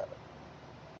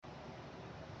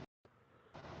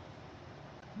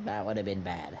 That would have been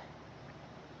bad.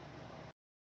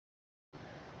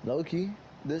 Low-key,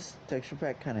 this texture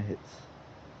pack kind of hits.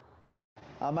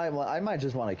 I might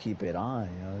just want to keep it on,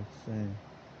 you know what I'm saying?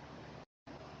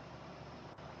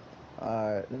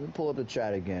 Alright, let me pull up the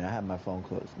chat again. I have my phone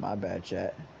closed. My bad,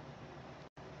 chat.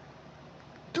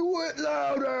 Do it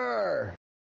louder!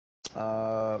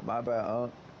 My bad,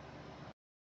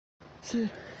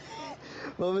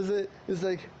 what was it? It's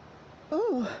like,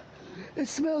 oh, it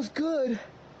smells good.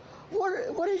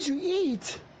 What did you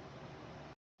eat?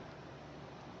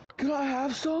 Could I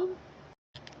have some?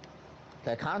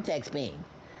 The context being,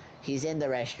 he's in the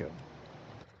restroom.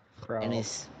 Bro. And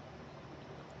he's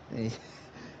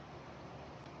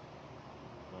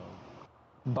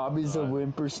Bobby's a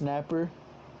whippersnapper.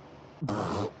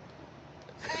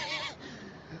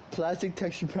 Plastic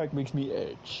texture pack makes me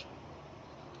itch.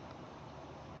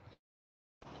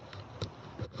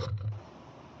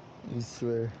 I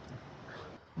swear.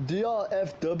 Do y'all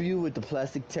FW with the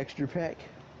plastic texture pack?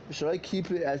 Should I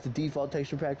keep it as the default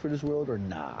texture pack for this world or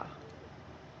nah?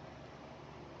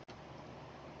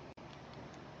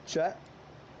 Chat?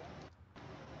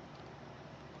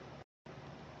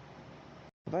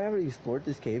 Have I ever explored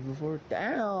this cave before?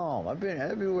 Damn, I've been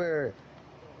everywhere.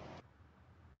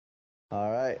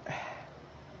 Alright.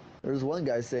 There's one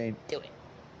guy saying, do it.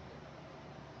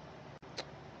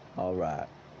 Alright.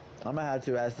 I'm gonna have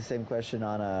to ask the same question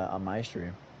on my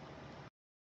stream.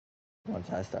 Once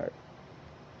I start.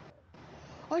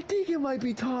 I think it might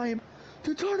be time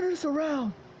to turn this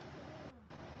around.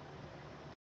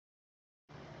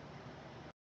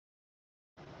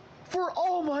 For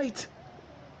All Might!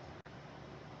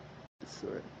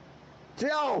 Sorry.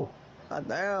 Joe! God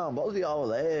damn, both of y'all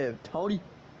left. Tony?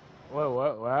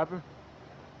 What happened?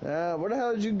 Where the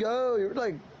hell did you go? You're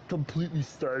like completely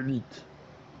started.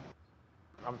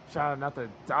 I'm trying not to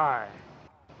die.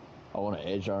 I want to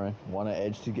edge, Aaron. Want to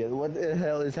edge together. What the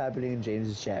hell is happening in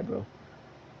James's chat, bro?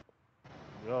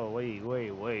 Yo, wait a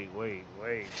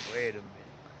minute.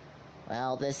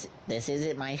 Well, this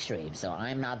isn't my stream, so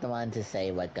I'm not the one to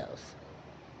say what goes.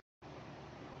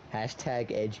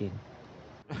 Hashtag edging.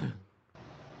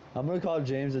 I'm gonna call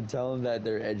James and tell him that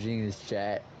they're edging his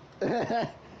chat. Oh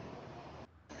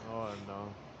no.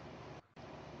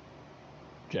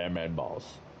 Jam and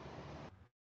balls.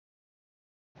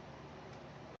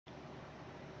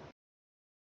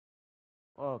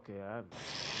 Okay, that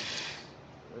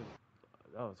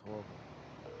was horrible.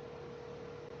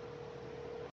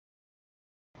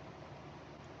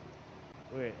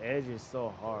 Wait, Edge is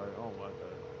so hard. Oh my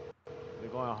god. They're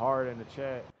going hard in the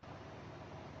chat.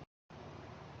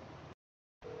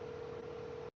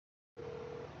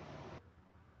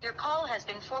 Your call has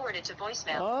been forwarded to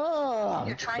voicemail. Oh,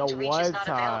 You're trying The to reach is one not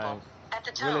time, available. At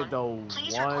the really tone, the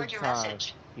please one record your time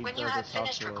message. he When you doesn't have talk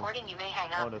finished to us recording, you may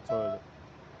hang on up. the toilet.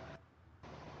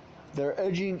 they're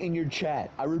edging in your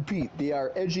chat. I repeat, they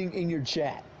are edging in your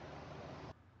chat.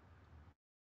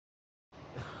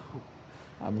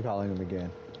 I'm calling him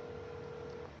again.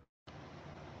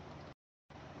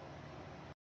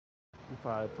 He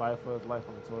probably fight for his life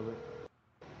on the toilet.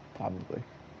 Probably.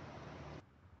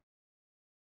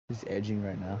 He's edging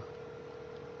right now.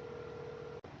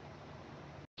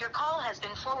 Your call has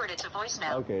been forwarded to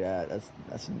voicemail. Okay,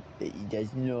 that's you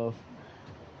guys know.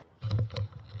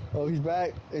 Oh, he's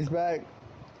back. He's back.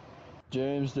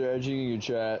 James, they're edging in your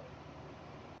chat.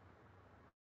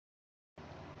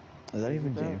 Is that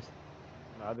even that? James?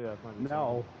 No, I think that's might be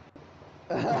No.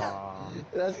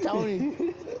 That's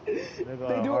Tony. They're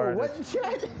going They do hard a what in in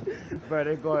chat? Bro,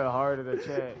 they're going hard in the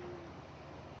chat.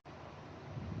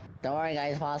 Don't worry,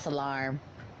 guys. False alarm.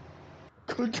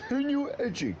 Continue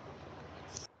edging.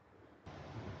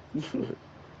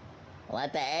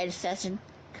 Let the edge session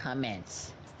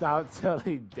commence. Stop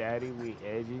telling Daddy we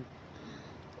edging.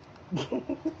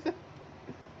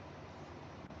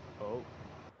 Oh.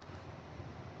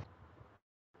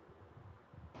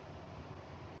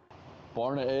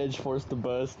 Born to edge, forced to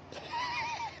bust.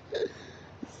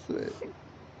 Sweet.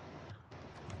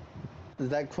 Is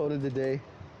that quote of the day?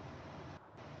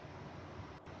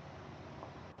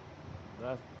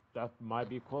 That might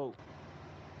be a quote.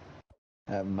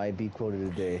 That might be quote of the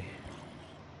day.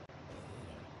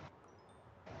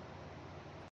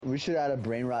 We should add a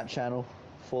brain rot channel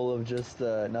full of just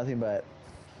nothing but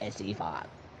SC5.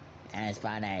 And it's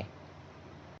funny.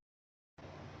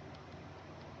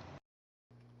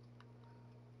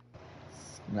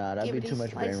 Nah, that'd be too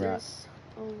much brain rot.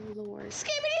 Oh lord.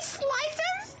 Skibbity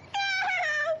slicers!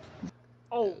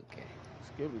 Oh! Okay.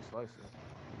 Skibbity slicer.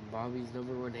 Bobby's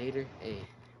 #1 hater. Hey,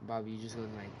 Bobby, you just gonna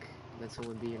like let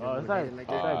someone be your Oh, #1 is that, hater like is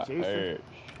that? that Jason? Edge.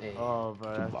 Hey. Oh,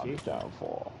 bro, To that's Bobby's Jason.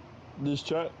 downfall.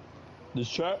 This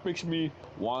chat makes me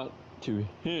want to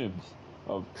hymns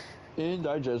of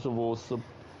indigestible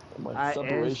I edged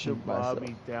separation to myself.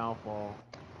 Bobby downfall.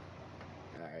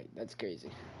 Alright, that's crazy.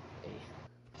 Hey.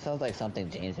 Sounds like something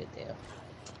James would do.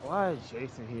 Why is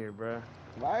Jason here, bro?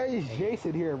 Why is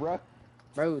Jason here, bro?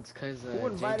 Bro, it's cause Who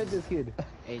invited James, this kid?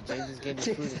 Hey, James is getting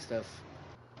his food and stuff.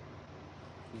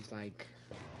 He's like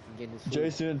getting his food.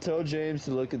 Jason, tell James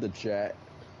to look at the chat.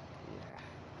 Yeah.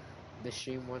 The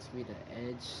stream wants me to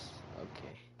edge.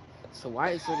 Okay. So why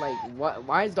is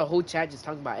the whole chat just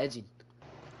talking about edging?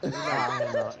 I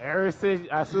don't know. Ever since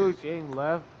as soon as James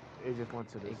left, it just went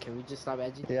to Hey, this. can we just stop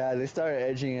edging? Yeah, they started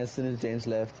edging as soon as James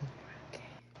left.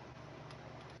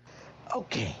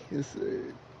 Okay. Yes,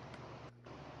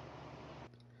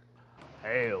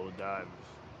 Hell, dimes.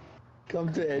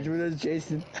 come to edge with us,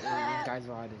 Jason. Hey, these guys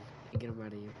are hiding. Hey, get him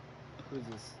out of here. Who's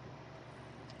this?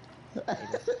 Hey,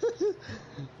 yeah,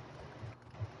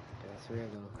 that's real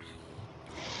though.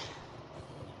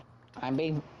 I'm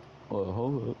being. Well,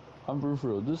 hold up. I'm for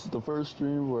real. This is the first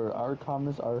stream where our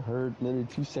comments are heard literally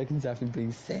 2 seconds after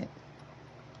being sent.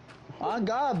 On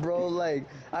God, bro. Like,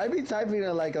 I be typing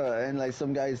in like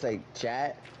some guy's like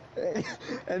chat,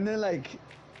 and then like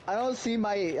I don't see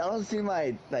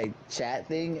my like chat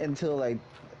thing until like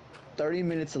 30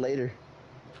 minutes later,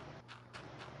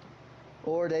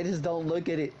 or they just don't look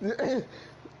at it.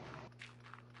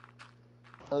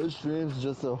 Other streams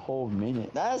just a whole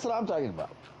minute. That's what I'm talking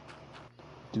about.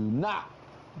 Do not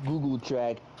Google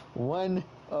track one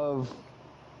of.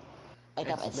 I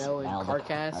got a Smell and smell.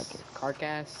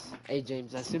 Carcass. Hey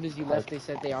James, as soon as you left, they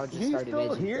said they all just He's started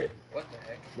still edging. here? What the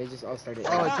heck? They just all started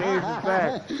Oh, edging. James is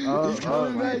back. Oh, He's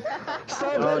coming back.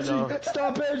 Stop Oh, edging. no.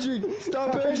 Stop edging.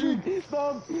 Stop edging.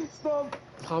 Stop.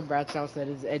 Tom Bradshaw said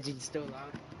his edging still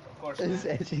allowed. Of course, His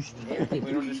man.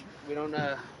 edging.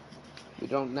 We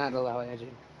don't not allow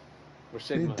edging. We're We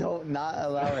Sigma. don't not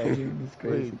allow edging. It's We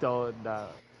crazy. don't know.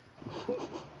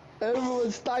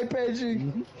 Everyone's type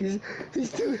edging. He's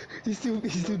too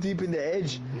deep in the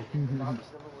edge. Bobby's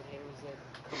 #1 hater said,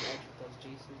 "Come edge with us,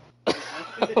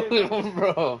 Jason."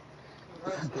 Bro.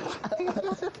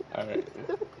 Alright.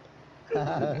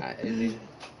 Not edging.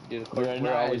 Dude, of course, They're we're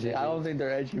not always edging. I edging. don't think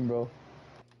they're edging, bro.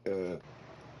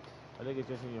 I think it's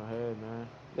just in your head, man.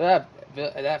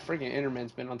 That freaking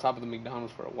Interman's been on top of the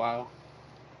McDonald's for a while.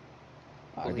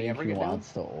 I Will he think ever he get down?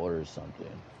 wants to order something.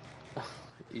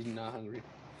 He's not hungry.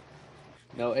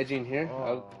 No edging here?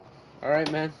 Oh.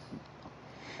 Alright, man.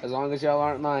 As long as y'all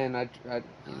aren't lying, I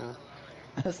you know.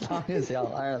 As long as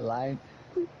y'all aren't lying.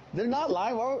 They're not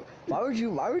lying. Why would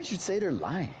you say they're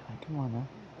lying? Like, come on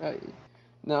now.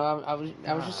 No, I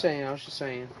was just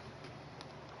saying.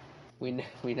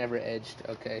 We never edged,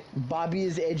 okay. Bobby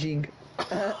is edging.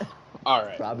 Alright.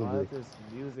 Why Probably. is this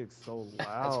music so That's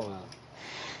loud? wild.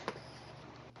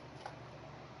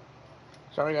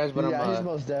 Sorry guys, but Yeah, he's I'm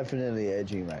most definitely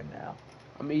edging right now.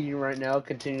 I'm eating right now.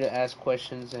 Continue to ask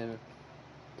questions and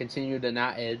continue to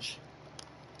not edge.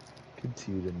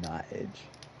 Continue to not edge.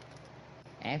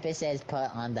 Emphasis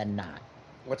put on the not.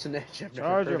 What's an edge? I've never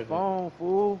Charge heard your of it. phone,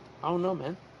 fool. I don't know,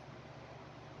 man.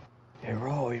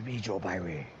 Hero, it's me, Joe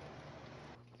Byrie.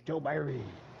 Joe Byrie.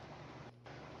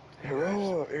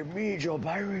 Hero, it's me, Joe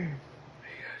Byrie.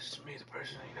 Hey guys, it's me, the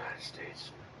President of the United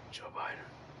States, Joe Biden.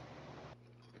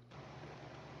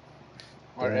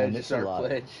 Our Damn, edge it's is a our lot.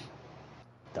 pledge.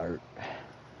 Dirt.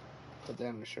 Put that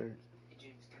on the shirt.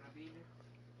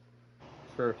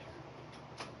 Sure.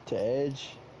 To edge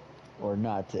or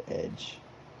not to edge?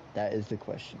 That is the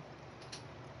question.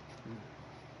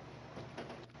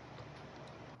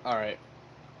 Alright.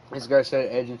 This guy said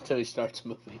edge until he starts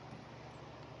moving.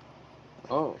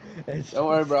 Oh. Edge Don't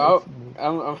worry, starts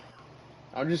bro.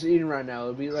 I'm just eating right now.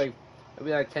 It'll be like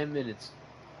 10 minutes.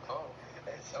 Oh.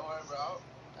 Don't worry, bro.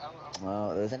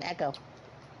 Well, There's an echo.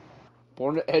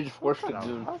 Born to edge force What kind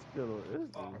Lagoon. of hospital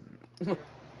is this?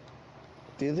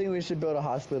 do you think we should build a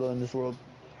hospital in this world?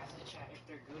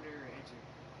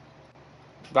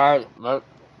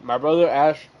 My brother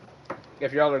asked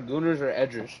if y'all are gooners or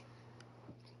edgers.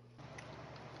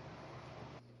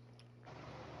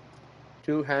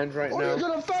 Two hands right Or now. you're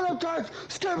gonna fanatize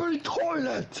scary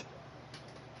toilet!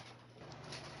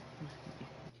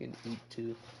 You can eat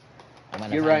two. I'm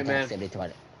gonna You're find right, that man. city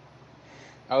toilet.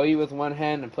 I'll eat with one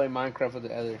hand and play Minecraft with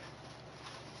the other.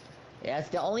 Yeah, that's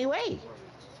the only way.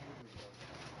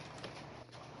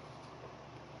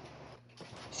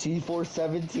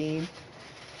 C417.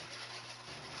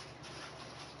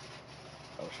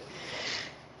 Oh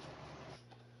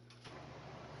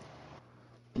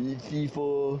shit.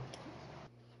 C4.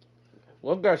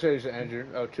 One guy said he's an edger.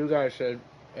 Oh, two guys said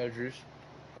edgers.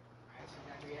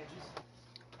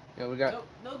 Yeah, we got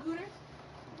No gooners?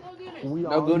 No gooners.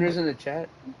 no gooners in the chat.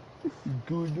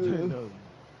 Good.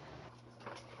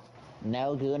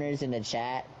 No gooners in the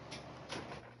chat.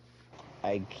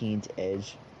 I can't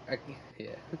edge.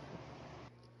 Yeah.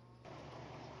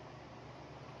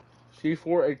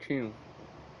 C418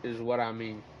 is what I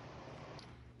mean.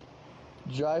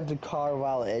 Drive the car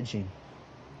while edging.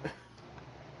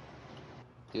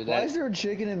 Dude, Why is there a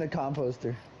chicken in the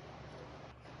composter?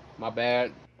 My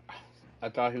bad. I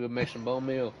thought he would make some bone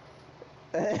meal.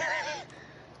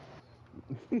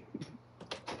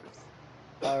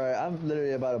 Alright, I'm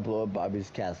literally about to blow up Bobby's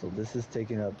castle. This is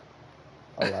taking up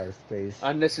a lot of space.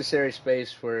 Unnecessary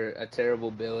space for a terrible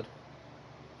build.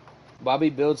 Bobby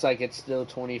builds like it's still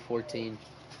 2014.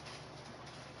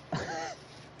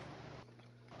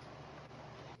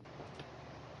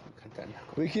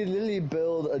 We could literally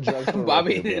build a drugstore.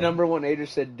 Bobby, right there, the bro. number one hater,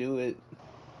 said do it.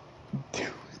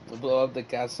 We'll blow up the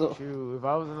castle. Shoot, if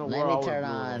I was in the Let world, I me would turn do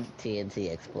it. on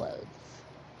TNT explodes.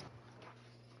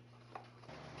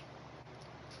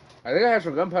 I think I have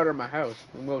some gunpowder in my house.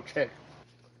 I'm gonna check.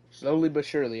 Slowly but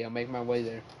surely, I'll make my way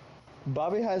there.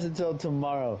 Bobby has until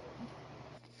tomorrow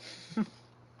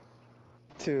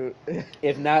to.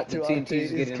 If not, the to TNT's update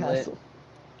his getting lit. castle.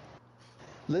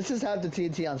 Let's just have the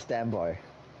TNT on standby.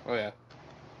 Oh yeah.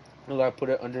 I'll put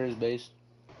it under his base.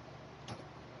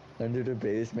 Under the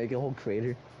base, make a whole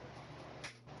crater.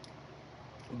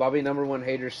 Bobby, number one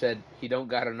hater, said he don't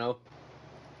gotta know.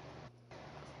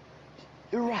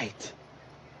 You're right.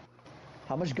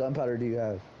 How much gunpowder do you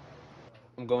have?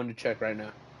 I'm going to check right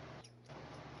now.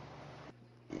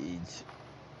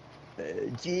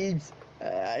 Jeeves,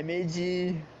 I'm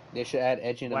edgy. They should add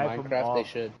edging to Wipe 'em Minecraft. They off.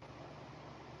 should.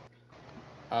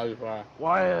 Oh, why?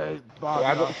 Why,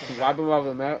 Bobby? Wipe him off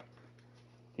the map.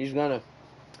 He's gonna.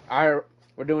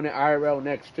 We're doing it IRL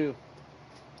next too.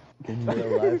 In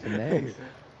real life next.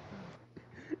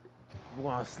 We're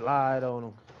gonna slide on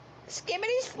them.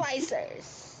 Skimmity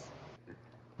splicers.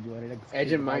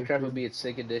 Edge in Minecraft would be its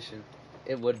sick edition.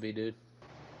 It would be, dude.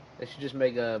 They should just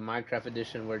make a Minecraft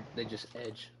edition where they just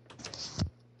edge.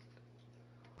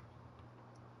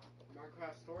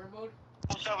 Minecraft story mode?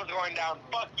 Stuff is going down.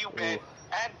 Fuck you, Ben.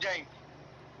 And James.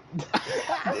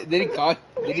 Did he call?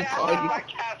 Did he Now call you? my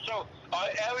castle.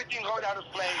 Everything going down in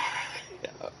flames.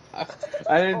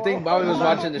 I didn't think Bobby was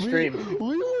watching the stream.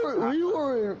 We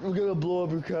were gonna blow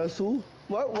up your castle.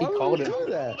 Why He would called we him. do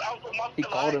that? He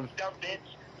called him. Dumb bitch.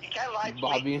 You can't lie to me.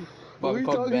 Bobby. What are you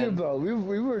called talking Ben. about? We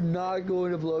were not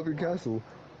going to blow up your castle.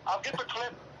 I'll get the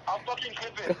clip. I'll fucking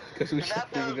clip it. Because we said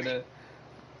we were gonna.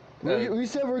 We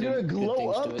said we're do gonna good glow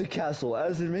things to up it. the castle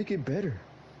as in make it better.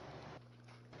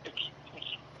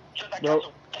 Just that Bro.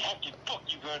 castle. Fuck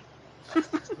you, good.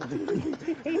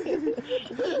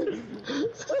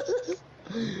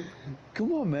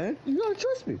 Come on, man. You gotta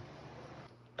trust me.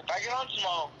 If I get on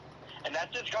small, and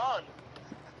that's just gone,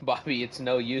 Bobby, it's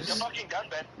no you're use. fucking done,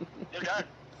 Ben. You're done.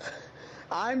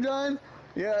 I'm done.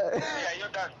 Yeah. Yeah, you're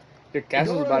done. Your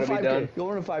castle's about to be 5K. done.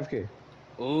 Going to 5K.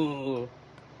 Ooh.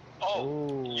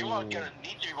 Oh, you are gonna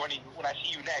need to when I see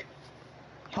you next.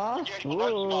 Huh? You've been scared for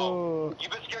lunch small.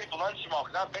 You've been scared for lunch small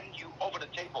because I'm betting you over the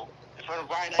table in front of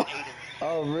Ryan and Aiden.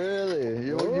 Oh, really?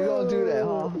 You gonna do that,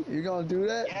 huh? You gonna do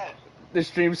that? Yes. The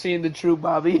stream seeing the true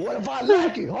Bobby. What if I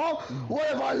like it, huh?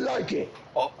 What if I like it?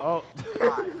 Oh.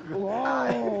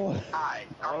 Whoa.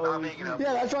 I'm making up.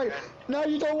 Yeah, that's right. Now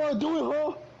you don't want to do it,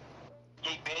 huh?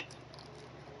 Hey, bitch.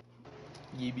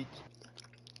 Yeah, bitch.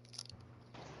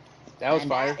 That was And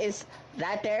fire.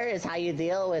 That there is how you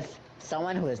deal with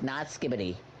someone who is not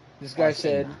skibbity. This guy Or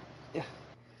said. Sigma.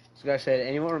 This guy said,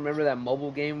 anyone remember that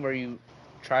mobile game where you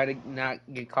try to not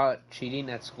get caught cheating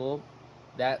at school?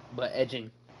 That, but edging.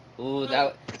 Ooh,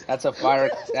 that's a fire.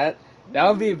 That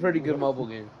would be a pretty good mobile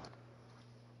game.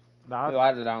 Nah, You'll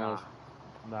have to download.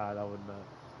 Nah, that would not.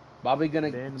 Bobby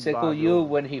gonna Then tickle Bobby you will-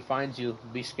 when he finds you.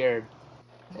 Be scared.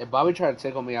 If Bobby tried to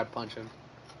tickle me, I'd punch him.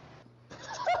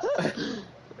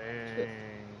 Dang.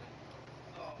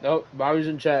 Nope, Bobby's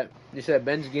in chat. He said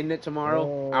Ben's getting it tomorrow.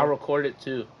 Oh. I'll record it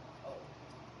too.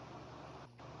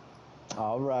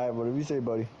 All right. What did we say,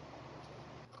 buddy?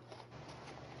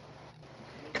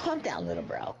 Calm down, little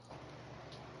bro.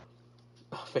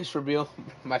 Face reveal.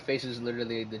 My face is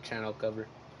literally the channel cover.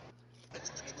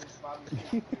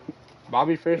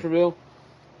 Bobby face reveal.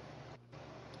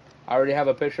 I already have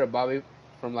a picture of Bobby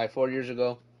from like 4 years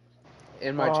ago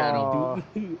in my channel.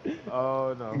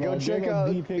 Oh no. Go check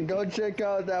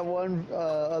out that one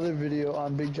other video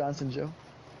on Big Johnson Joe.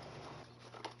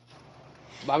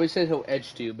 Bobby said he'll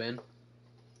edge to you, Ben.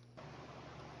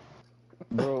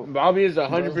 Bro, Bobby is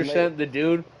 100% the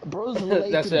dude bro's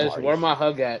late that to says, party. "Where my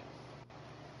hug at?"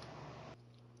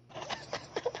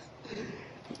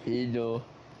 You know.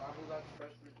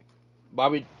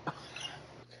 Bobby,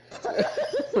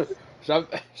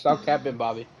 stop capping,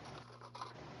 Bobby.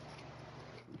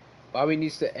 Bobby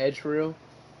needs to edge for real,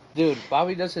 dude.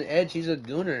 Bobby doesn't edge; he's a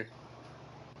gooner.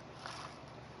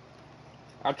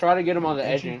 I'll try to get him on the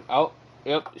edging. Oh,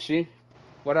 yep. See,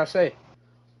 what I say?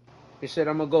 He said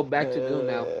I'm gonna go back to goon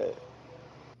now.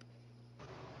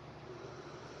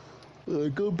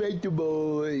 Go back to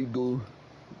boy. Go.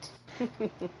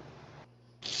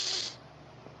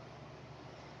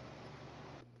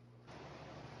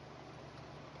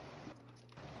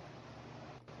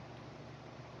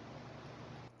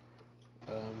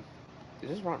 Is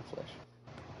this rotten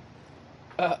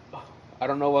flesh? I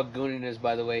don't know what gooning is,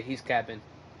 by the way. He's capping.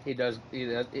 He does.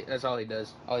 That's all he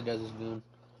does. All he does is goon.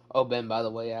 Oh, Ben, by the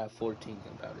way, I have 14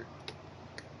 gunpowder.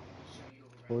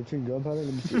 14 gunpowder?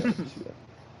 Let me see that. Let me see that.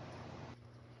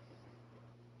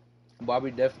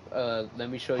 Bobby, let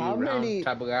me show you How around many-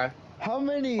 type of guy. How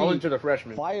many Only to the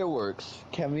freshman. fireworks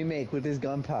can we make with this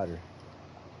gunpowder?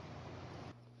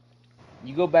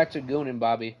 You go back to gooning,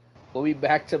 Bobby. We'll be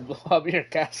back to blow up your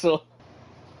castle.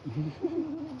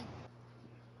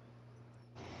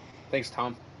 Thanks,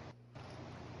 Tom.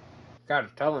 God,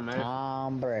 tell him, man.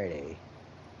 Tom Brady.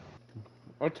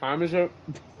 What time is it?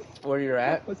 Where you're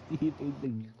at? What's the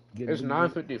thing? It's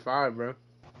 9:55, bro.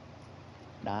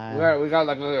 Nah. We got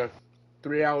like another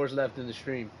 3 hours left in the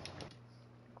stream.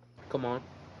 Come on.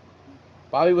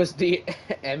 Bobby was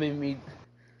DMing me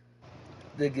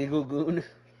the giggle goon.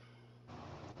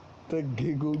 The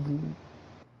giggle goon.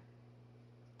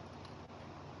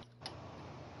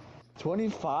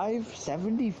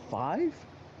 25.75?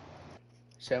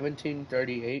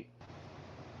 1738.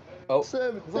 Oh,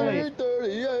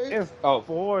 17.38. It's Oh.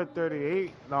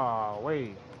 4:38. Nah,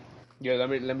 wait. yeah. Let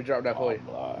me drop that for you.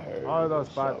 Oh, that's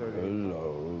 5:38.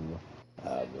 Hello.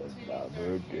 Having my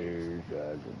birthday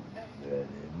in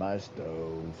my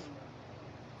stove.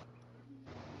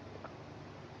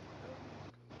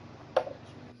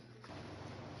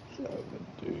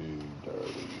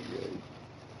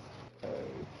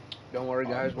 Don't worry,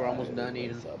 guys. We're almost done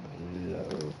eating.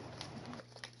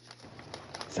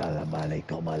 Salam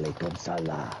alaikum, alaikum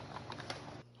salam.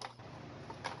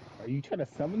 Are you trying to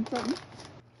summon something?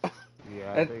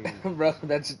 Yeah, I That, think. bro,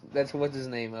 that's what's his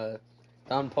name?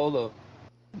 Don Polo.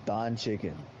 Don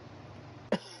Chicken.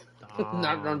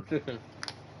 Not Don Chicken.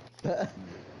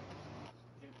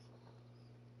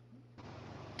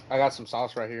 I got some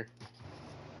sauce right here.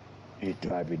 It's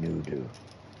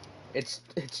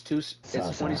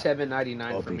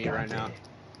 $27.99 for me right now.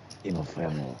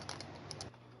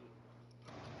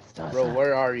 Bro,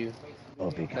 where are you?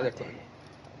 Another clip.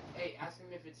 Hey, ask him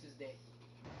if it's his day.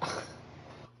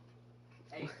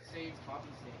 Hey, say it's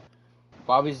Bobby's day.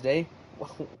 Bobby's Day?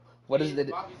 What is Today's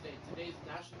the? Bobby's Day. Today's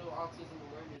National Autism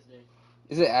Awareness Day.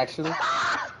 Is it actually? Look,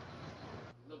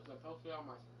 I posted on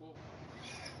my school.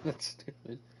 That's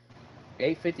stupid.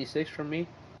 8.56 from me.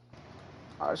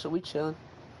 Alright, so we chilling.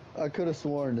 I could have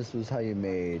sworn this was how you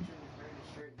made.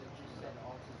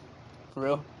 For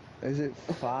real? Is it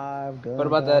 5 guns? What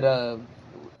about that?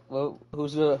 Well,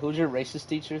 who's your racist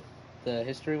teacher? The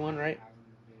history one, right?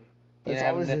 It's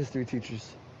always history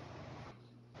teachers.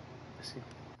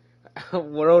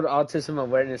 World Autism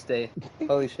Awareness Day.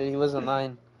 Holy shit, he wasn't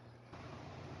lying.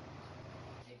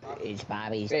 It's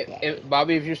Bobby's Hey, day.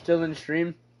 Bobby, if you're still in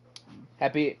stream,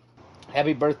 happy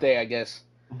birthday, I guess.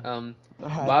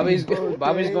 Bobby's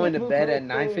going to bed at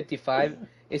 9:55.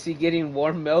 Is he getting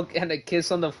warm milk and a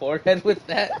kiss on the forehead with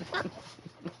that?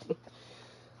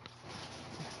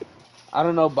 I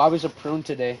don't know. Bobby's a prune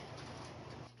today.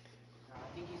 I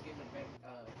think he's getting a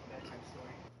bedtime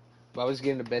story. Bobby's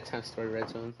getting a bedtime story, Red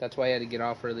Zone. That's why he had to get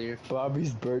off earlier.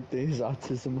 Bobby's birthday is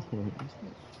autism awareness.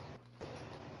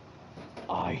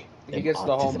 He gets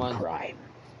the whole month.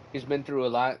 He's been through a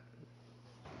lot.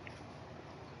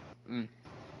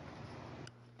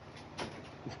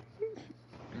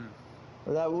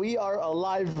 That we are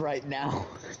alive right now.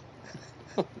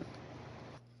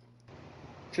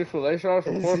 Chick-fil-A sauce,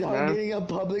 of course, I'm man. getting a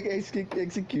public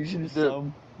execution.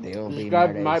 Dude, this guy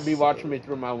might be watching me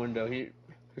through my window. He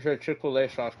said Chick-fil-A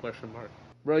sauce ?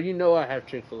 Bro, you know I have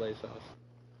Chick-fil-A sauce.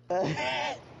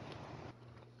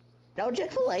 No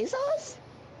Chick-fil-A sauce?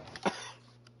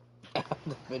 The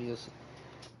video's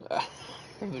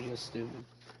stupid.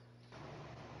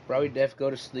 Probably Def go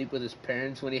to sleep with his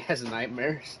parents when he has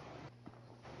nightmares.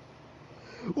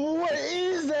 What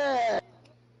is that?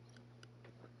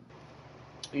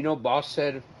 You know, Boss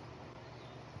said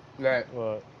that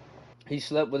What? he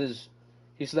slept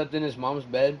in his mom's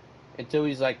bed until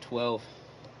he's like 12.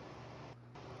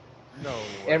 No. Way.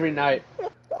 Every night.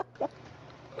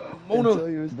 Until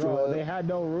he was Bro, 12. they had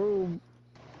no room.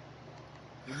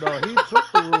 No, he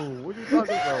took the room. What you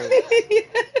talking about?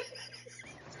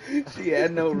 She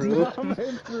had no room. Mom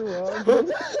threw up.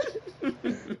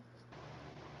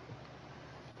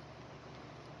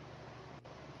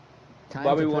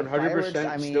 Bobby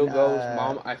 100% still goes,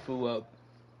 Mom, I flew up.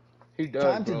 He does,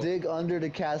 Time bro. to dig under the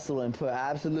castle and put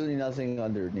absolutely nothing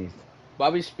underneath.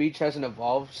 Bobby's speech hasn't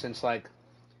evolved since, like,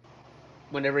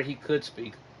 whenever he could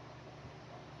speak.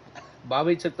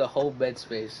 Bobby took the whole bed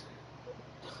space.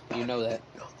 You know that.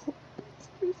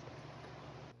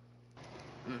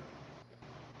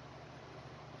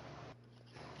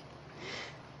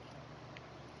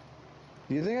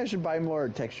 Do you think I should buy more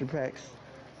texture packs?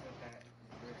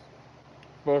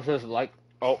 Bro says, like,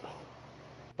 oh.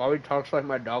 Bobby talks like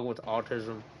my dog with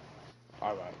autism.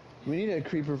 Alright. We need a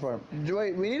creeper farm.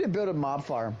 Wait, we need to build a mob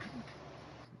farm.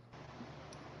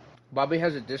 Bobby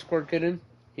has a Discord kitten.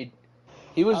 He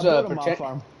was I'll build a mob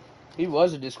farm. He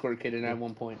was a Discord kitten at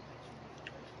one point.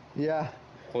 Yeah.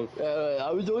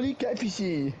 I was only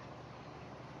catfishy.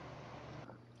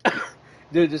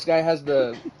 Dude, this guy has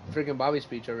the freaking Bobby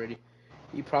speech already.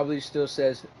 He probably still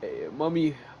says, hey,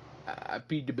 Mommy, I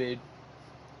peed the bed.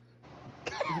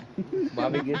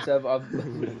 Bobby gets up off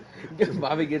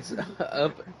Bobby gets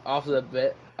up off the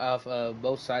bed, off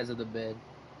both sides of the bed.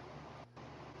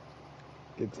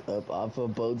 Gets up off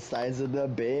of both sides of the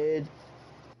bed.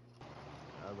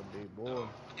 That's a big boy.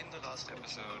 In the last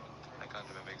episode, I can't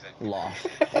remember exactly. Lost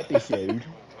episode.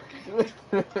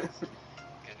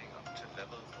 Getting up to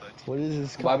level 30. What is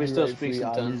this? Bobby still copyright-free speaks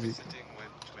in tongues. music? Sitting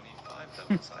with 25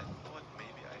 levels, I thought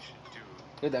maybe I should do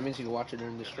Dude, that means you can watch it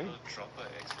during the a stream. little dropper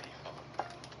XP farm.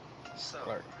 So,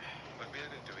 Right. what we are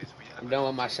going to do is we are I'm going done to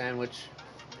with my take sandwich. a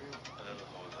little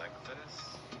hole like this,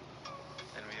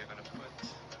 and we are going to put our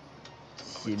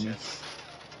Sims. chest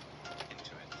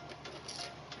into it.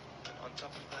 And on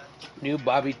top of that, New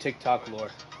Bobby TikTok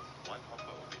lore. one hopper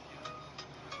over here.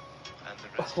 And the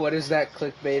rest What is that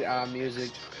clickbait music?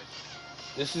 to it.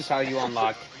 This is how you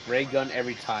unlock ray gun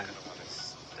every time.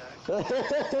 Gonna wanna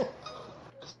stack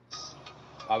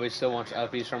Bobby still wants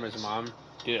uppies from his mom.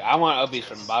 Dude, I want uppies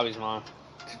from Bobby's mom.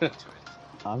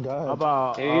 I'm good. How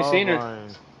about Have you seen her?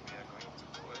 Irvine?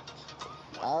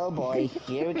 Oh boy,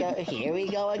 here we go. Here we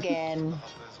go again.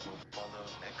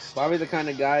 Bobby the kind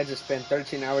of guy to spend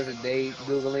 13 hours a day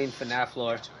Googling FNAF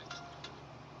lore.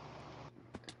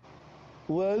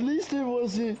 Well, at least it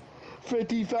wasn't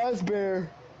Freddy Fazbear,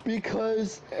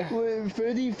 because when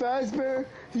Freddy Fazbear,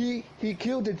 he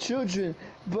killed the children,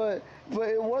 but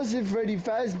it wasn't Freddy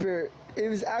Fazbear. It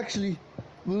was actually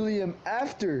William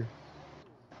After.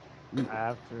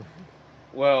 After.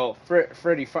 Well,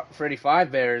 Freddy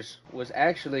Fazbear's was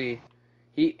actually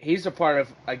he's a part of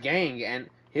a gang, and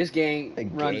his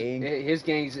gang runs. His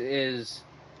gangs is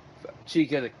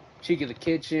Chica the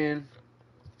Kitchen,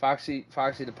 Foxy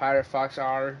the Pirate Fox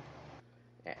R,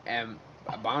 and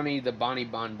Bonnie the Bonnie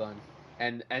Bon Bun,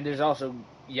 and there's also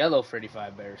Yellow Freddy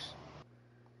Fazbear's.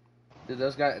 Dude,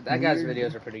 those guys, that guy's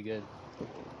videos are pretty good.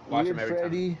 Watch him every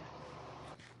time.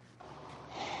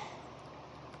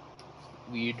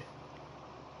 Weird.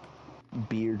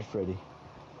 Beard Freddy.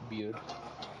 Beard.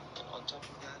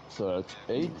 So that's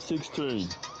 8:16.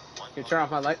 Can you turn off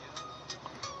my light?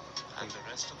 And the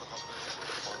rest of the hoppers will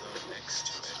follow next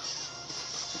to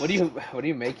it. What do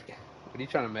you make? What are you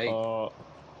trying to make?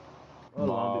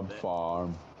 Mob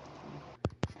farm.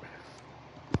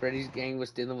 Freddy's gang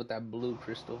was dealing with that blue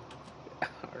crystal.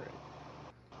 Alright.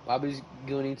 Bobby's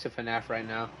gooning to FNAF right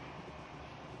now.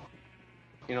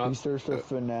 You know, He searched for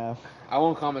FNAF. I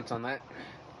won't comment on that.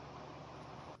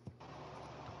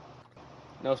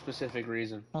 No specific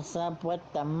reason. What's up with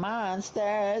the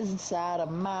monsters inside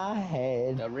of my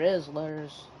head? The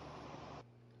Rizzlers.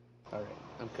 Alright,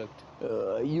 I'm cooked.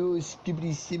 You stupid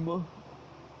Simo.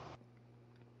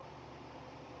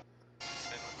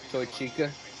 Toy Chica.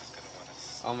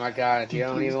 Oh my god, you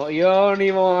don't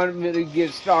even want me to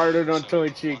get started on Toy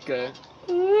Chica.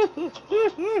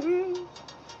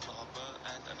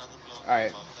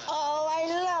 Alright. Oh, I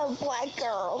love black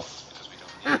girls.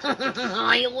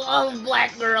 I love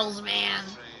black girls, man.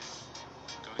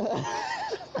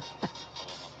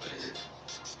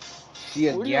 She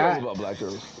a What do you guy. like about black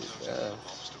girls?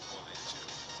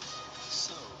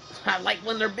 I like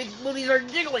when their big booties are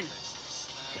jiggling.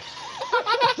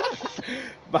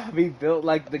 Bobby built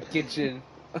like the kitchen.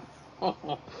 2,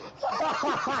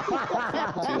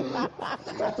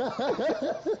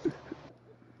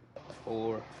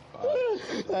 4,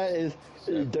 5. That is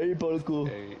diabolical.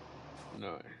 8,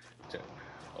 9, 10,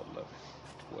 11,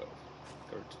 12,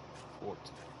 13,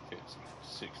 14, 15,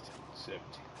 16, 17,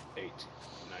 18,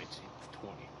 19,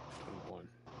 20, 21,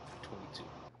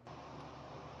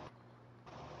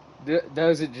 22.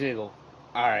 Does it jiggle?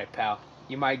 Alright, pal.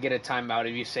 You might get a timeout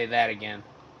if you say that again.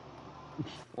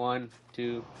 1,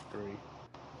 2, 3,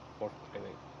 4,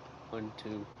 wait. 1,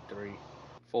 2, 3,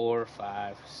 4,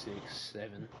 5, 6,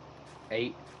 7,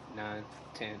 8, 9,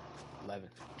 10, 11,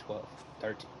 12,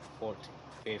 13, 14,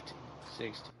 15,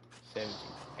 16, 17,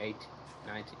 18,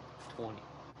 19, 20,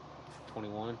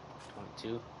 21,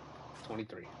 22,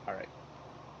 23. Alright.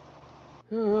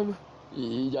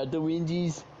 You got the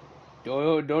windies.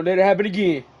 Don't let it happen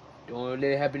again. Don't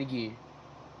let it happen again.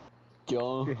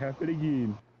 John. It happened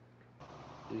again.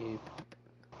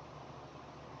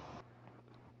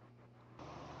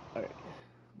 Alright.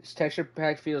 This texture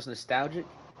pack feels nostalgic.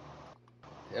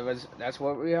 That's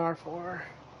what we are for.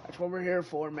 That's what we're here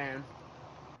for, man.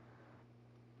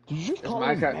 Did you just It's call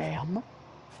him Minecraft. ma'am?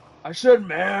 I said,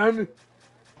 man.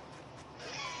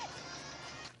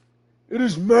 It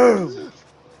is ma'am.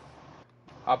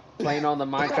 I'm playing on the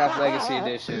Minecraft Legacy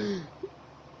Edition.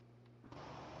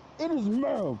 It is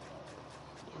ma'am.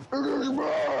 It is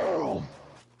ma'am.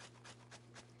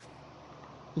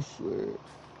 I swear.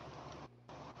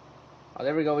 Oh,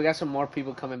 there we go. We got some more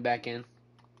people coming back in.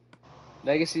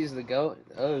 Legacy is the GOAT.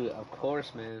 Oh, of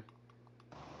course, man.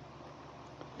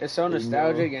 It's so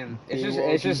nostalgic and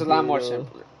it's just a lot more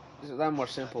simple. It's a lot more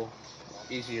simple,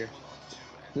 easier.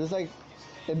 There's like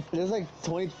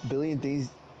 20 billion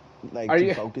things like Are to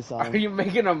you focus on. are you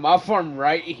making a mob farm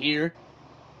right here?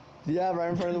 Yeah, right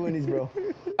in front of the Wendy's, bro.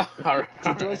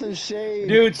 To throw some shade.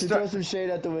 Dude, to throw some shade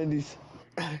at the Wendy's.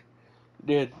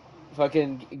 Dude,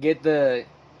 fucking get the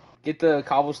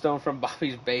cobblestone from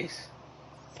Bobby's base.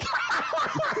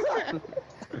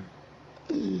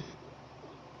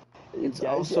 It's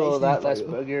also a lot less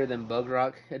buggier than Bug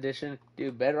Rock Edition.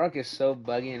 Dude, Bedrock is so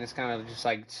buggy and it's kind of just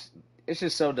like, it's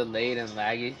just so delayed and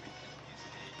laggy.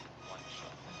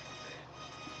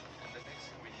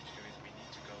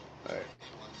 Alright.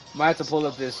 Might have to pull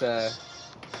up this,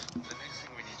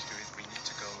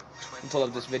 pull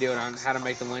up this video on how to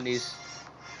make the Wendy's.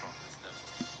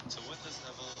 So with this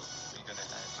level, we're gonna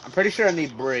add I'm pretty sure I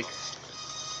need brick.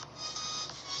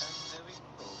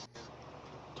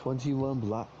 21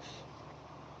 blocks.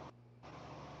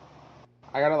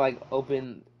 I gotta like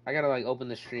open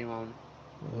the stream on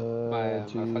my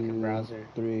fucking 2, browser.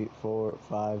 3, 4,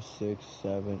 5, 6,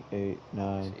 7, 8,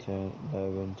 9, 10,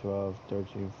 11, 12,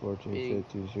 13, 14, Big.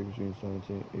 15, 16,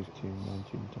 17, 18, 19,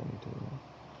 20, 21.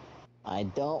 I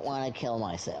don't want to kill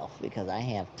myself because I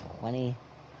have 20.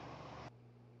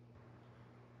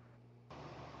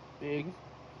 Big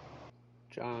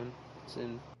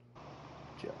Johnson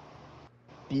Joe.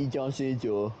 B. Johnson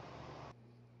Joe.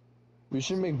 We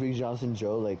should make Big Johnson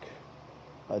Joe like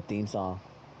a theme song.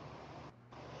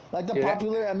 Like the Dude,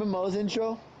 popular MMOs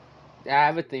intro. Yeah, I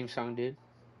have a theme song, dude.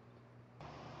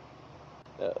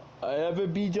 I have a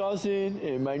B. Johnson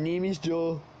and my name is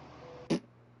Joe.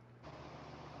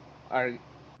 Alright,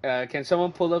 can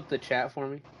someone pull up the chat for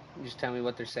me? Just tell me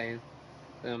what they're saying.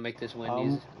 They'll make this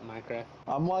Wendy's in Minecraft.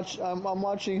 I'm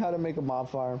watching how to make a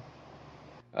mob farm.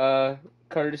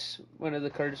 Curtis, one of the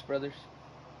Curtis brothers.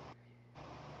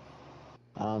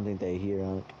 I don't think they hear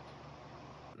on it.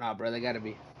 Nah, bro, they gotta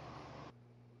be.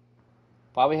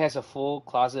 Bobby has a full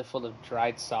closet full of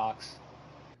dried socks.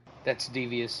 That's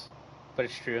devious, but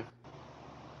it's true.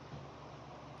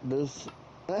 This.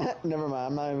 Never mind.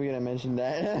 I'm not even gonna mention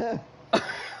that.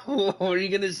 What are you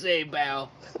gonna say, Bow?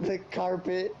 The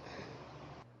carpet.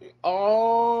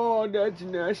 Oh, that's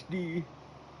nasty.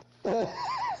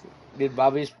 Dude,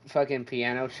 Bobby's fucking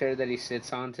piano chair that he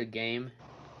sits on to game.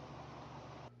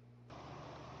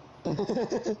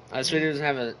 I swear it doesn't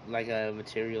have a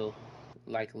material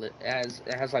it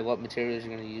has like what materials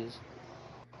you're gonna use.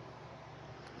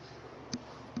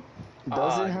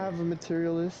 Does it have a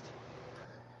materialist?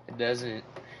 It doesn't.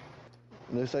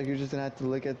 Looks like you're just gonna have to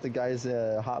look at the guy's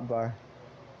hotbar.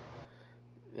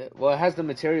 Well, it has the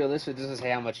material list, but it doesn't say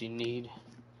how much you need.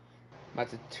 I'm about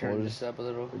to turn this up a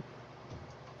little.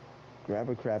 Grab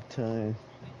a crap ton.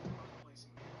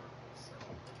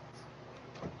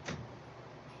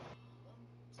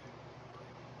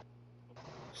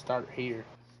 Start here,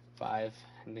 5,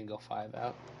 and then go 5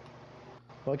 out.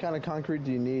 What kind of concrete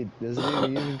do you need? Is it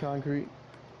even using concrete?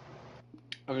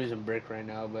 I'm using brick right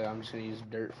now, but I'm just gonna use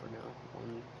dirt for now.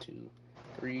 1, 2,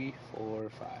 3, 4,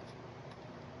 5,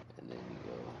 and then you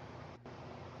go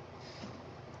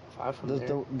 5 from there.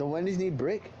 The Wendy's need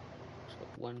brick? So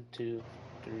 1, 2,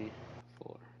 3,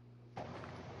 4.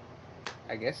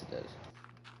 I guess it does.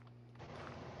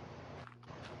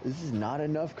 This is not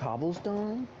enough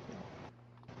cobblestone?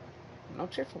 No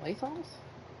Chick-fil-A sauce?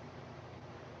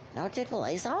 No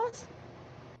Chick-fil-A sauce?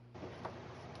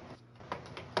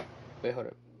 Wait, hold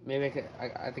up. Maybe I think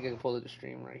I can pull up the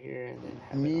stream right here and then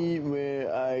have Me,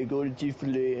 where I go to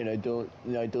Chick-fil-A and I don't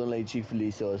like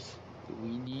Chick-fil-A sauce.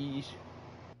 Wendy's.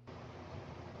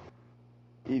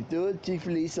 If there was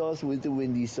Chick-fil-A sauce, where's the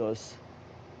Wendy's sauce?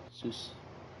 Sus.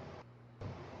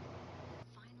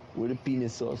 Where the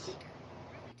peanut sauce?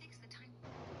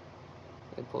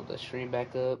 I pulled the stream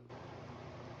back up.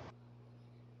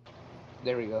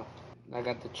 There we go. I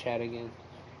got the chat again.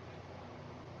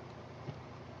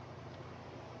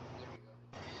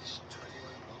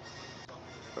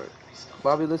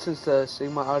 Bobby listens to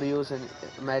Sigma audios and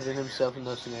imagine himself in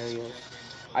those scenarios.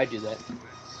 I do that.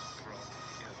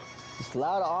 It's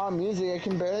loud on music. I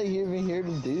can barely even hear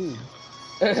the dude.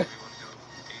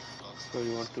 So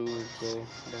you want to go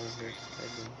down here?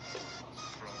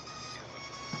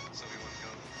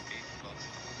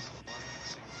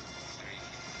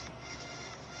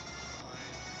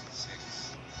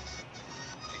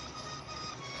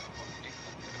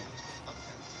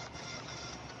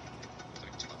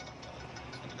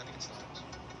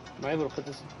 Am I able to put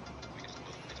this in?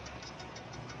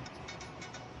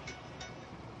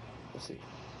 Let's see.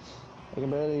 I can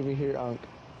barely even hear Ankh.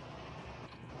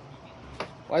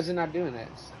 Why is it not doing that?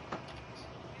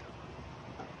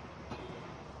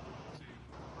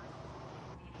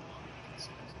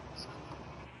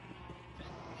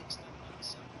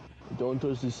 Don't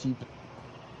touch the sheep.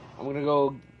 I'm gonna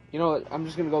go. You know what? I'm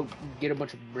just gonna go get a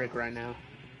bunch of brick right now.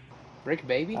 Brick,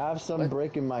 baby. I have some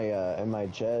brick in my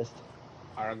chest.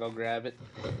 Alright, go grab it.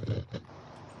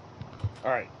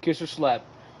 Alright, kiss or slap.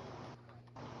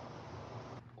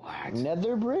 What?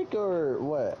 Nether brick or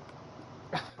what?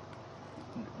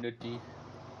 Nutty.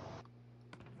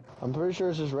 I'm pretty sure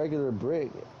it's just regular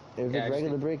brick. If Yeah, it's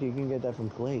regular brick, you can get that from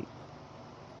clay. Do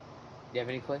you have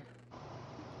any clay?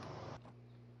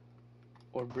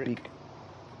 Or brick? Beak.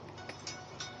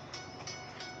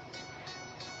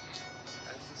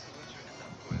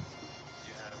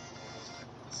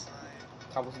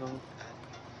 Cobblestone?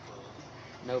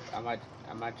 Nope, I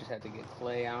I might just have to get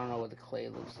clay. I don't know what the clay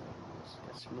looks like.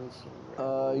 It's smooth.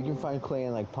 So You can find clay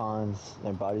in like ponds,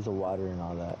 like bodies of water and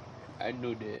all that. I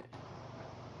know that.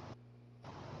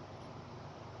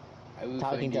 I will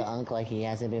Talking find to it. Unc like he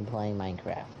hasn't been playing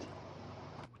Minecraft.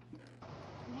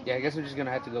 Yeah, I guess we're just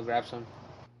gonna have to go grab some.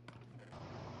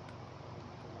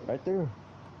 Right there.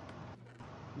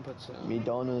 Put some.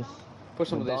 McDonald's. Put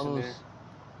some of this in McDonald's. there.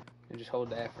 And just hold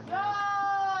that for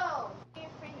now.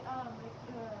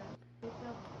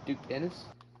 Duke Dennis?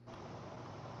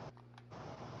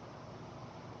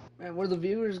 Man, where the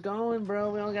viewers going, bro?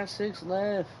 We only got 6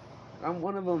 left. I'm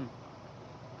one of them.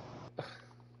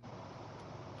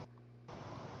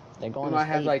 They're going We might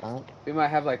to have sleep, like Unc. we might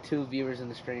have like 2 viewers in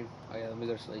the stream. Oh yeah, let me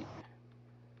go to sleep.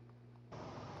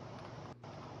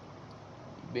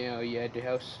 You at the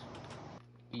house?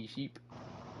 Eat sheep.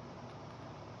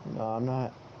 No, I'm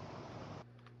not.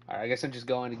 Alright, I guess I'm just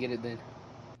going to get it then.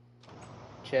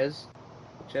 Ches?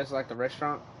 Ches like the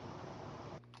restaurant?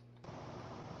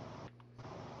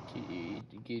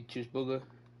 Get cheeseburger.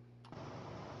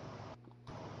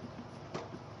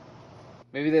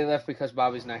 Maybe they left because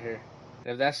Bobby's not here.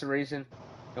 And if that's the reason,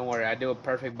 don't worry, I do a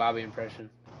perfect Bobby impression.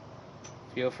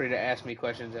 Feel free to ask me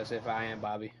questions as if I am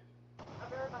Bobby.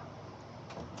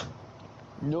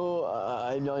 No,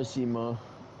 I not see ma.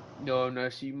 No,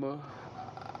 Nashima.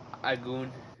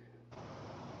 Agun.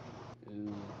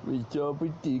 What's up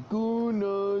with the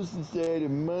goonos inside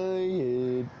of my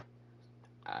head?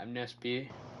 I'm Nespi.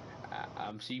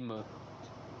 I'm Sima.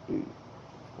 3,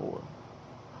 4,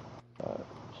 5,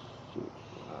 6,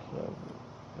 7.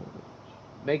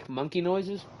 Make monkey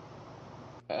noises?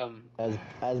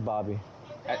 As Bobby.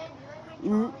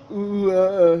 I'm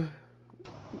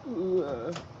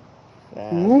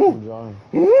drawing.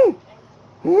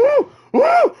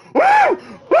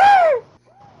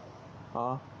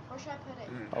 Huh? Where should I put it?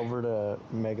 Over to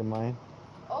Megamind.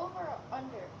 Over or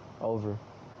under? Over.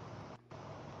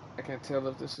 I can't tell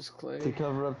if this is clay. To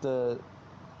cover up the.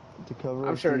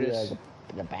 I'm sure it is.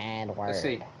 The band word. Let's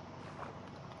see.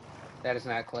 That is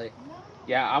not clay.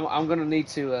 Yeah, I'm gonna need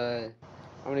to I'm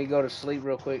gonna go to sleep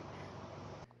real quick.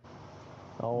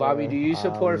 Bobby, do you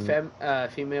support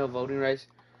female voting rights?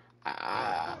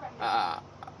 I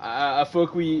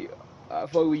fuck we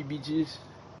bitches.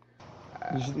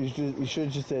 You should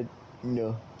have just said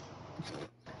no.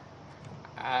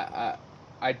 I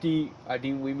think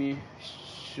women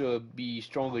should be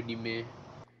stronger than men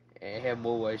and have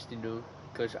more rights than them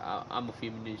because I'm a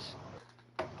feminist.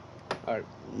 Alright.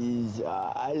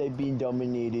 I like being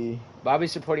dominated.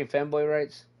 Bobby's supporting femboy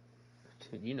rights?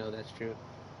 You know that's true.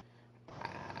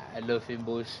 I love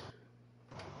femboys.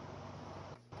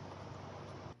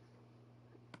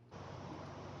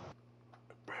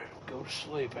 Go to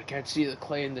sleep. I can't see the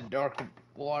clay in the dark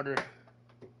water.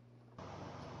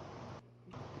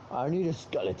 I need a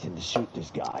skeleton to shoot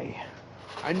this guy.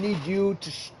 I need you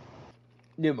to.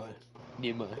 Never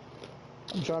mind.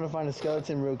 I'm trying to find a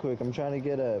skeleton real quick. I'm trying to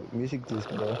get a music disc,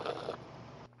 bro.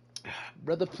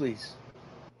 Brother, please.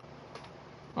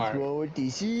 What's wrong with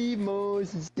these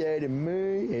emos instead of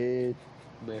my head?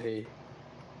 My head.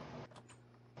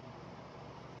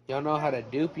 Y'all know how to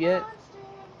dupe yet?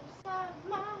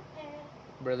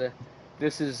 Brother,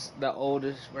 this is the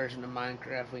oldest version of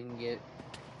Minecraft we can get.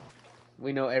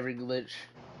 We know every glitch.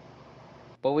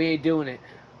 But we ain't doing it.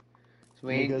 So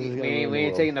we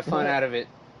ain't taking the fun out of it.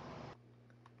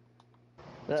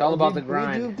 It's all about the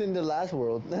grind. We duped in the last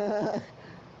world.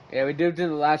 Yeah, we duped in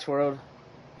the last world.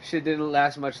 Shit didn't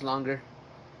last much longer.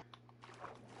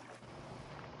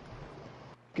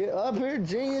 Get up here,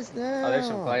 genius, now! Oh, there's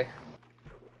some clay.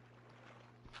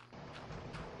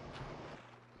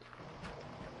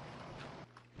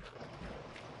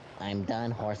 I'm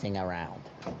done horsing around.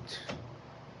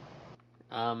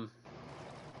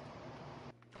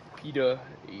 Peter,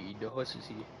 the horse is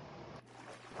here.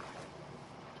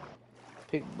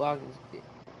 Pick block.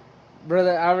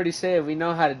 Brother, I already said we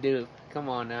know how to do it. Come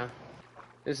on now.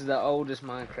 This is the oldest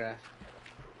Minecraft.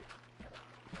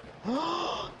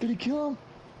 Did he kill him?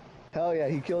 Hell yeah,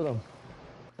 he killed him.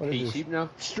 What is this? Sheep now?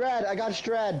 Strad, I got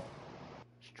Strad.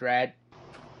 Strad.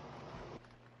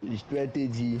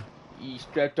 Strategy. You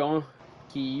strapped on?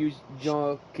 Can you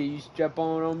strap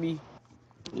on me?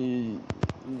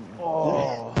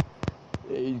 Oh.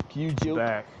 Can you joke?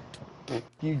 Back. Can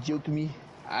you joke me?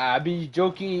 I be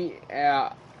joking.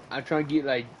 I'm trying to get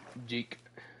like Jake.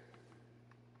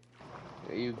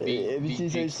 Ever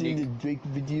since I've seen the Drake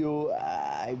video,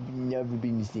 I've never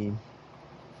been the same.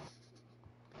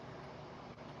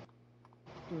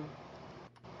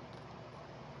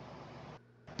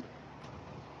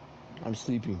 I'm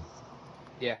sleeping.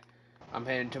 Yeah, I'm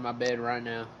heading to my bed right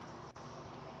now.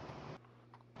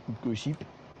 Go sheep.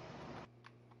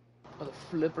 Oh, the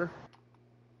flipper.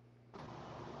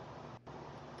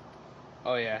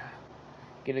 Oh yeah.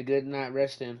 Get a good night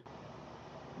rest in.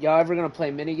 Y'all ever gonna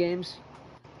play mini games?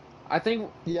 I think.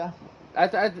 Yeah.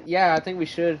 Yeah, I think we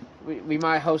should. We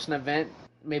might host an event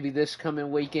maybe this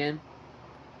coming weekend.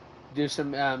 Do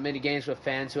some mini games with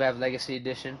fans who have Legacy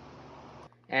Edition,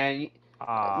 and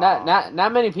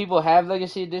not many people have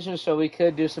Legacy Edition, so we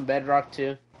could do some Bedrock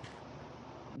too.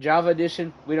 Java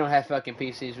Edition, we don't have fucking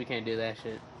PCs. We can't do that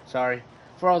shit. Sorry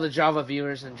for all the Java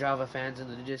viewers and Java fans in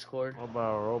the Discord. What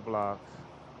about Roblox?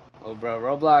 Oh, bro,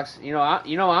 Roblox. You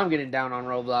know I'm getting down on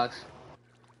Roblox.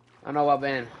 I know what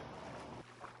band.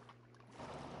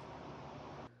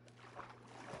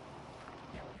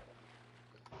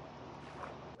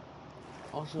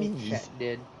 Also, chat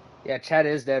dead. Yeah, chat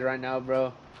is dead right now,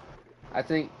 bro. I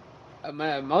think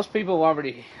most people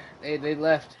already they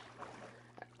left.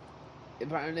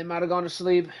 They might have gone to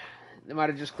sleep. They might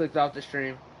have just clicked off the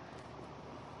stream.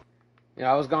 You know,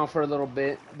 I was gone for a little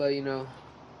bit, but you know,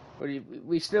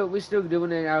 we still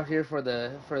doing it out here for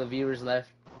the viewers left.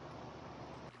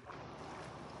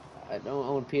 I don't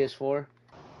own PS4.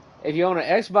 If you own an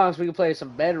Xbox, we can play some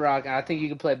Bedrock. I think you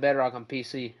can play Bedrock on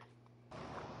PC.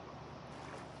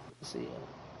 Let's see.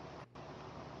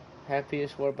 Have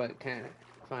PS4, but can't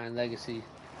find Legacy.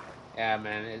 Yeah,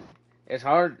 man, it's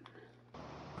hard.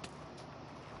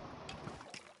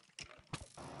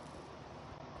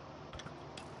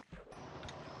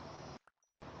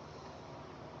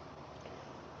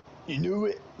 You knew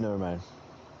it. Never mind.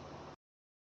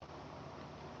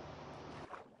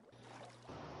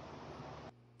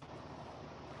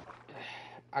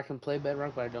 I can play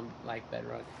Bedrock, but I don't like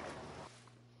Bedrock.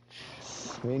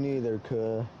 Me neither,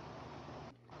 cuh.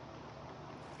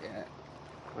 Yeah,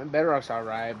 I mean, Bedrock's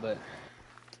alright, but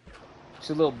it's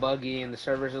a little buggy, and the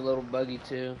server's a little buggy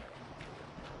too.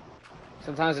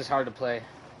 Sometimes it's hard to play.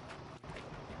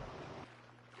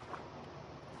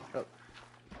 Oh.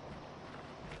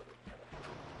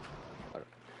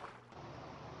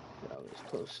 That was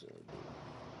close.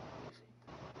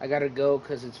 I gotta go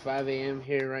because it's 5 a.m.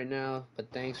 here right now,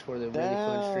 but thanks for the really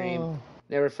fun stream.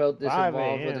 Never felt this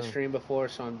involved with a stream before,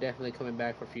 so I'm definitely coming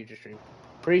back for future stream.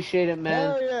 Appreciate it,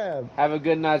 man. Hell yeah. Have a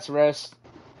good night's rest.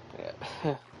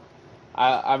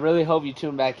 I really hope you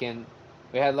tune back in.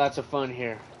 We had lots of fun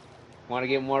here. Want to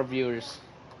get more viewers.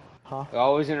 Huh? We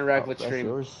always interact with that's stream.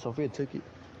 yours. Sophia took it.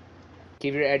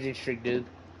 Keep your edging streak, dude.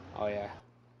 Oh, yeah.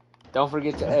 Don't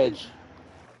forget to edge.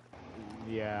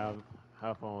 Yeah,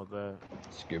 have fun with that.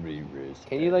 Skibbity wrist.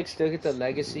 Can you, like, still get the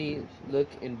legacy look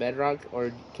in Bedrock, or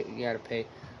you gotta pay?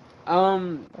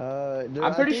 I'm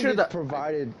pretty sure that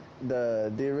provided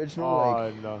the original.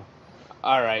 Oh, no.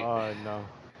 Alright. Oh, no.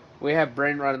 We have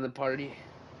brain rot in the party.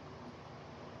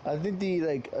 I think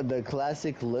the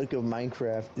classic look of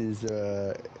Minecraft is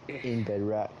in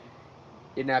Bedrock.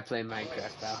 You're not playing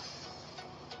Minecraft, pal.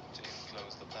 Did you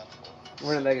close the platform?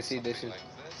 We're in Legacy Edition. Like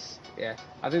this. Yeah,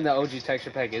 I think the OG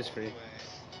texture pack is free.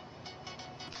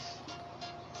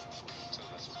 To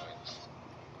this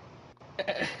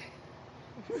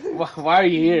point. Why are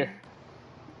you here?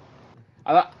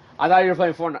 I thought you were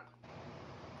playing Fortnite.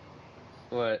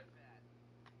 What?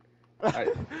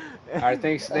 Alright,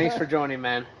 thanks for joining,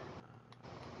 man.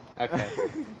 Okay.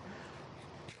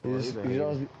 You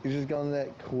just gonna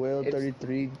let Quill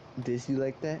 33 diss you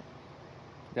like that?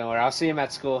 Don't worry, I'll see him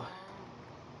at school.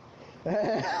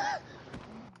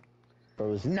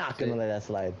 Bro's not gonna let that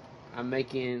slide. I'm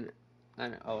making.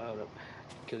 Oh, hold up.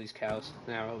 Kill these cows.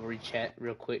 Now I'll re-chat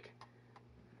real quick.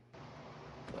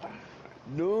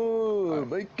 No,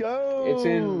 my cow. It's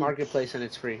in Marketplace and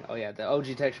it's free. Oh yeah, the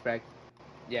OG texture pack.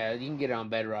 Yeah, you can get it on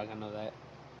Bedrock. I know that.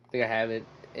 I think I have it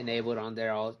enabled on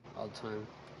there all the time.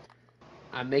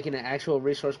 I'm making an actual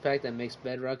resource pack that makes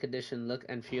Bedrock Edition look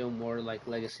and feel more like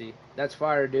Legacy. That's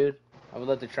fire, dude. I would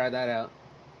love to try that out.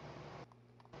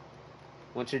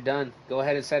 Once you're done, go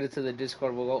ahead and set it to the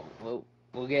Discord. We'll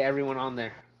get everyone on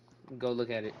there. Go look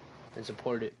at it and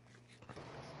support it.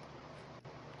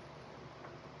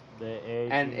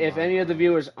 And if any of the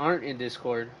viewers aren't in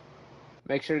Discord,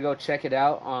 make sure to go check it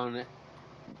out on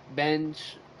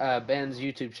Ben's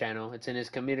YouTube channel. It's in his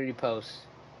community post,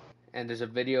 and there's a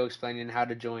video explaining how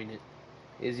to join it.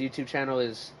 His YouTube channel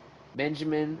is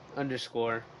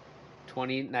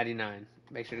Benjamin_2099.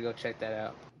 Make sure to go check that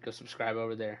out. Go subscribe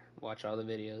over there. Watch all the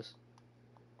videos.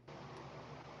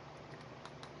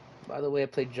 By the way, I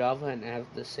played Java and I have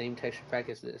the same texture pack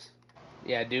as this.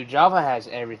 Yeah, dude, Java has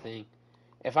everything.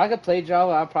 If I could play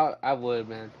Java, I would,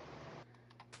 man.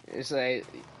 It's like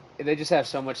they just have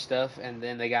so much stuff, and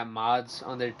then they got mods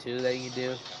on there too that you can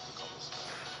do.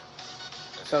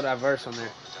 so diverse on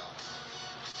there.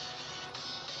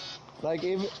 Like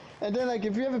if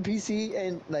you have a PC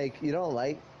and like you don't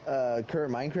like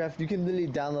current Minecraft, you can literally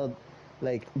download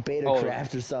like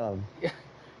Betacraft or something.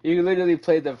 You can literally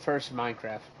play the first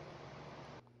Minecraft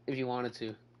if you wanted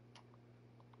to.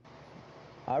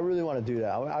 I really want to do that.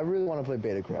 I really want to play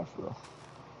Betacraft, bro.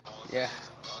 Yeah.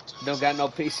 Don't got no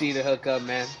PC to hook up,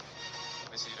 man.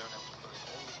 Obviously, you don't have to put in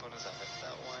all the corners. I have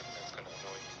that one. That's gonna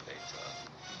annoy you later.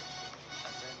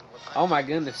 And then what Oh my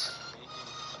goodness.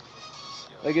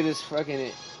 Look at this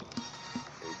fucking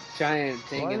giant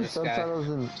thing Why in are the sky. subtitles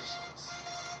in?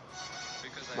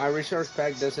 My resource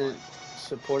pack doesn't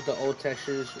support the old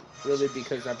textures really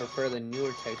because I prefer the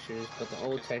newer textures, but the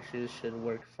old textures should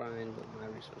work fine with my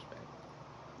resource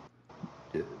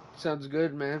pack. Sounds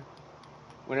good, man.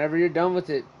 Whenever you're done with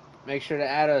it, make sure to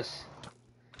add us.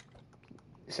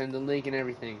 Send the link and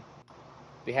everything.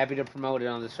 Be happy to promote it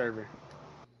on the server.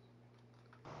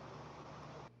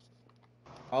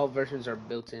 All versions are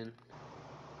built in.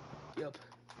 Yup.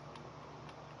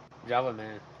 Java,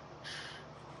 man.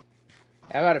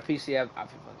 If I got a PC,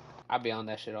 I'd be on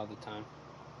that shit all the time.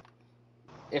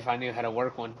 If I knew how to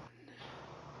work one.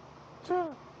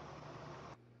 You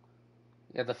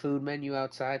got the food menu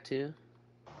outside too.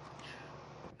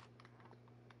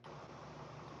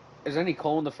 Is there any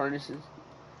coal in the furnaces?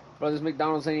 Bro, this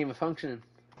McDonald's ain't even functioning.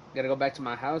 Gotta go back to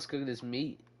my house, cook this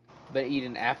meat. Been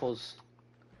eating apples.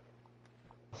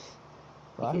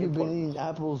 Why have you been eating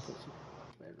apples?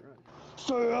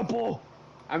 Say apple!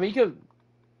 I mean,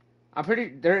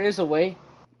 there is a way.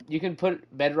 You can put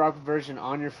Bedrock version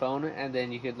on your phone, and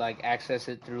then you could, like, access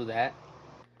it through that.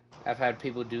 I've had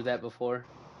people do that before.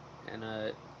 And,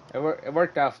 it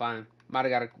worked out fine. Might have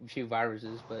got a few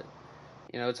viruses, but,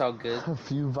 you know, it's all good. A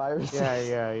few viruses?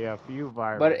 Yeah, a few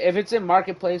viruses. But if it's in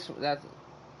Marketplace,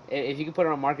 if you can put it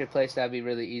on Marketplace, that'd be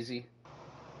really easy.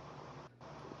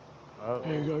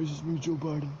 Hey guys, it's me, Joe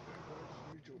Biden.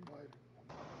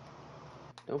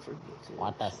 Don't forget to.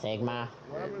 What the Sigma?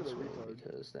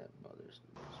 Because that bothers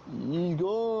me. You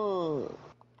go.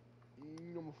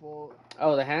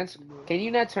 Oh, the hands. Can you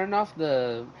not turn off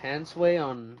the hand sway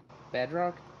on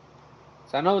Bedrock?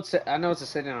 So I know it's a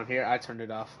setting on here. I turned it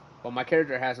off. Well, my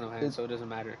character has no hands, so it doesn't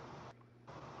matter.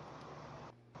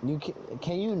 You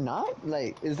can you not?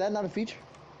 Like, is that not a feature?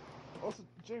 Also,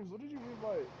 James, what did you mean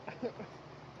by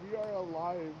we are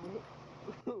alive?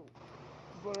 Just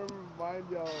want to remind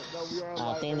y'all that we are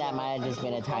alive. I think that might have just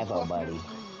been a typo, buddy.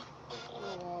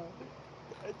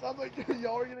 It sounds like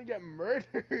y'all are gonna get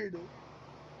murdered.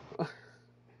 Cause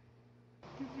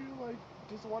you like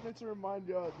just wanted to remind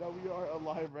y'all that we are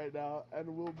alive right now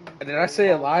and will be. Did I say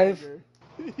alive?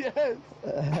 Yes.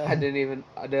 I didn't even.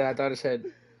 I thought it said.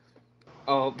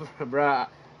 Oh, bruh.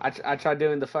 I tried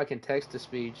doing the fucking text to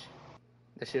speech.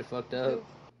 That shit fucked up.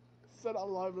 Said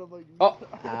alive and I'm like. Oh,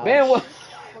 man, what?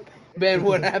 Man,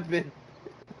 what happened?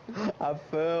 I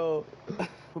fell.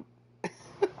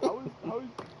 How is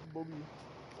Bobby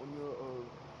on your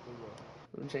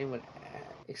I'm saying what,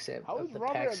 except how of the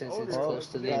Robert pack since it's close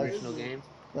to the original game.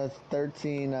 That's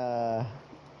 13 I'm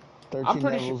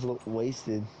pretty levels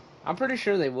wasted. I'm pretty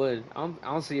sure they would. I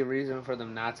don't see a reason for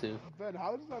them not to. Ben,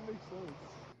 how does that make sense?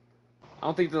 I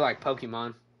don't think they're like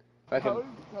Pokemon. How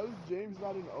is James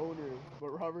not an owner, but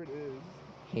Robert is?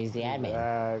 He's the admin.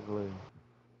 Exactly.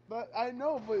 But I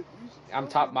know, but I'm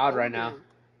top mod right now.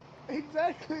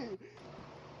 Exactly.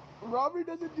 Robert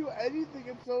doesn't do anything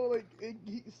until like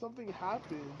something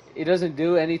happens. He doesn't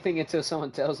do anything until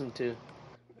someone tells him to.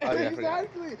 Oh, yeah,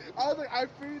 Exactly. I was like, I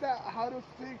figured out how to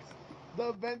fix the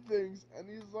event things, and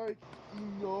he's like,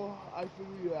 no, I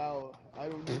figured it out. I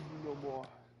don't need you no more.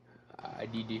 I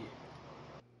did it.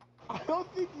 I don't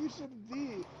think you should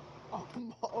be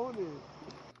an owner.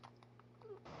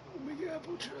 Big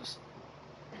apple chest.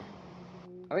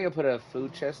 I think I put a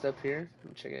food chest up here. Let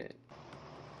me check it.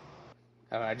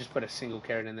 Oh, I just put a single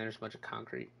carrot in there. There's a bunch of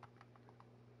concrete.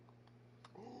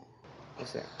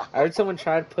 What's that? I heard someone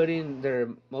tried putting their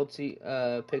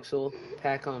multi-pixel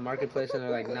pack on Marketplace, and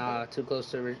they're like, nah, too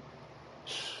close to...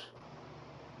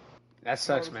 That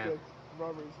sucks, man. Good.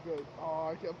 Robert, it's good. Oh,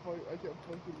 I can't plug in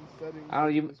the settings. I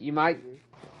don't know, you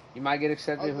might get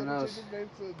accepted, who knows?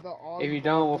 If you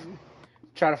don't, we'll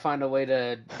try to find a way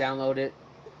to download it.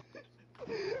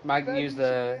 Might use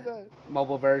the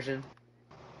mobile version.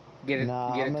 Get it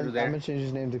through there. I'm gonna change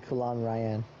his name to Kalan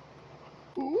Ryan.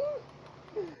 Who?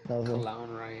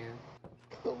 Kalan Ryan.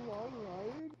 Kalan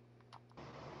Ryan?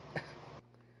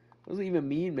 What does it even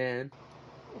mean, man?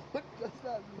 What does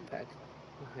that mean? Pack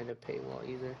behind a paywall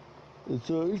either. It's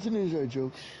an inside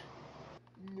joke.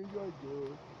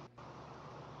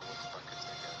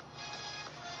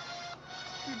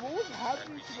 Dude, what was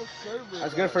happening to the server?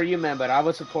 That's good for you, man, but I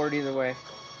would support either way.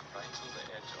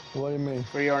 What do you mean?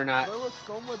 For you or not. There was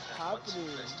so much happening.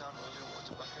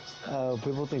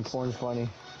 People think porn's funny.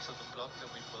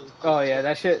 Oh yeah,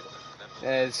 that shit.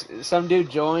 Some dude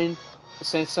joined,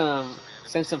 sent some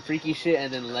freaky shit,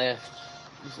 and then left.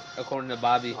 According to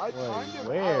Bobby.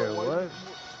 Where? What?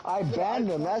 I banned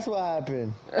him. That's what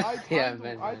happened. Yeah,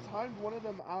 man. I timed one of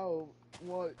them out.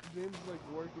 What James is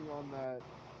like working on that.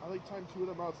 I like timed 2 of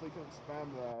them out so they couldn't spam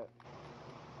that.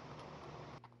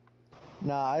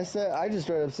 Nah, I just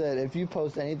straight up said, if you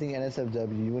post anything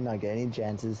NSFW, you will not get any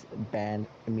chances. Banned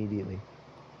immediately.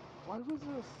 Why was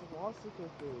there a swastika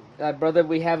thing? Brother,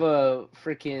 we have a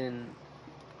freaking,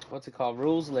 what's it called,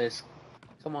 rules list.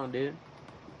 Come on, dude.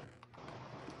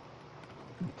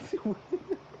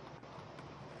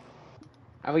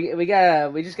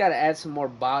 We just gotta add some more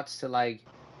bots to like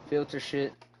filter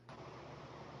shit.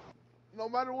 No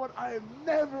matter what, I am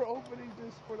never opening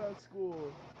Discord at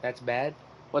school. That's bad?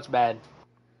 What's bad?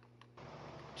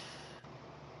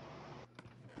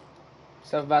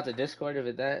 Stuff about the Discord, if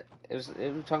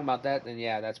we're talking about that, then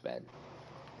yeah, that's bad.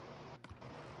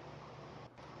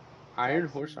 Iron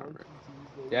horse armor.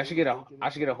 Yeah, I should get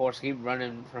a horse, keep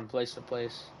running from place to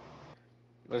place.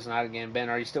 It's not again. Ben,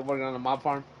 are you still working on the mob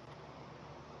farm?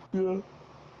 Yeah. Oh,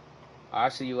 I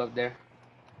see you up there.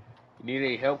 You need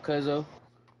any help, cuzzo?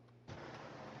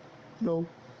 No.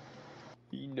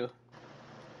 You know.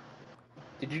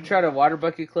 Did you try the water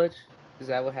bucket clutch? Is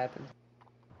that what happened?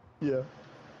 Yeah.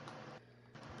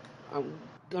 I'm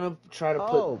gonna try to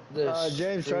put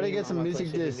James, try to get some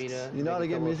music discs. You know how to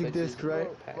get music discs, right?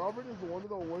 Robert is one of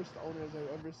the worst owners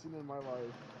I've ever seen in my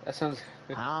life. That sounds.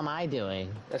 How am I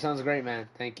doing? That sounds great, man.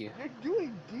 Thank you. You're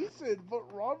doing decent, but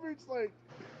Robert's like,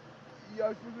 yeah,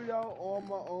 I figured it out on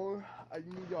my own. I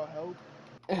need your help.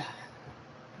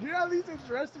 You're at least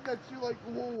interested that you like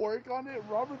will work on it.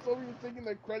 Robert's over here taking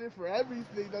the credit for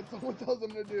everything that someone tells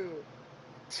him to do.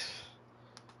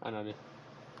 I know, dude.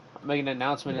 I'm making an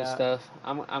announcement and stuff.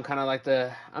 I'm kind of like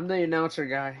the announcer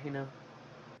guy, you know.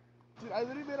 Dude, I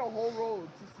literally made a whole roll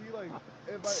to see like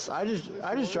if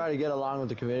I just try to get along with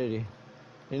the community.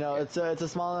 You know, it's a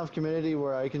small enough community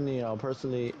where I can, you know,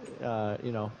 personally,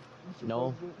 know.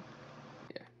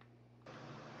 Yeah.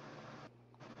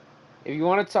 If you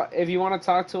want to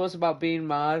talk to us about being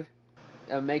mod,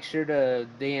 make sure to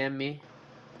DM me.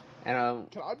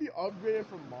 And can I be upgraded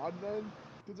from mod then?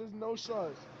 Because there's no shot.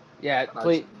 Yeah,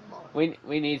 please. We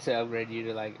need to upgrade you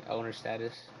to like owner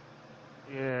status.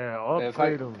 Yeah,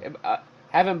 upgrade him.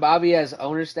 Having Bobby as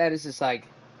owner status is like.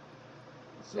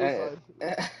 Suicide.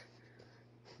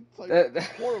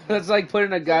 That's like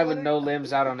putting a guy with no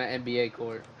limbs out on an NBA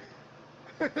court.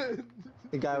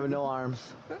 The guy with no arms.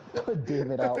 Put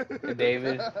David out.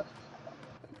 David.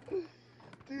 Dude,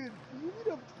 you need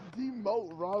to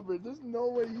demote Robert. There's no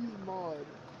way he's mod.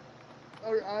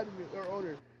 Or admin, or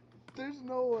owner. There's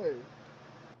no way.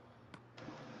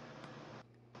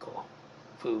 Cool.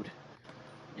 Food.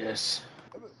 Yes.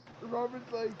 Robert's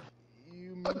like,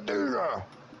 you love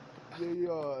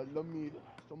me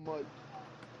so much.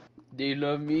 They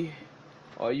love me.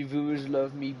 All you viewers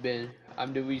love me, Ben.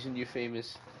 I'm the reason you're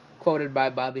famous. Quoted by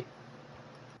Bobby.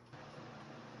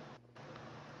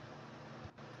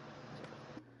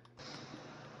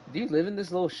 Do you live in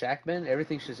this little shack, Ben?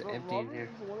 Everything's just empty in here.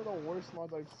 This is one of the worst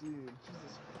mods I've seen.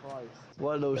 Jesus Christ.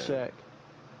 What little shack?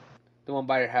 The one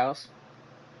by your house?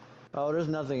 Oh, there's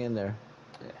nothing in there.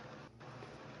 Yeah.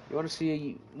 You want to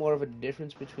see more of a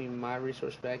difference between my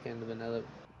resource pack and the vanilla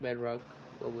bedrock?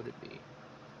 What would it be?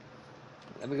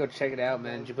 Let me go check it out,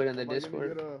 man. Did you put it in the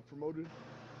Discord? Get, promoted?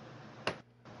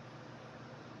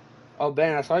 Oh,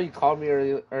 Ben, I saw you called me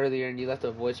earlier and you left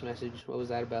a voice message. What was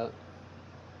that about?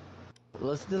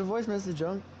 Listen to the voice message,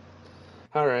 Junk.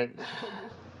 Alright.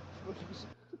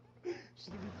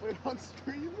 Should it be played on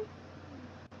stream?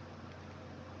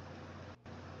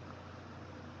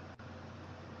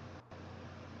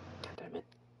 God damn it.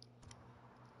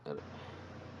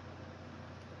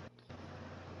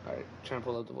 Alright, trying to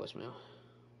pull up the voicemail.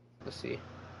 Let's see.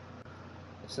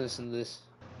 Let's listen to this.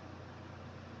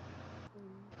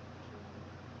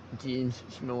 James,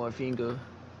 smell my finger.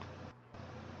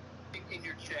 In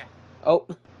your chat. Oh,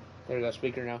 there we go.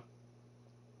 Speaker now.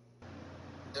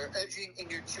 They're edging in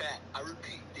your chat. I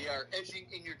repeat, they are edging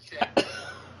in your chat.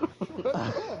 What the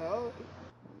hell?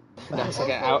 That was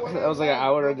like an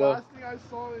hour ago. The last thing I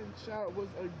saw in chat was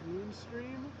a goon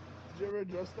stream. Did you ever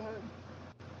address that?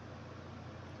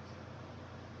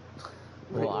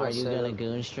 Well, are you gonna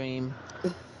goon stream?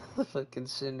 Fucking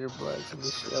cinder blocks in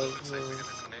the show, man.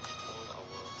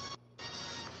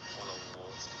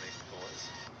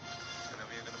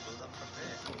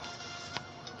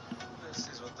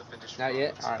 Not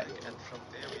yet? Alright. And from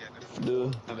there we are gonna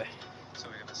Dude. Okay. So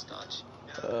we're gonna start.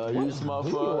 You What video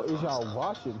motherfucker. is y'all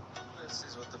watching? This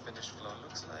is what the finished floor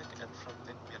looks like, and from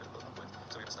there we are gonna go upward.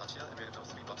 So we're gonna start here, and we're gonna go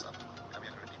 3 blocks up, and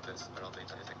we're gonna repeat this around the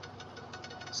entire thing.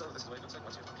 So this is what it looks like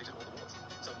once you've completed all the walls.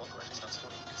 So one will actually start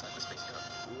spawning inside this space here.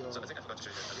 So I think I forgot to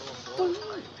show you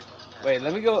guys. Wait, let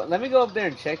me go up there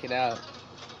and check it out.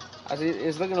 I see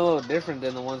it's looking a little different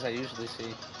than the ones I usually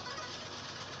see.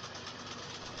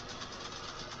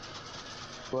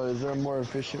 But is there a more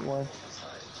efficient one?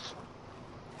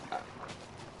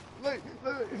 Look,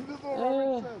 this is what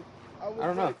Robert said. I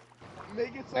don't know.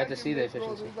 Make it so I have to I can see the make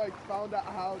girls efficiency. who's like found out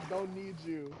how don't need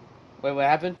you. Wait, what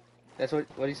happened? That's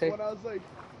what did he say? When I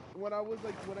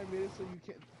made it so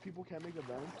people can't make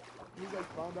events, he's like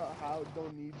found out how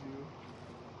don't need you.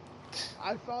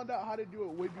 I found out how to do it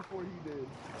way before he did.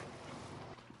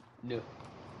 No.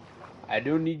 I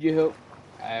don't need your help.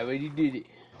 I already did it.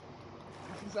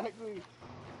 Exactly.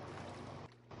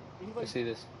 Let's see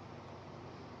this.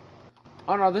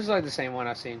 Oh no, this is like the same one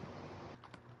I've seen.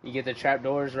 You get the trap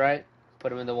doors, right? Put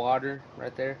them in the water,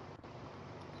 right there.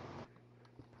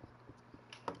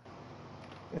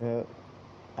 Yeah.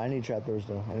 I need trapdoors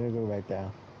though. I need to go back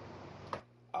down.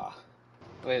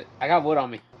 Wait, I got wood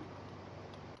on me.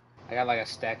 I got like a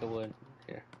stack of wood.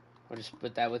 Here. I'll just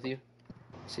put that with you.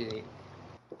 See the...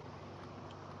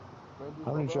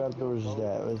 How many trapdoors is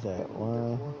that? What is that?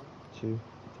 1, 2,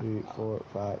 3, 4,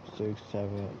 5, 6,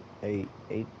 7, 8.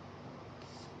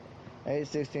 8,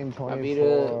 16,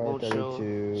 24,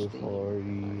 32,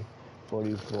 40,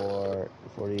 44,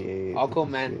 48, all cool,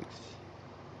 man.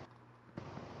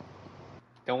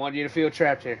 Don't want you to feel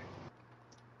trapped here.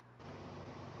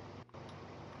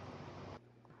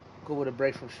 Cool with a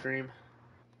break from stream.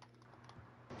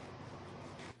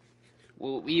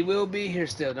 Well, we will be here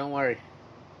still, don't worry.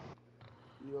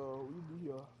 Yo, we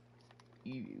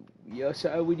be here. We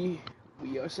outside with you.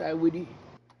 We outside with you.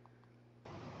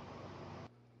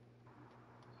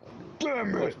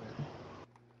 Damn it!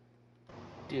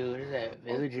 Dude, what is that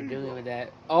villager doing with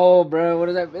that? Oh, bro, what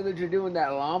is that villager doing with that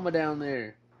llama down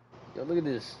there? Yo, look at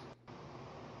this.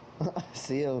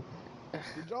 See him.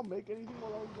 Did y'all make anything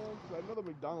while I was gone? Cause I know the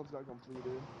McDonald's got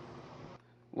completed.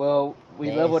 Well, we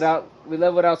Nice.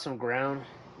 leveled out some ground.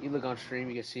 You look on stream,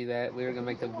 you can see that. We were gonna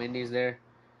make the Wendy's there.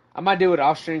 I might do it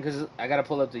off stream because I gotta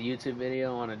pull up the YouTube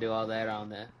video. I want to do all that on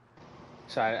there,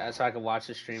 so I can watch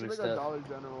the stream and Should make a stuff. Dollar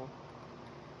General.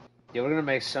 Yeah, we're gonna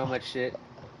make so much shit.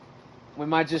 We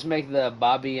might just make the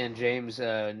Bobby and James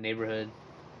neighborhood.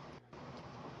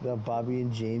 The Bobby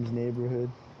and James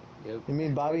neighborhood? Yep. You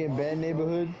mean Bobby and Ben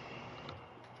neighborhood?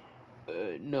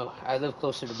 No, I live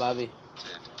closer to Bobby.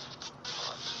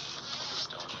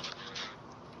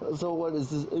 So what is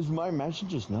this? Is my mansion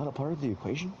just not a part of the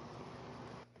equation?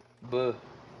 Buh.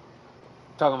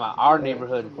 Talking about our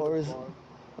neighborhood. Or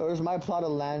is my plot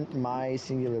of land my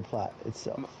singular plot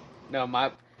itself? No,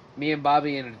 me and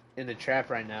Bobby in the trap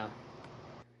right now.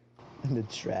 In the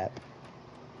trap.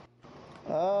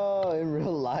 Oh, in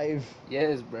real life.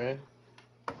 Yes, bruh.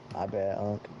 I bet,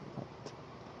 Unc.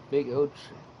 Big oak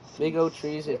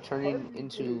trees are turning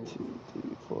into 2,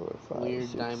 3, 4, 5, weird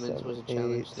 6, diamonds 7, was a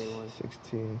challenge 8, they won.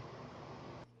 16.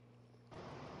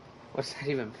 What's that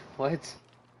even? What?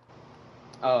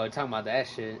 Oh, talking about that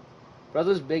shit. Bro,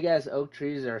 those big ass oak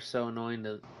trees are so annoying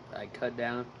to like cut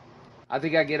down. I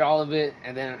think I get all of it,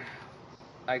 and then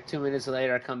like 2 minutes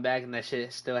later I come back and that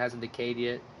shit still hasn't decayed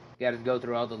yet. You gotta go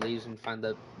through all the leaves and find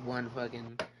the one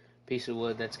fucking piece of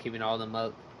wood that's keeping all them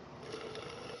up.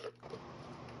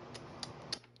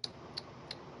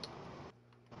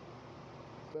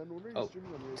 Ben, when are you Oh,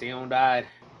 streaming on your Tion died.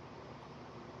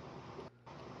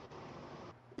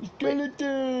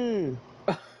 Skeleton!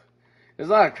 There's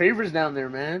a lot of creepers down there,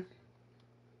 man.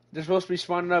 They're supposed to be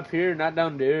spawning up here, not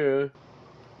down there.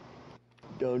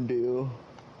 Don't do.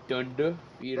 Dunda.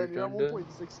 Peter Ben, you have Dunda.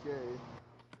 1.6K.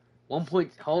 1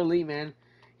 point. Holy, man.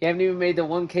 You haven't even made the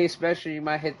 1K special. You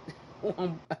might hit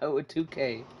with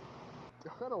 2K. I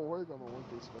gotta work on the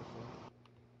 1K special.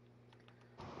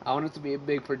 I want it to be a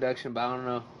big production, but I don't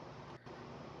know.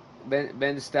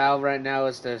 Ben's style right now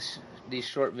is these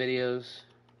short videos.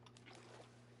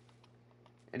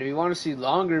 And if you want to see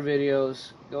longer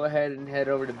videos, go ahead and head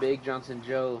over to Big Johnson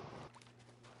Joe,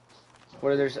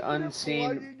 where there's unseen.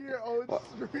 You're plugging your own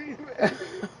stream.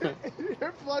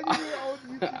 You're plugging your own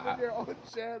YouTube and your own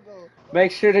channel.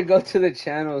 Make sure to go to the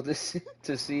channel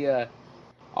to see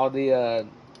all the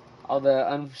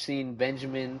unseen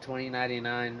Benjamin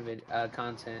 2099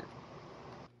 content,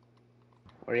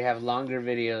 where you have longer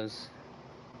videos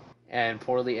and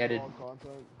poorly edited.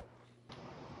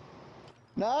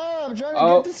 No, I'm trying to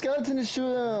Oh. get the skeleton to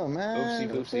shoot him, man.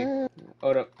 Oopsie boopsie.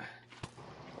 Hold up.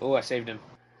 Oh, I saved him.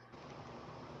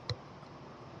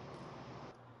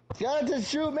 Skeleton,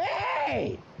 shoot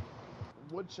me!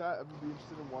 Would chat ever be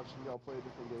interested in watching y'all play a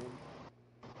different game?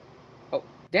 Oh,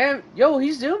 damn. Yo,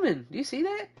 he's zooming. Do you see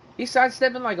that? He's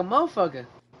sidestepping like a motherfucker.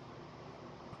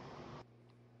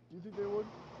 Do you think they would?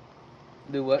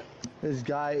 Do what? This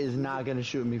guy is not gonna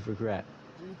shoot me for crap.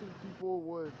 Do you think people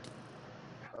would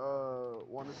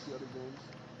want to see other games?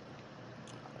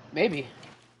 Maybe.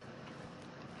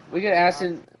 We could ask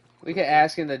in. We could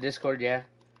ask in the Discord. Yeah.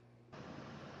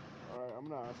 Alright, I'm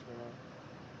gonna ask right now.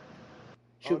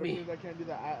 Shoot that me. means I can't do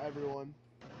that at everyone.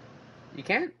 You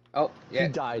can't? Oh, yeah.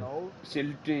 He died. No.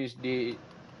 Salutes, dude.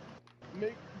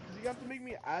 Because you have to make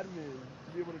me admin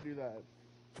to be able to do that.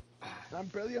 And I'm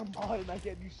barely a mod and I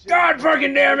can't do shit. God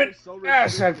fucking damn it! So Ah,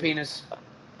 suck restricted. penis.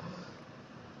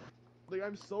 Like,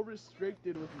 I'm so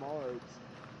restricted with mods.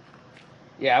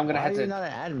 Yeah, I'm gonna Why have are to. you not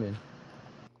an admin?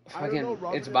 I don't know, Fucking,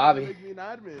 Robert it's didn't Bobby. Make me an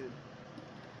admin.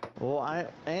 Well,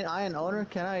 ain't I an owner?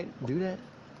 Can I do that?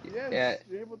 Yes, Yeah.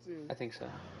 you're able to. I think so.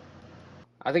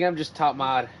 I think I'm just top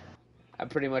mod. I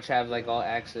pretty much have like all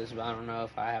access, but I don't know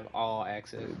if I have all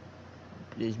access.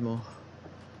 Gizmo.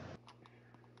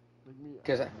 Make me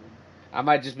Because admin. I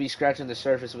might just be scratching the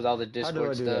surface with all the How do I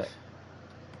Discord do stuff. that?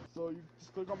 So you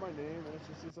just click on my name and it's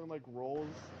just something like roles.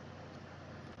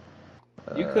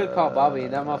 You could call Bobby.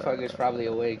 That motherfucker's probably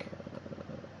awake.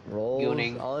 Roles.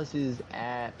 Gooning. All this is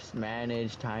apps,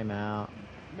 manage, timeout.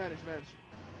 Manage.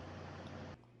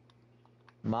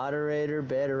 Moderator,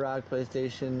 Bedrock,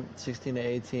 PlayStation 16 to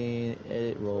 18,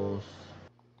 edit roles.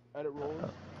 Edit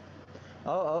roles.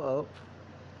 Oh.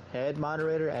 Head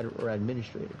moderator or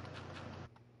administrator?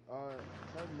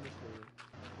 It's not administrator.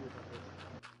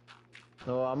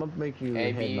 No, I'm gonna make you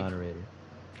Hey, head B. moderator.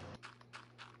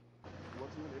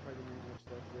 What's even if I can read much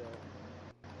stuff?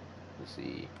 Yeah. Let's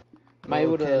see. Am I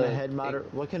able What can a to? head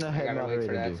what can a I head gotta wait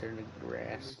for moderator that do? to turn to Let me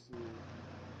grass. see.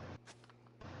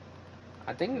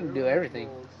 I think we can do Edit everything.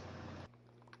 roles.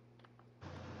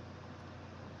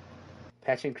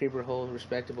 Patch and creeper hole,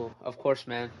 respectable. Of course,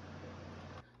 man.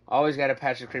 Always gotta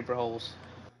patch the creeper holes.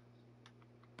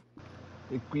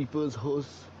 The creeper's host.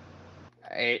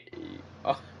 Hey,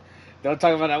 oh, don't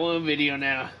talk about that one video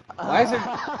now. Why is there?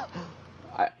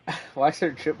 Why is there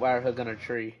a tripwire hook on a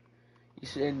tree? You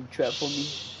setting a trap for me?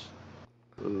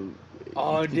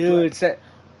 Oh, dude, we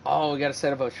gotta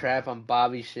set up a trap on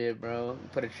Bobby shit, bro.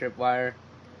 Put a tripwire.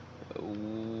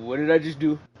 What did I just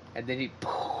do? And then he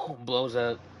blows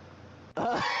up.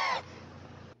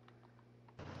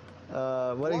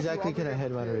 What Watch exactly Robert can a get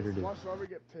head moderator pissed. do? Watch Robert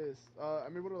get pissed.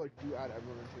 I'm able to like do add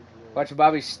everyone and change the roles. Watch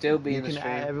Bobby still be You in the can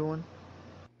stream. add everyone?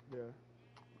 Yeah.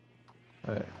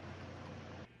 Alright.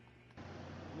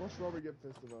 Watch Robert get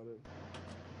pissed about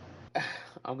it.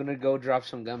 I'm gonna go drop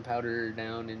some gunpowder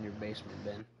down in your basement,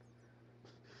 Ben.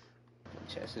 What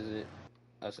chest is it?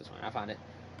 Oh, it's this one. I found it.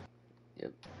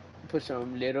 Yep. Put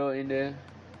some little in there.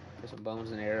 Put some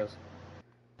bones and arrows.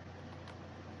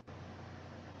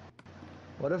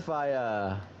 What if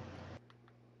I,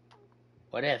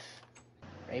 What if?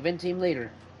 Raven team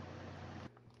leader.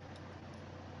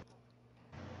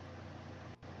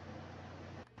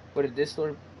 What did this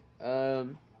store? Yeah,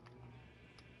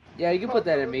 you can put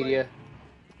that in media.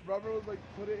 Robert was like,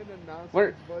 put it in announcements,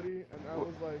 We're- buddy, and I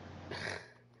was like,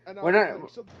 We're not- like,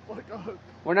 shut the fuck up.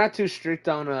 We're not too strict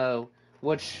on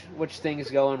which things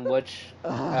go on which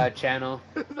channel,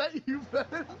 Is that you,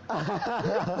 Ben?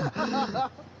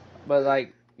 but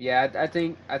like, yeah, I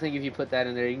think if you put that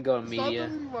in there, you can go in Stop media.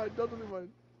 deleting mine. Don't delete mine.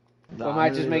 We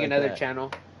might just make another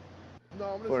channel No,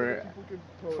 I'm gonna For- see what people can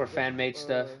post. for fan made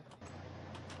stuff.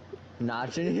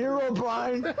 Notch and hero,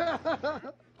 Brian? I'm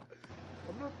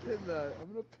gonna pin that.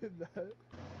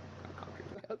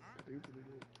 That's stupid,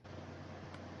 isn't it?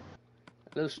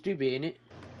 A little stupid, ain't it?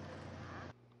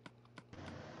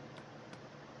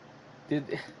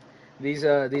 Dude,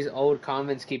 these old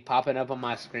comments keep popping up on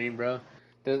my screen, bro.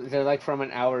 They're like from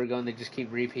an hour ago, and they just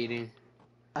keep repeating.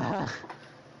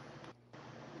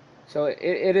 So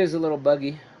it is a little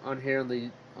buggy on here on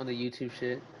the YouTube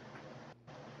shit.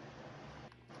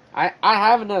 I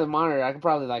have another monitor. I could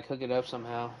probably like hook it up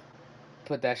somehow.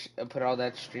 Put all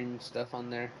that stream stuff on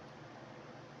there.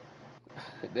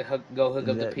 Go hook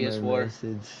up the Let my PS4.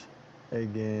 message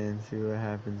again. See what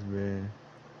happens, man.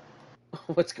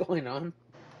 What's going on?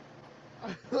 I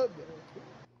don't know.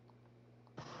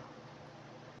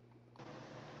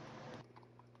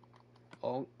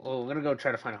 Oh, we're gonna go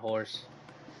try to find a horse.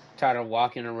 Tired of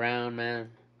walking around, man.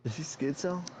 Is he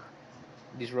schizo?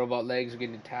 These robot legs are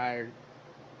getting tired.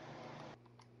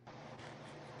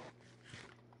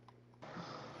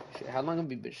 Shit, how long have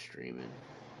we been streaming?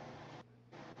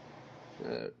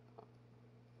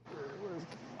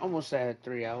 Almost at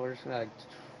 3 hours. Like,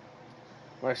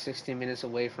 we're 16 minutes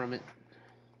away from it.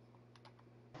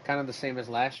 Kind of the same as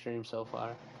last stream so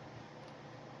far.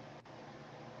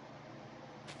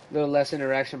 A little less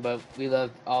interaction, but we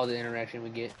love all the interaction we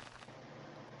get.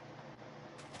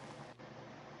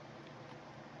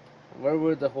 Where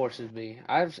would the horses be?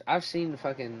 I've seen the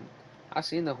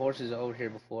horses over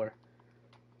here before.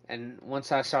 And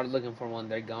once I started looking for one,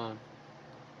 they're gone.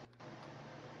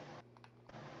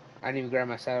 I didn't even grab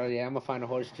my saddle yet. I'm gonna find a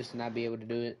horse just to not be able to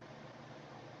do it.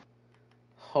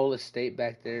 Whole estate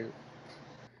back there.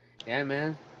 Yeah,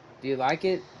 man. Do you like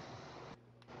it?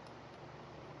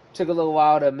 Took a little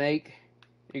while to make.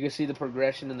 You can see the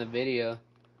progression in the video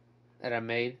that I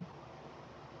made.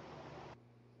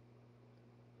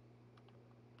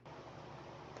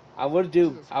 I would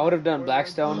have done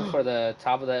Blackstone for the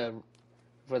top of the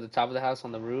house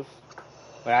on the roof,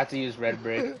 but I have to use red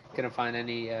brick. Couldn't find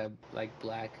any like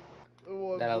black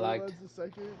that I liked.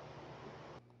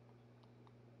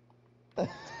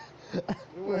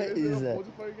 What is that?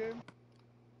 Multiplayer game?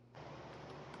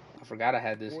 I forgot I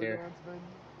had this here.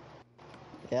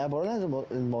 Yeah, Borderlands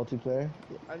is multiplayer.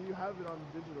 And you have it on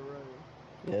digital, right?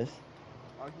 Yes.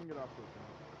 I can get off it.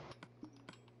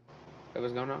 What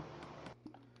was going on?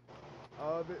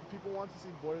 People want to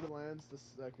see Borderlands the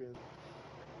second.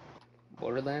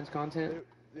 Borderlands content?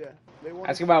 They want.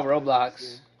 Ask about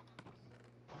Roblox.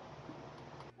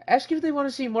 Ask if they want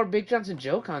to see more Big Johnson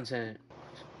Joe content.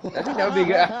 I think that would be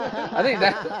good. I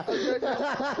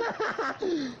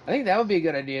think that would be a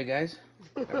good idea, guys.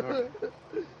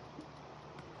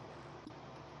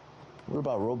 What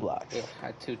about Roblox? Yeah, I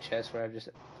had 2 chests where I just.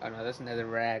 Oh no, that's another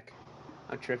rack.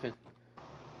 I'm tripping.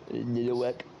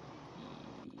 Needlewick.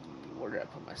 Where did I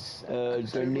put my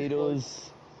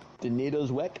the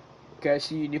needles wick. Can I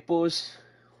see your nipples?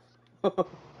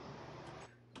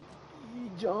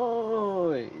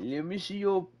 John, let me see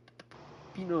your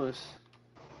penis.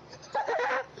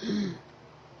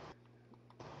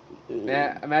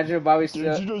 Man, imagine if Bobby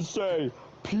still... Did you just say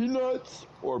peanuts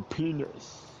or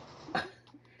penis?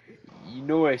 You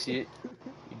know I see it.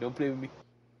 You don't play with me.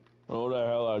 Oh, the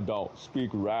hell I don't.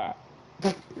 Speak right.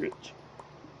 Bitch.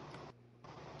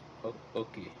 Oh,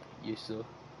 okay. Yes, sir.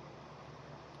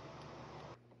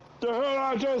 The hell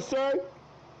I just say?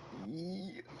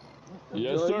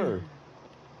 Yes, sir.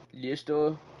 Yes,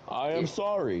 sir. I am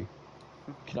sorry.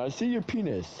 Can I see your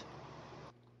penis?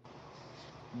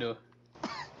 No.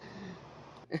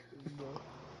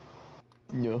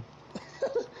 No.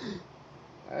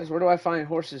 Guys, where do I find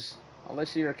horses?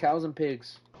 Unless you're cows and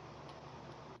pigs.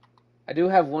 I do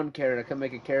have 1 carrot. I can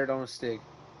make a carrot on a stick.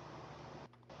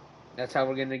 That's how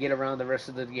we're gonna get around the rest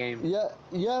of the game. Yeah,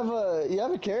 you have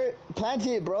a carrot. Plant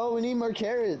it, bro. We need more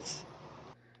carrots.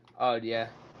 Oh yeah.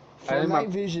 For night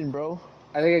vision, bro.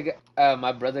 I think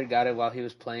my brother got it while he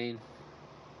was playing.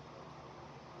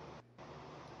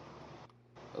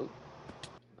 Oh.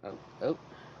 Oh. Oh.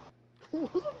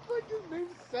 What the fuck is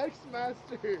named Sex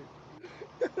Master?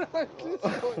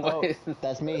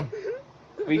 That's me.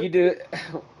 We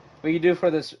could do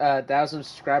for this 1,000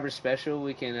 subscribers special.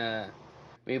 We can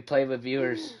play with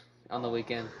viewers on the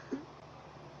weekend.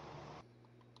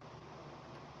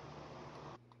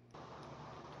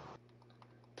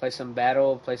 Play some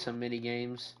battle, play some mini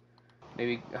games.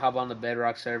 Maybe hop on the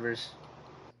Bedrock servers.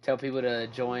 Tell people to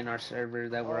join our server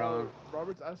that we're on.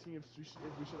 Robert's asking if we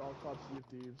should all cop Sea of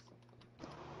Thieves.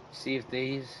 Sea of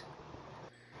Thieves.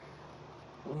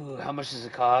 Ooh, how much does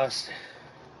it cost?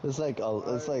 It's like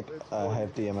a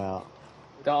hefty amount.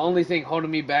 The only thing holding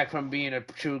me back from being a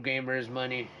true gamer is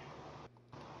money.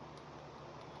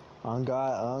 Unk.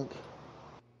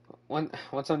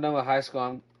 Once I'm done with high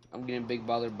school, I'm getting big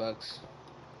baller bucks.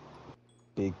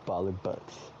 Big baller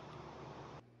bucks.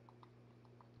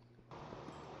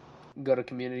 Go to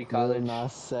community college.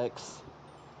 Not sex.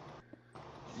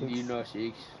 You know,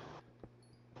 sheiks.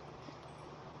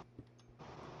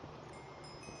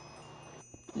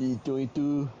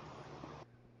 E32.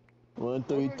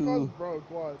 132. Broke,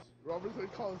 watch. Robert's gonna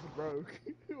call us broke.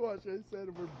 Watch, I said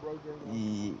we're broke right now.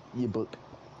 You book.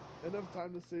 Enough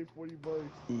time to save $40.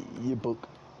 You book.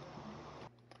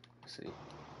 Let's see.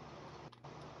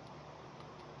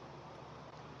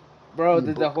 Bro,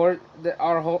 did the horse...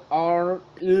 Are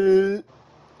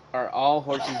all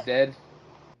horses dead?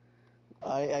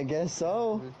 I guess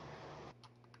so.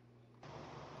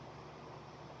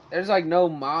 There's like no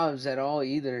mobs at all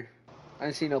either. I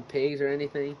didn't see no pigs or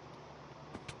anything.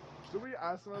 Should we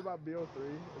ask them about BO3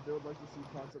 if they would like to see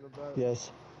content of that?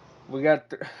 Yes. We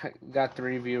got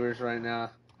 3 viewers right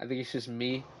now. I think it's just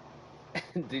me.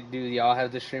 Do y'all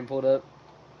have the stream pulled up?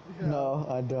 Yeah, No,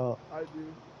 I don't. I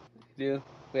do. Do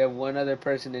we have one other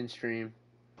person in stream?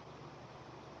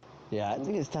 Yeah, I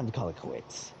think it's time to call it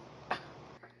quits.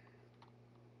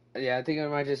 Yeah, I think I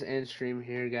might just end stream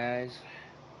here, guys.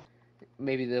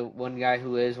 Maybe the one guy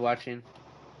who is watching.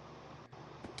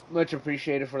 Much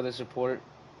appreciated for the support.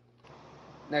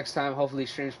 Next time, hopefully,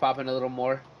 streams popping a little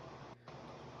more.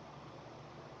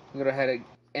 I'm gonna go ahead and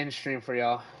end stream for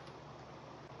y'all.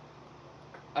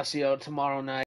 I'll see y'all tomorrow night.